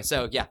 Anyway,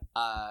 so yeah,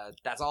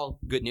 that's all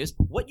good news.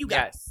 What you got?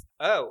 Yes.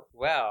 Oh,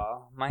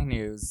 well, my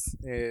news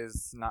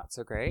is not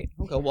so great.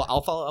 Okay, well,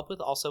 I'll follow up with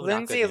also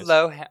Lindsay not good news.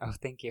 Lohan. Oh,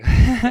 thank you.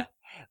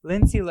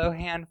 Lindsay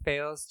Lohan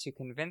fails to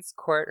convince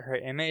court her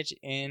image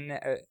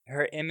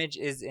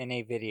is in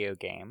a video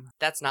game.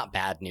 That's not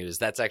bad news.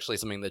 That's actually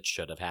something that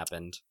should have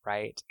happened.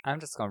 Right.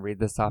 I'm just gonna read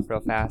this off real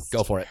fast.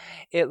 Go for it.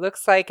 It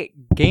looks like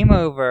game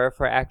over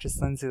for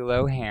actress Lindsay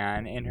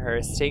Lohan in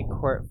her state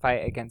court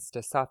fight against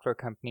a software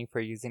company for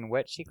using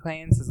what she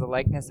claims is a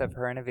likeness of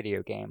her in a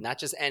video game. Not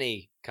just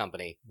any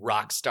company.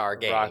 Rockstar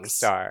Games.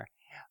 Rockstar.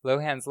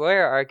 Lohan's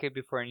lawyer argued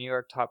before a New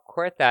York top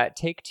court that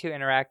Take-Two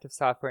Interactive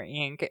Software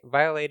Inc.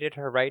 violated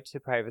her right to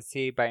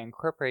privacy by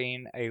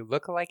incorporating a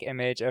lookalike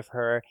image of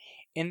her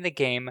in the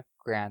game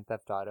Grand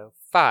Theft Auto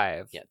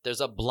 5. Yeah,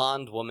 there's a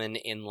blonde woman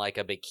in like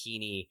a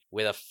bikini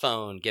with a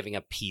phone giving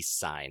a peace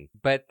sign.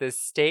 But the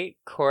State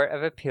Court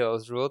of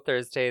Appeals ruled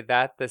Thursday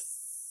that the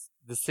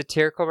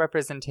satirical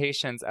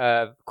representations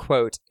of,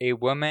 quote, a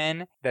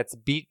woman that's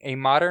a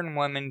modern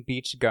woman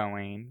beach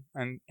going,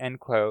 end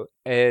quote,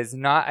 is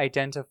not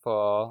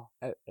identifiable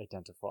as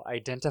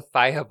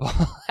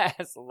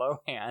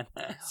Lohan.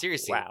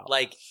 Seriously, Wow.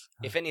 like,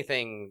 if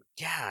anything,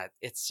 yeah,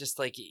 it's just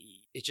like,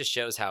 it just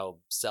shows how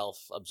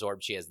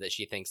self-absorbed she is, that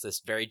she thinks this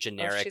very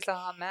generic she's a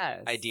hot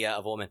mess. idea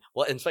of a woman.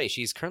 Well, and it's funny,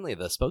 she's currently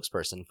the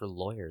spokesperson for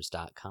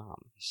lawyers.com.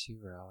 Is she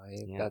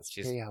really? Yeah, That's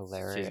pretty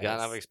hilarious. She's got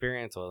enough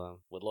experience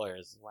with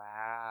lawyers.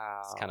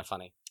 Wow. It's kind of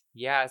funny.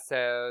 Yeah,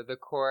 so the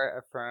court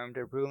affirmed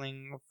a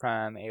ruling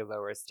from a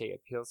lower state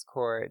appeals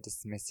court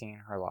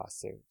dismissing her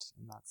lawsuit.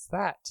 And that's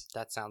that.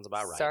 That sounds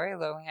about right. Sorry,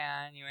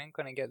 Lohan, you ain't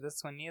gonna get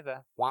this one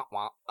either. Womp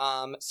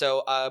womp.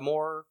 So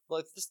more,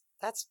 well,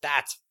 that's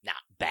not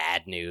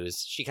bad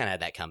news. She kind of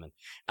had that coming.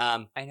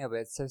 I know, but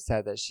it's so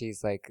sad that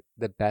she's like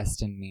the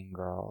best in Mean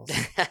Girls.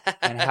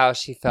 And how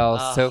she fell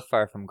so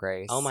far from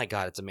grace. Oh my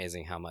god, it's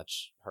amazing how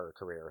much her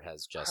career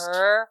has just...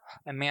 Her,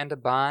 Amanda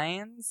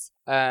Bynes,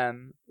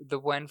 the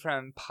one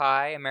from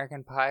Pie,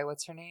 American Pie,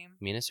 what's her name?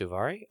 Mina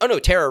Suvari? Oh no,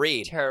 Tara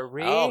Reid. Tara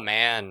Reid? Oh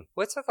man.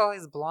 What's with all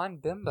these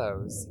blonde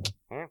bimbos?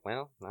 Well, I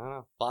don't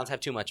know. Blondes have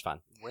too much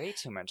fun. Way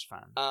too much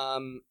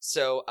fun.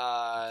 So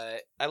I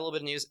have a little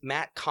bit of news.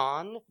 Matt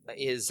Kahn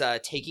is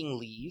taking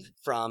leave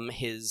from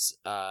his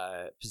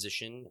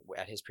position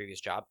at his previous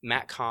job.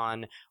 Matt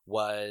Kahn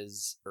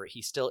was, or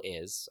he still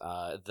is,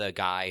 the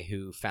guy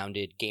who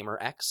founded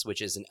GamerX,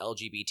 which is an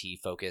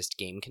LGBT-focused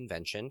game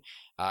convention.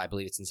 I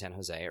believe it's in San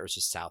Jose, or it's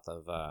just south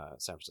of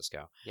San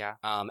Francisco. Yeah.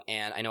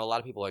 And I know a lot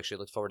of people actually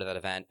look forward to that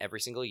event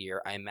every single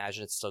year. I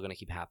imagine it's still going to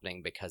keep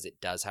happening because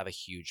it does have a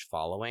huge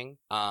following.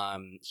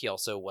 He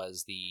also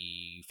was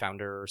the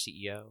founder or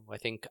CEO, I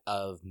think,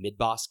 of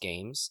Midboss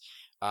Games,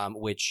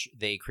 which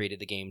they created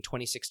the game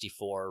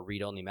 2064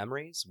 Read Only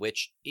Memories,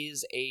 which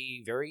is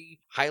a very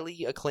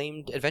highly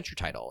acclaimed adventure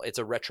title. It's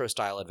a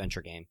retro-style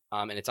adventure game,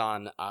 and it's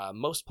on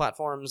most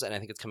platforms, and I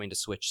think it's coming to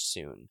Switch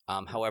soon.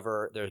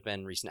 However, there's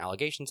been recent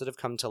allegations that have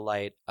come to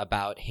light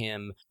about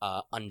him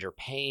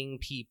underpaying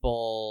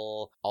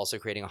people, also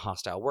creating a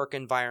hostile work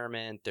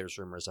environment. There's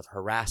rumors of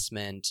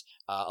harassment.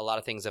 A lot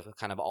of things have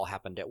kind of all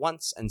happened at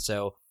once, and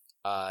so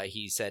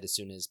he said as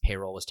soon as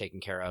payroll was taken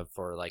care of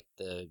for like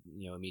the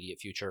immediate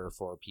future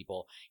for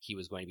people, he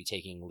was going to be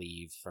taking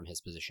leave from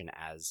his position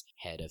as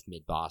head of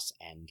Midboss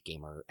and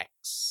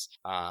GamerX.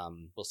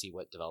 We'll see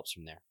what develops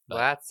from there. But,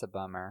 well, that's a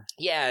bummer.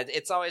 Yeah,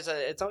 it's always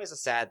a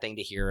sad thing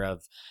to hear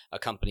of a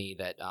company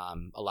that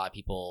a lot of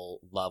people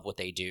love what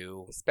they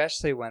do,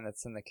 especially when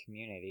it's in the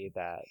community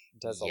that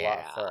does a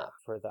lot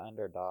for the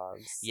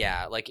underdogs.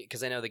 Yeah, like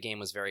because I know the game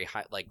was very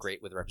high, like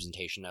great with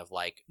representation of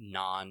like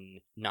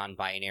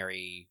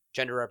non-binary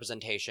gender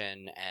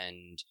representation,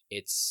 and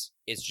it's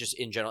just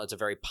in general it's a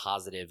very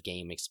positive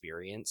game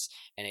experience,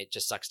 and it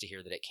just sucks to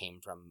hear that it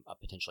came from a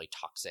potentially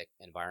toxic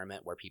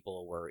environment where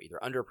people were either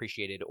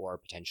underappreciated or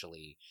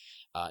potentially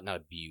not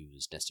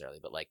abused necessarily,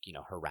 but like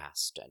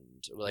harassed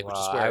and like well,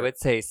 which is where I would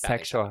say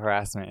sexual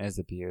harassment is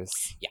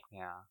abuse.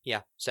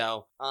 Yeah.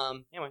 So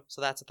anyway,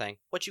 so that's the thing.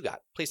 What you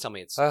got? Please tell me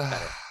it's better.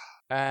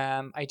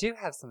 I do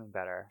have something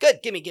better.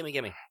 Good. Gimme.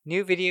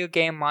 New video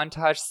game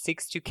montage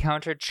seeks to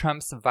counter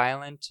Trump's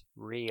violent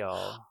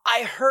reel.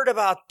 I heard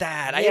about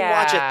that. I didn't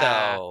watch it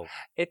though.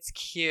 It's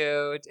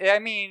cute. I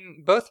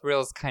mean, both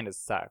reels kind of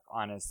suck,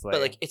 honestly.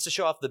 But like, it's to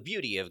show off the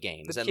beauty of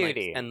games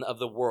and of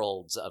the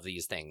worlds of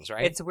these things,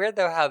 right? It's weird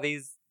though how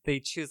they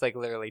choose like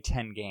literally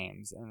 10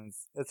 games, and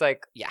it's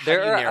like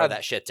there are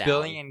that shit down.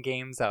 Billion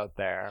games out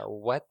there.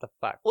 What the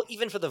fuck? Well,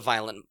 even for the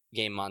violent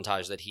game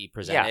montage that he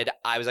presented,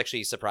 I was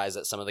actually surprised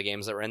at some of the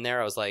games that were in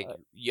there. I was like,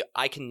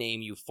 I can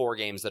name you 4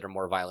 games that are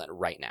more violent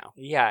right now.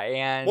 Yeah,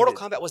 and Mortal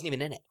Kombat wasn't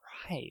even in it.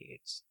 Right.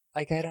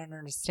 Like, I don't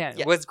understand.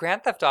 Yeah. Was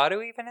Grand Theft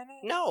Auto even in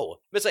it? No.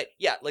 But it's like,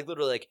 like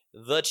literally like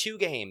the 2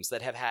 games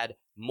that have had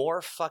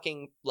more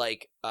fucking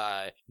like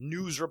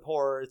news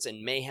reports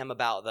and mayhem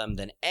about them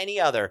than any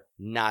other,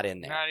 not in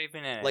there. Not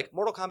even in it. Like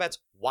Mortal Kombat's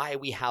why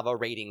we have a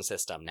rating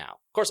system now.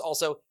 Of course,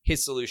 also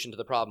his solution to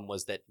the problem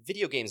was that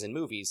video games and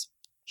movies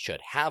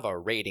should have a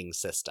rating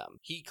system.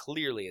 He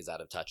clearly is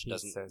out of touch. He's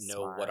Doesn't so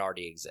know smart. what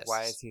already exists.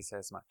 Why is he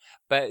so smart?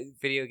 But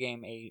video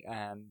game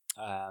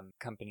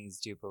companies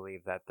do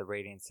believe that the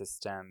rating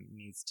system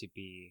needs to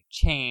be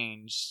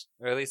changed,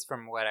 or at least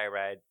from what I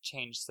read,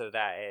 changed so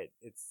that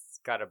it's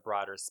got a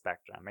broader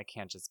spectrum. It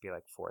can't just be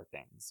like 4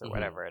 things or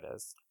whatever it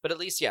is. But at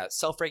least, yeah,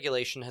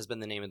 self-regulation has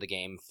been the name of the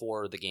game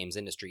for the games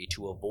industry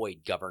to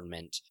avoid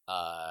government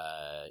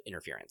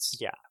interference.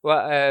 Yeah.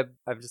 Well,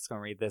 I'm just going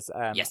to read this.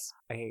 Yes.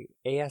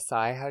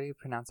 ASI, how do you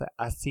pronounce it?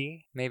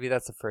 Asi? Maybe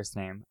that's the first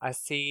name.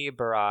 Asi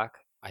Barak,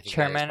 I think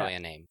Chairman- that is probably a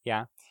name.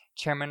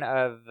 chairman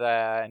of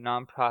the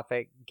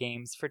nonprofit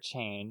Games for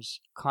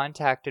Change,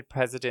 contacted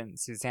President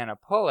Susanna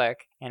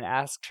Pollock and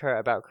asked her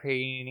about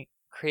creating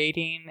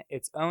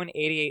its own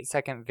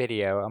 88-second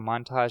video, a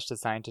montage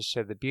designed to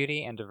show the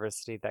beauty and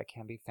diversity that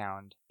can be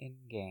found in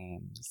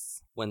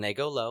games. When they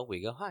go low,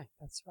 we go high.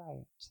 That's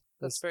right.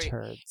 That's Those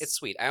turds. It's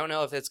sweet. I don't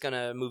know if it's going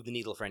to move the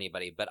needle for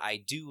anybody, but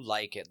I do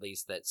like at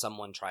least that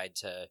someone tried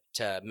to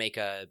make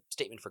a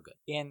statement for good.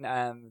 In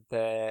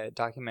the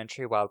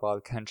documentary Wild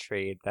Wild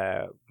Country,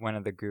 one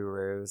of the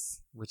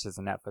gurus, which is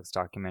a Netflix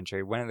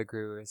documentary, one of the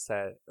gurus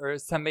said, or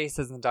somebody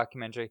says in the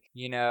documentary,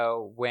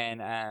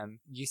 when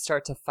you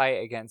start to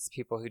fight against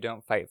people who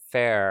don't fight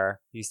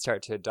fair, you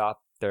start to adopt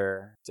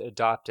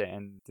it,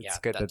 and it's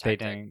good that they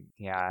didn't.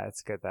 Yeah,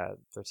 it's good that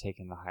they're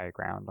taking the high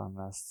ground on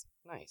this.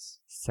 Nice.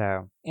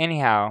 So,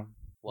 anyhow,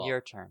 Well,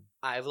 your turn.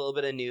 I have a little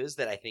bit of news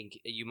that I think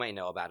you might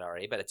know about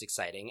already, but it's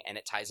exciting, and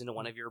it ties into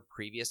one of your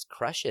previous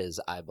crushes,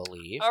 I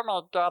believe. Oh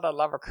my god, I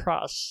love a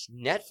crush.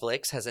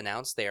 Netflix has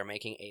announced they are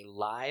making a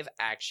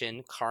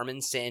live-action Carmen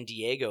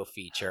Sandiego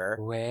feature.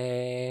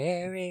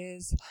 Where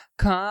is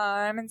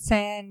Carmen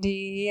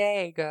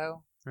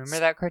Sandiego? Remember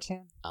that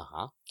cartoon?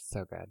 Uh-huh.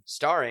 So good.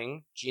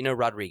 Starring Gina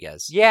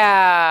Rodriguez.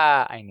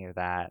 Yeah, I knew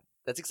that.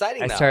 That's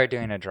exciting, I though. started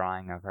doing a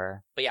drawing of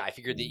her. But yeah, I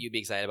figured that you'd be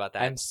excited about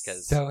that. I'm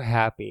because so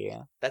happy.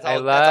 that's I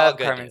all love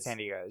good Carmen news.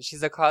 Sandiego.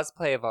 She's a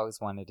cosplay I've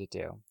always wanted to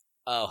do.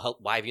 Oh,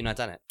 why have you not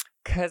done it?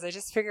 Because I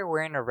just figure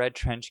wearing a red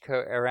trench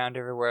coat around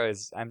everywhere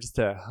I'm just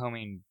a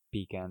homing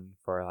beacon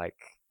for, like,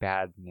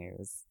 bad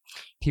news.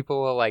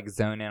 People will, like,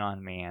 zone in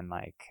on me and,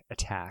 like,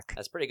 attack.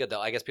 That's pretty good,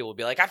 though. I guess people will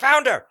be like, I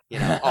found her!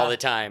 All the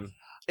time.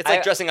 It's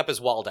like dressing up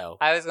as Waldo.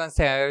 I was going to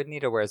say, I would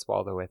need to wear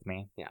Waldo with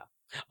me.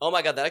 Oh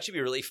my god, that'd actually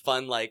be really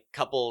fun, like,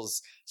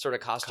 couples sort of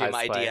costume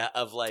Cosplay. idea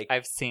of, like,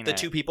 I've seen the it.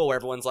 two people where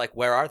everyone's like,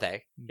 where are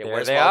they? Yeah, There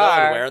where's they Waldo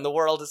are. and where in the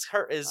world is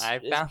I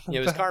found them.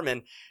 is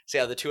Carmen. So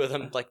yeah, the two of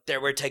them, like, they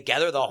were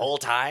together the whole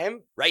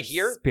time? Right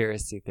here?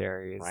 Conspiracy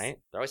theories. Right?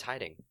 They're always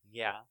hiding.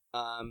 Yeah.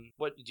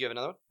 What, do you have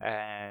another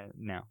one?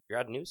 No. You're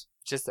out of news?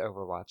 Just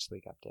Overwatch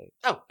League update.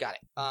 Oh, got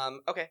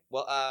it. Okay.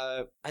 Well,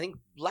 I think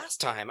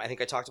last time, I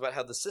talked about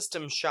how the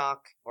System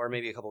Shock, or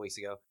maybe a couple weeks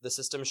ago, the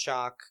System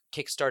Shock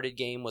Kickstarted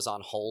game was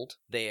on hold.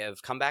 They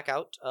have come back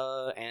out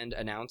and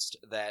announced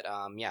that,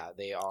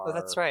 they are... Oh,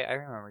 that's right. I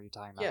remember you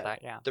talking about that,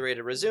 yeah. They're ready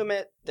to resume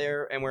it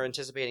there, and we're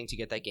anticipating to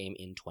get that game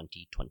in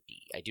 2020.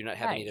 I do not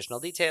have any additional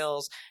Nice.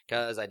 details,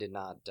 because I did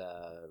not,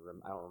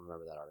 I don't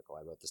remember that article.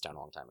 I wrote this down a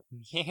long time ago.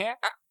 Yeah.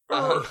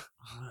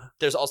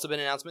 There's also been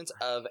announcements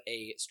of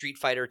a Street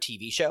Fighter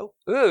TV show.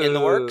 Ooh, in the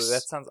works.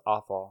 That sounds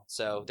awful.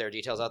 So there are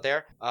details out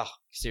there. Oh,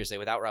 seriously,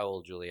 without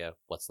Raul Julia,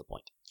 what's the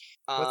point?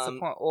 What's the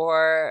point?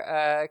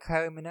 Or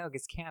Kylie Minogue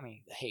is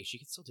Cammy. Hey, she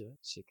can still do it.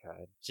 She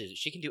could.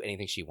 She can do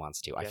anything she wants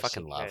to. I Yes,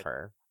 fucking she love could.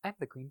 her. I'm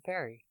the Green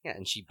Fairy. Yeah,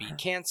 and she beat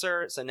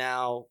cancer, so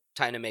now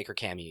time to make her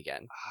Cammy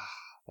again.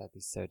 That'd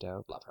be so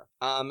dope. Love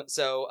her.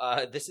 So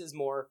this is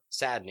more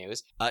sad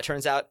news.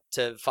 Turns out,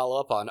 to follow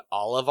up on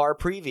all of our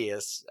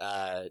previous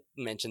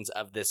mentions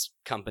of this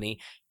company,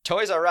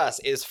 Toys R Us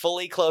is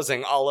fully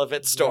closing all of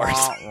its stores.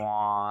 Wah,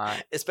 wah.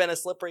 It's been a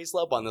slippery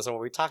slope on this one.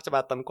 We talked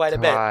about them quite a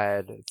bit.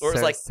 God, it's Or it was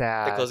so like,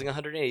 sad. They're closing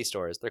 180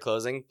 stores. They're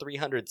closing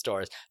 300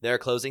 stores. They're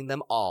closing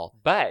them all.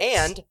 But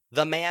And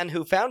the man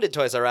who founded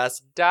Toys R Us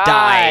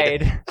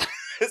died.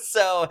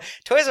 so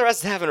Toys R Us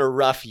is having a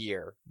rough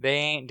year. They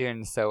ain't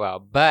doing so well.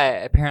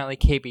 But apparently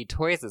KB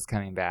Toys is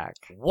coming back.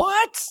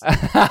 What?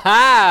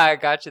 I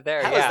got you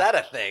there. How is yeah. that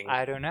a thing?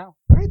 I don't know.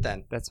 All right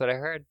then. That's what I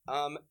heard.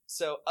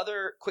 So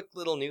other quick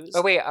little news.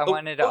 Oh wait, I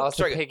wanted to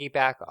also sorry.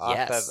 piggyback off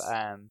Yes.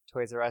 of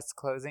Toys R Us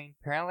closing.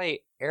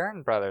 Apparently,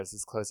 Aaron Brothers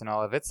is closing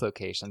all of its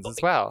locations as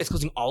well. It's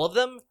closing all of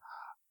them?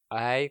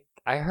 I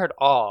heard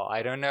all.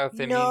 I don't know if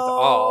it means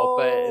all,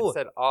 but it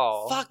said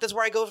all. Fuck, that's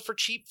where I go for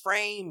cheap Me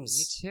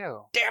frames.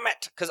 too. Damn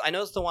it! Because I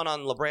noticed the one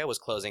on La Brea was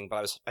closing,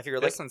 but I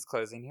figured This like, one's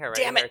closing here, right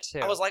damn here it! too.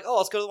 I was like, oh,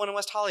 let's go to the one in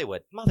West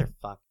Hollywood.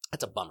 Motherfuck.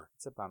 That's a bummer.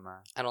 It's a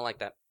bummer. I don't like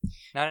that.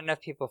 Not enough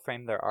people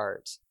frame their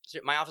art.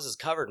 My office is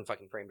covered in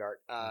fucking framed art.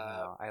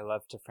 No, I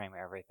love to frame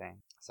everything.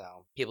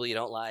 So people you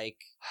don't like.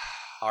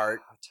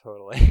 art.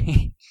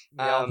 Totally.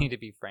 We all need to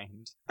be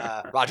framed.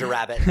 Roger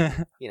Rabbit,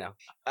 you know.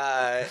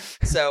 That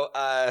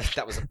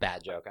was a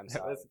bad joke. I'm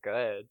sorry. That was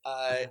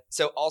good.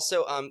 So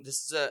also,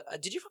 this is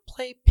did you ever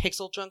play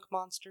Pixel Junk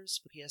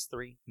Monsters for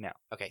PS3? No.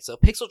 Okay, so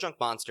Pixel Junk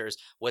Monsters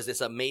was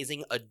this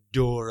amazing,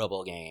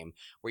 adorable game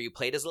where you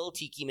played as a little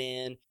tiki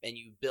man and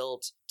you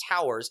built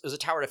towers. It was a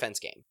tower defense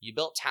game. You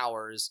built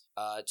towers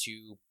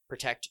to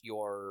protect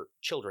your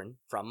children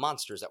from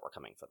monsters that were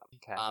coming for them.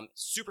 Okay.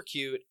 Super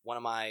cute. One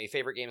of my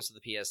favorite games for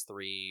the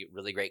PS3.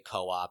 Really great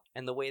co-op.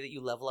 And the way that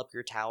you level up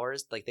your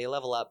towers, like they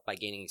level up by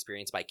gaining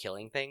experience by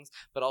killing things.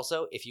 But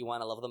also, if you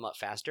want to level them up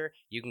faster,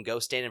 you can go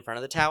stand in front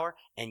of the tower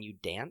and you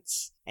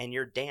dance. And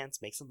your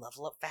dance makes them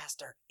level up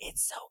faster.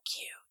 It's so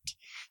cute.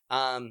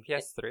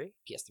 PS3?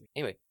 PS3.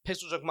 Anyway,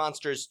 Pixel Junk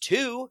Monsters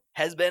 2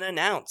 has been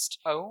announced.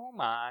 Oh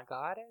my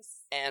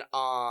goddess. And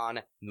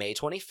on May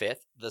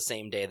 25th, the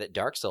same day that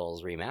Dark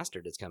Souls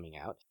Remastered is coming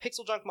out,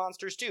 Pixel Junk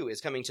Monsters 2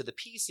 is coming to the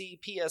PC,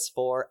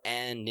 PS4,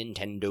 and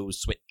Nintendo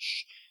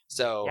Switch.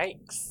 So,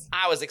 yikes.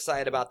 I was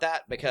excited about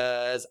that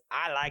because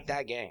I like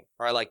that game.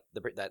 Or I like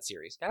that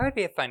series. That would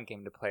be a fun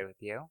game to play with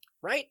you.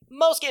 Right?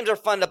 Most games are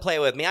fun to play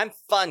with me. I'm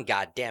fun,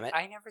 goddammit.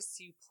 I never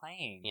see you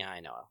playing. Yeah, I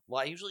know. Well,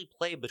 I usually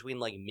play between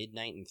like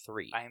midnight and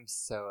 3. I'm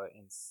so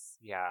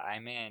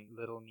I'm in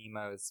Little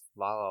Nemo's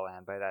La La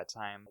Land by that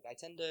time. I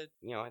tend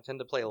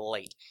to play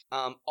late.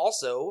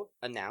 Also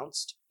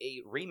announced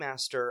a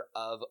remaster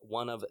of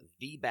one of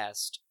the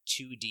best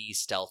 2D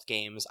stealth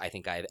games I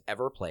think I've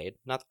ever played.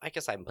 I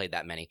guess I haven't played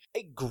that many.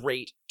 A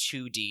great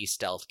 2D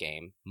stealth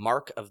game,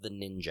 Mark of the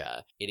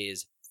Ninja. It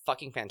is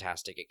fucking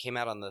fantastic. It came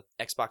out on the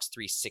Xbox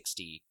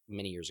 360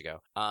 many years ago.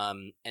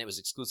 And it was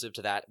exclusive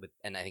to that,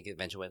 and I think it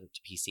eventually went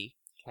to PC.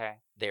 Okay.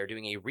 They're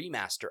doing a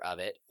remaster of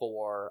it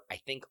for, I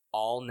think,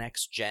 all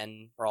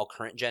next-gen or all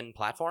current-gen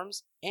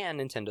platforms and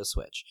Nintendo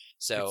Switch.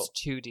 So it's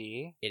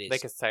 2D. It is.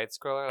 Like a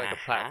side-scroller, like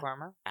a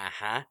platformer.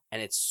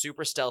 And it's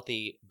super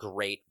stealthy,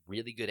 great,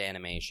 really good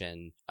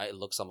animation. It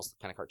looks almost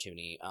kind of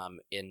cartoony.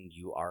 And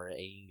you are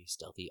a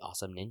stealthy,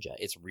 awesome ninja.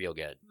 It's real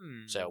good.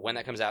 So when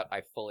that comes out,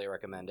 I fully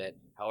recommend it.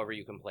 However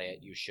you can play it,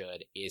 you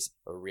should. It's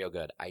real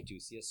good. I do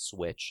see a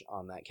Switch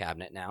on that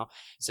cabinet now.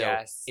 So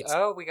yes.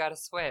 We got a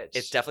Switch.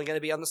 It's definitely going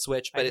to be on the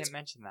Switch, but I didn't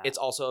mention that. It's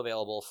also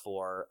available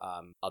for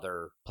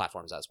other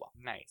platforms as well.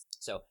 Nice.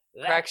 So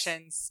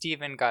correction,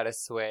 Steven got a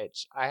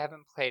Switch. I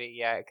haven't played it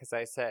yet because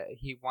I said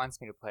he wants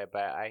me to play it,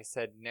 but I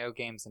said no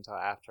games until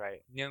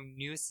no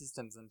new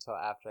systems until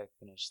after I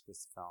finish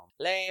this film.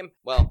 Lame.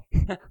 Well,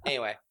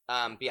 anyway,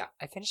 yeah.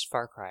 I finished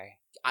Far Cry.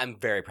 I'm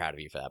very proud of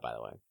you for that, by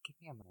the way. Give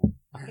me a moment.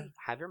 Okay,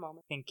 have your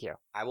moment. Thank you.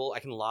 I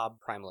can lob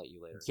Primal at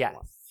you later. Yes.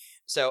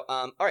 So,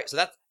 all right. So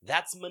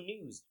that's my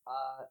news.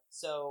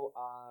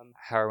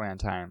 How are we on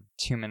time?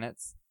 2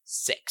 minutes.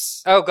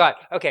 6. Oh God.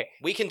 Okay.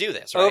 We can do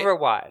this, right?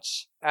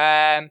 Overwatch.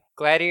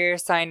 Gladiator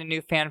signed a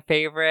new fan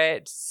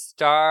favorite,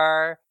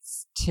 Star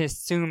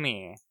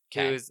Tsumi,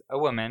 who's a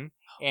woman.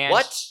 And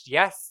what?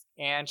 Yes.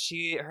 And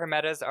her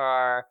metas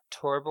are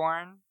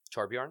Torbjorn.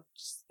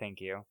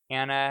 Thank you.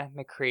 Anna,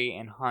 McCree,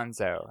 and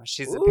Hanzo.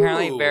 She's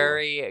apparently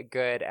very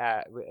good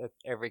with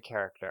every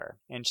character.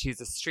 And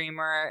she's a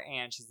streamer,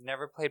 and she's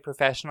never played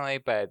professionally,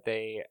 but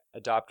they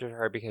adopted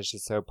her because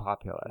she's so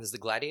popular. This is the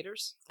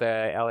Gladiators?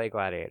 The LA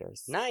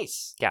Gladiators.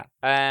 Nice.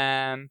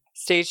 Yeah.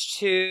 Stage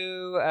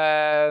 2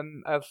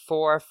 of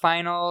 4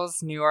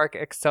 finals. New York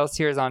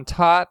Excelsior is on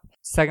top.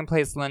 Second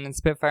place, London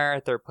Spitfire.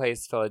 Third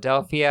place,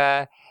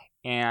 Philadelphia.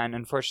 And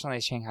unfortunately,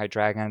 Shanghai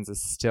Dragons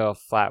is still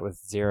flat with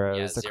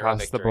zeros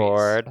across the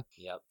board.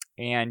 Yep.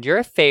 And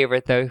your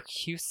favorite, though,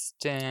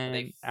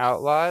 Houston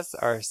Outlaws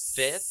are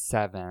 7th.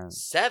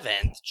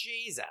 7th?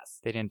 Jesus.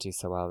 They didn't do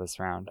so well this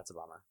round. That's a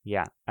bummer.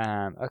 Yeah.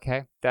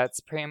 Okay.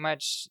 That's pretty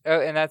much... Oh,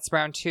 and that's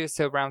round 2,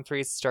 so round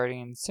 3 is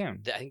starting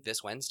soon. I think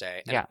this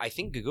Wednesday. And yeah. I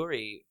think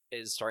Guguri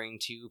is starting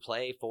to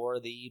play for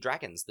the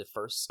Dragons, the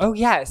first... Oh,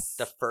 yes!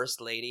 The first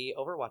lady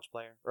Overwatch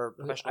player. Or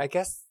professional. I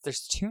guess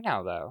there's 2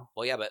 now, though.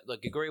 Well, yeah, but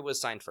look, Guguri was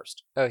signed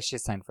first. Oh,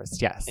 she's signed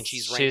first, yes. And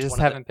she's ranked She just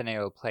haven't been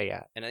able to play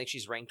yet. And I think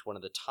she's ranked one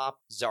of the top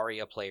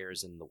Zarya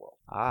players in the world.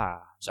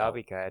 So that'll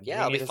be good.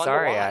 Yeah, it'll be fun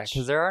Zarya, to watch.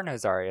 because there are no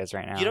Zaryas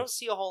right now. You don't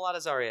see a whole lot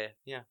of Zarya,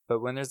 yeah.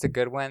 But when there's a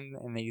good one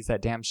and they use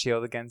that damn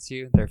shield against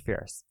you, they're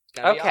fierce.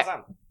 Gonna be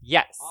awesome.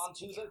 Yes. On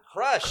to the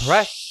crush.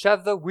 Crush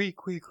of the week.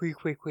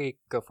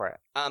 Go for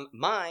it.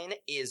 Mine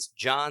is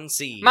John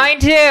Seed. Mine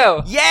too. Yeah.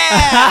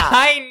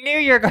 I knew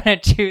you were gonna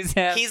choose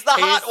him. He's the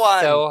hot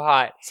one. So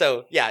hot.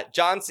 So yeah,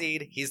 John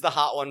Seed. He's the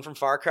hot one from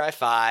Far Cry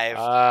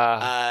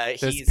 5.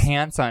 Those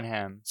pants on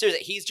him.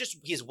 Seriously,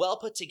 he's well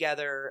put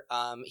together.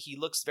 He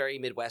looks very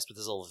Midwest with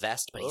his little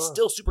vest, but he's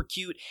still super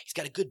cute. He's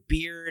got a good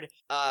beard.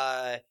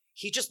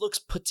 He just looks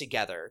put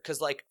together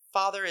because, like,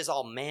 Father is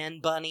all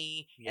man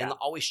bunny and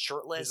always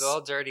shirtless. He's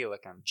all dirty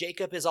looking.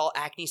 Jacob is all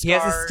acne scars. He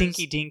has a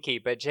stinky dinky,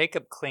 but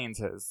Jacob cleans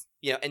his.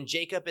 You know, and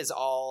Jacob is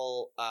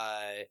all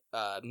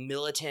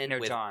militant. No,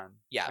 John.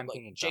 Yeah, I'm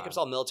thinking Jacob's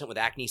John. all militant with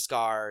acne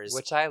scars,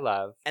 which I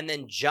love. And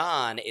then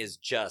John is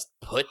just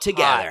put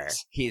together. Hot.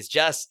 He's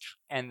just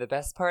And the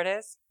best part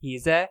is,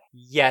 he's a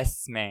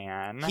yes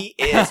man. He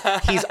is.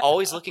 He's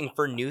always looking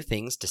for new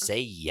things to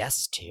say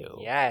yes to.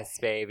 Yes,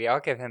 baby.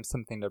 I'll give him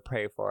something to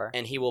pray for.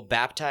 And he will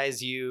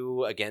baptize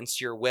you against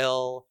your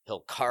will.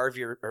 He'll carve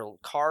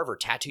or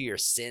tattoo your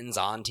sins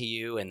onto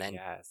you and then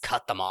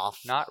cut them off.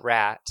 Not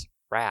wrath.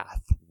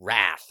 Wrath,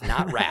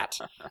 not rat.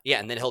 Yeah,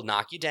 and then he'll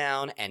knock you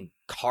down and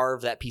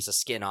carve that piece of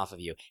skin off of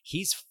you.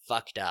 He's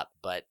fucked up,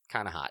 but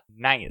kind of hot.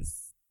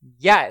 Nice.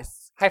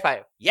 Yes. High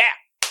five. Yeah.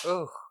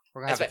 Ooh.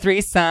 We're going to That's have a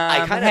threesome.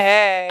 I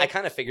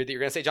kind of figured that you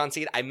were going to say John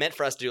Seed. I meant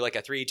for us to do like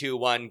a 3, 2,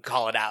 1,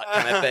 call it out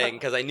kind of thing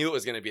because I knew it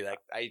was going to be like,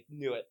 I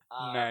knew it.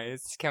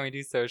 Nice. Can we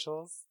do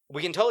socials?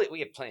 We have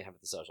plenty of time for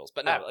the socials,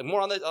 but no, more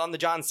on the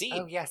John Seed.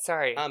 Oh yeah,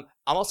 sorry. I'm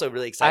also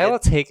really excited. I will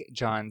take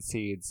John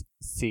Seed's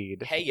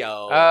seed. Hey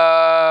yo.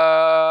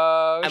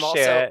 Oh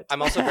shit.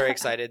 I'm also very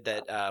excited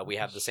that we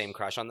have the same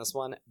crush on this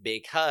one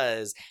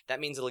because that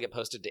means it'll get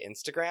posted to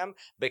Instagram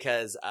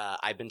because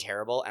I've been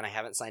terrible and I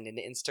haven't signed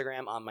into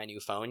Instagram on my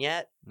new phone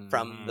yet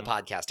from the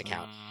podcast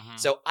account.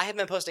 So I haven't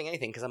been posting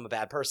anything because I'm a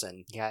bad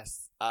person.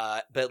 Yes.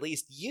 But at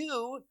least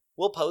you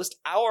will post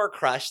our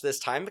crush this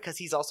time because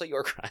he's also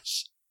your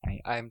crush.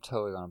 I'm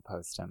totally going to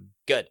post him.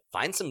 Good.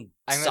 Find some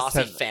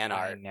saucy fan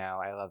art. I know.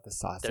 I love the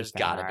saucy There's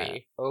fan art. There's gotta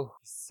be. Oh,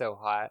 so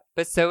hot.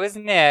 But so is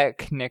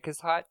Nick. Nick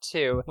is hot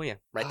too. Well, yeah.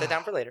 Write that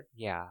down for later.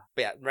 Yeah.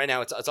 But yeah, right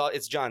now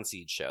it's John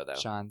Seed's show, though.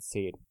 John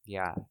Seed.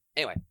 Yeah.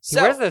 Anyway. He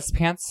wears those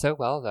pants so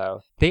well,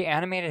 though. They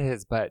animated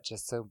his butt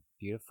just so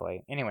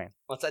beautifully. Anyway.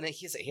 Well,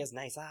 he has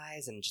nice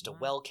eyes and just a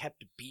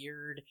well-kept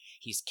beard.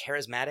 He's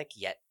charismatic,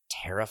 yet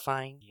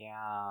terrifying.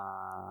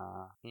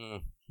 Yeah.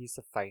 He's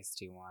a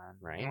feisty one.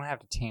 Right. You won't have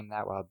to tame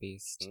that wild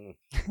beast. All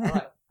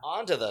right.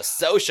 On to the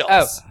socials.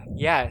 Oh,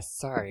 yes.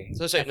 Sorry.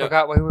 I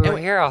forgot why we were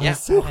here all of a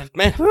sudden.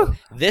 Man,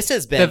 this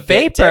has been the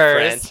vapors.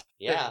 Different.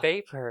 Yeah. The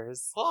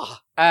vapors. Oh.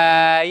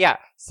 Yeah.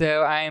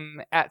 So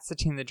I'm at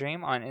Satine the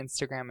Dream on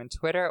Instagram and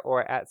Twitter,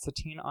 or at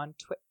Satine on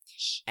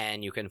Twitch.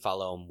 And you can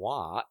follow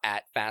moi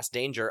at Fast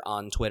Danger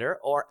on Twitter,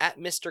 or at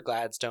Mr.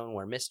 Gladstone,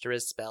 where Mr.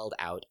 is spelled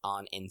out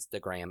on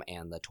Instagram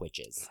and the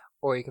Twitches.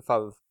 Or you can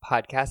follow the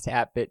podcast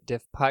at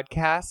BitDiff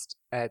Podcast.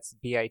 It's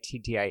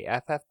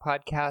BITDIFF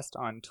Podcast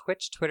on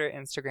Twitch, Twitter,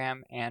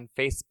 Instagram, and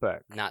Facebook.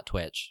 Not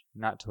Twitch.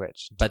 Not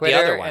Twitch. But Twitter,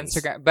 the other ones.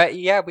 Instagram. But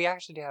yeah, we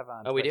actually do have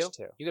on Twitch, we do?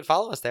 too. You could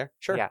follow us there.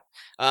 Sure. Yeah.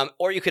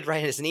 Or you could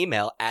write us an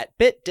email at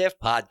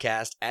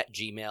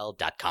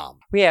bitdiffpodcast@gmail.com.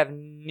 We have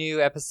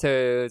new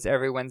episodes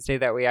every Wednesday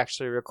that we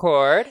actually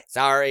record.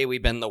 Sorry,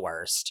 we've been the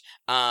worst.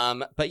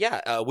 But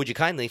yeah, would you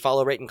kindly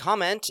follow, rate, and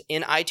comment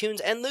in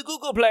iTunes and the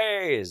Google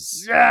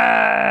Plays?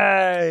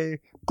 Yay!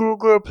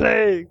 Google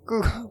Play.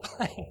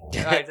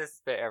 I just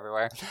spit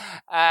everywhere.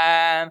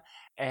 And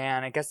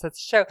I guess that's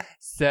the show.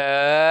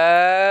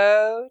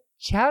 So,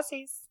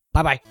 chowsies.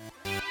 Bye-bye.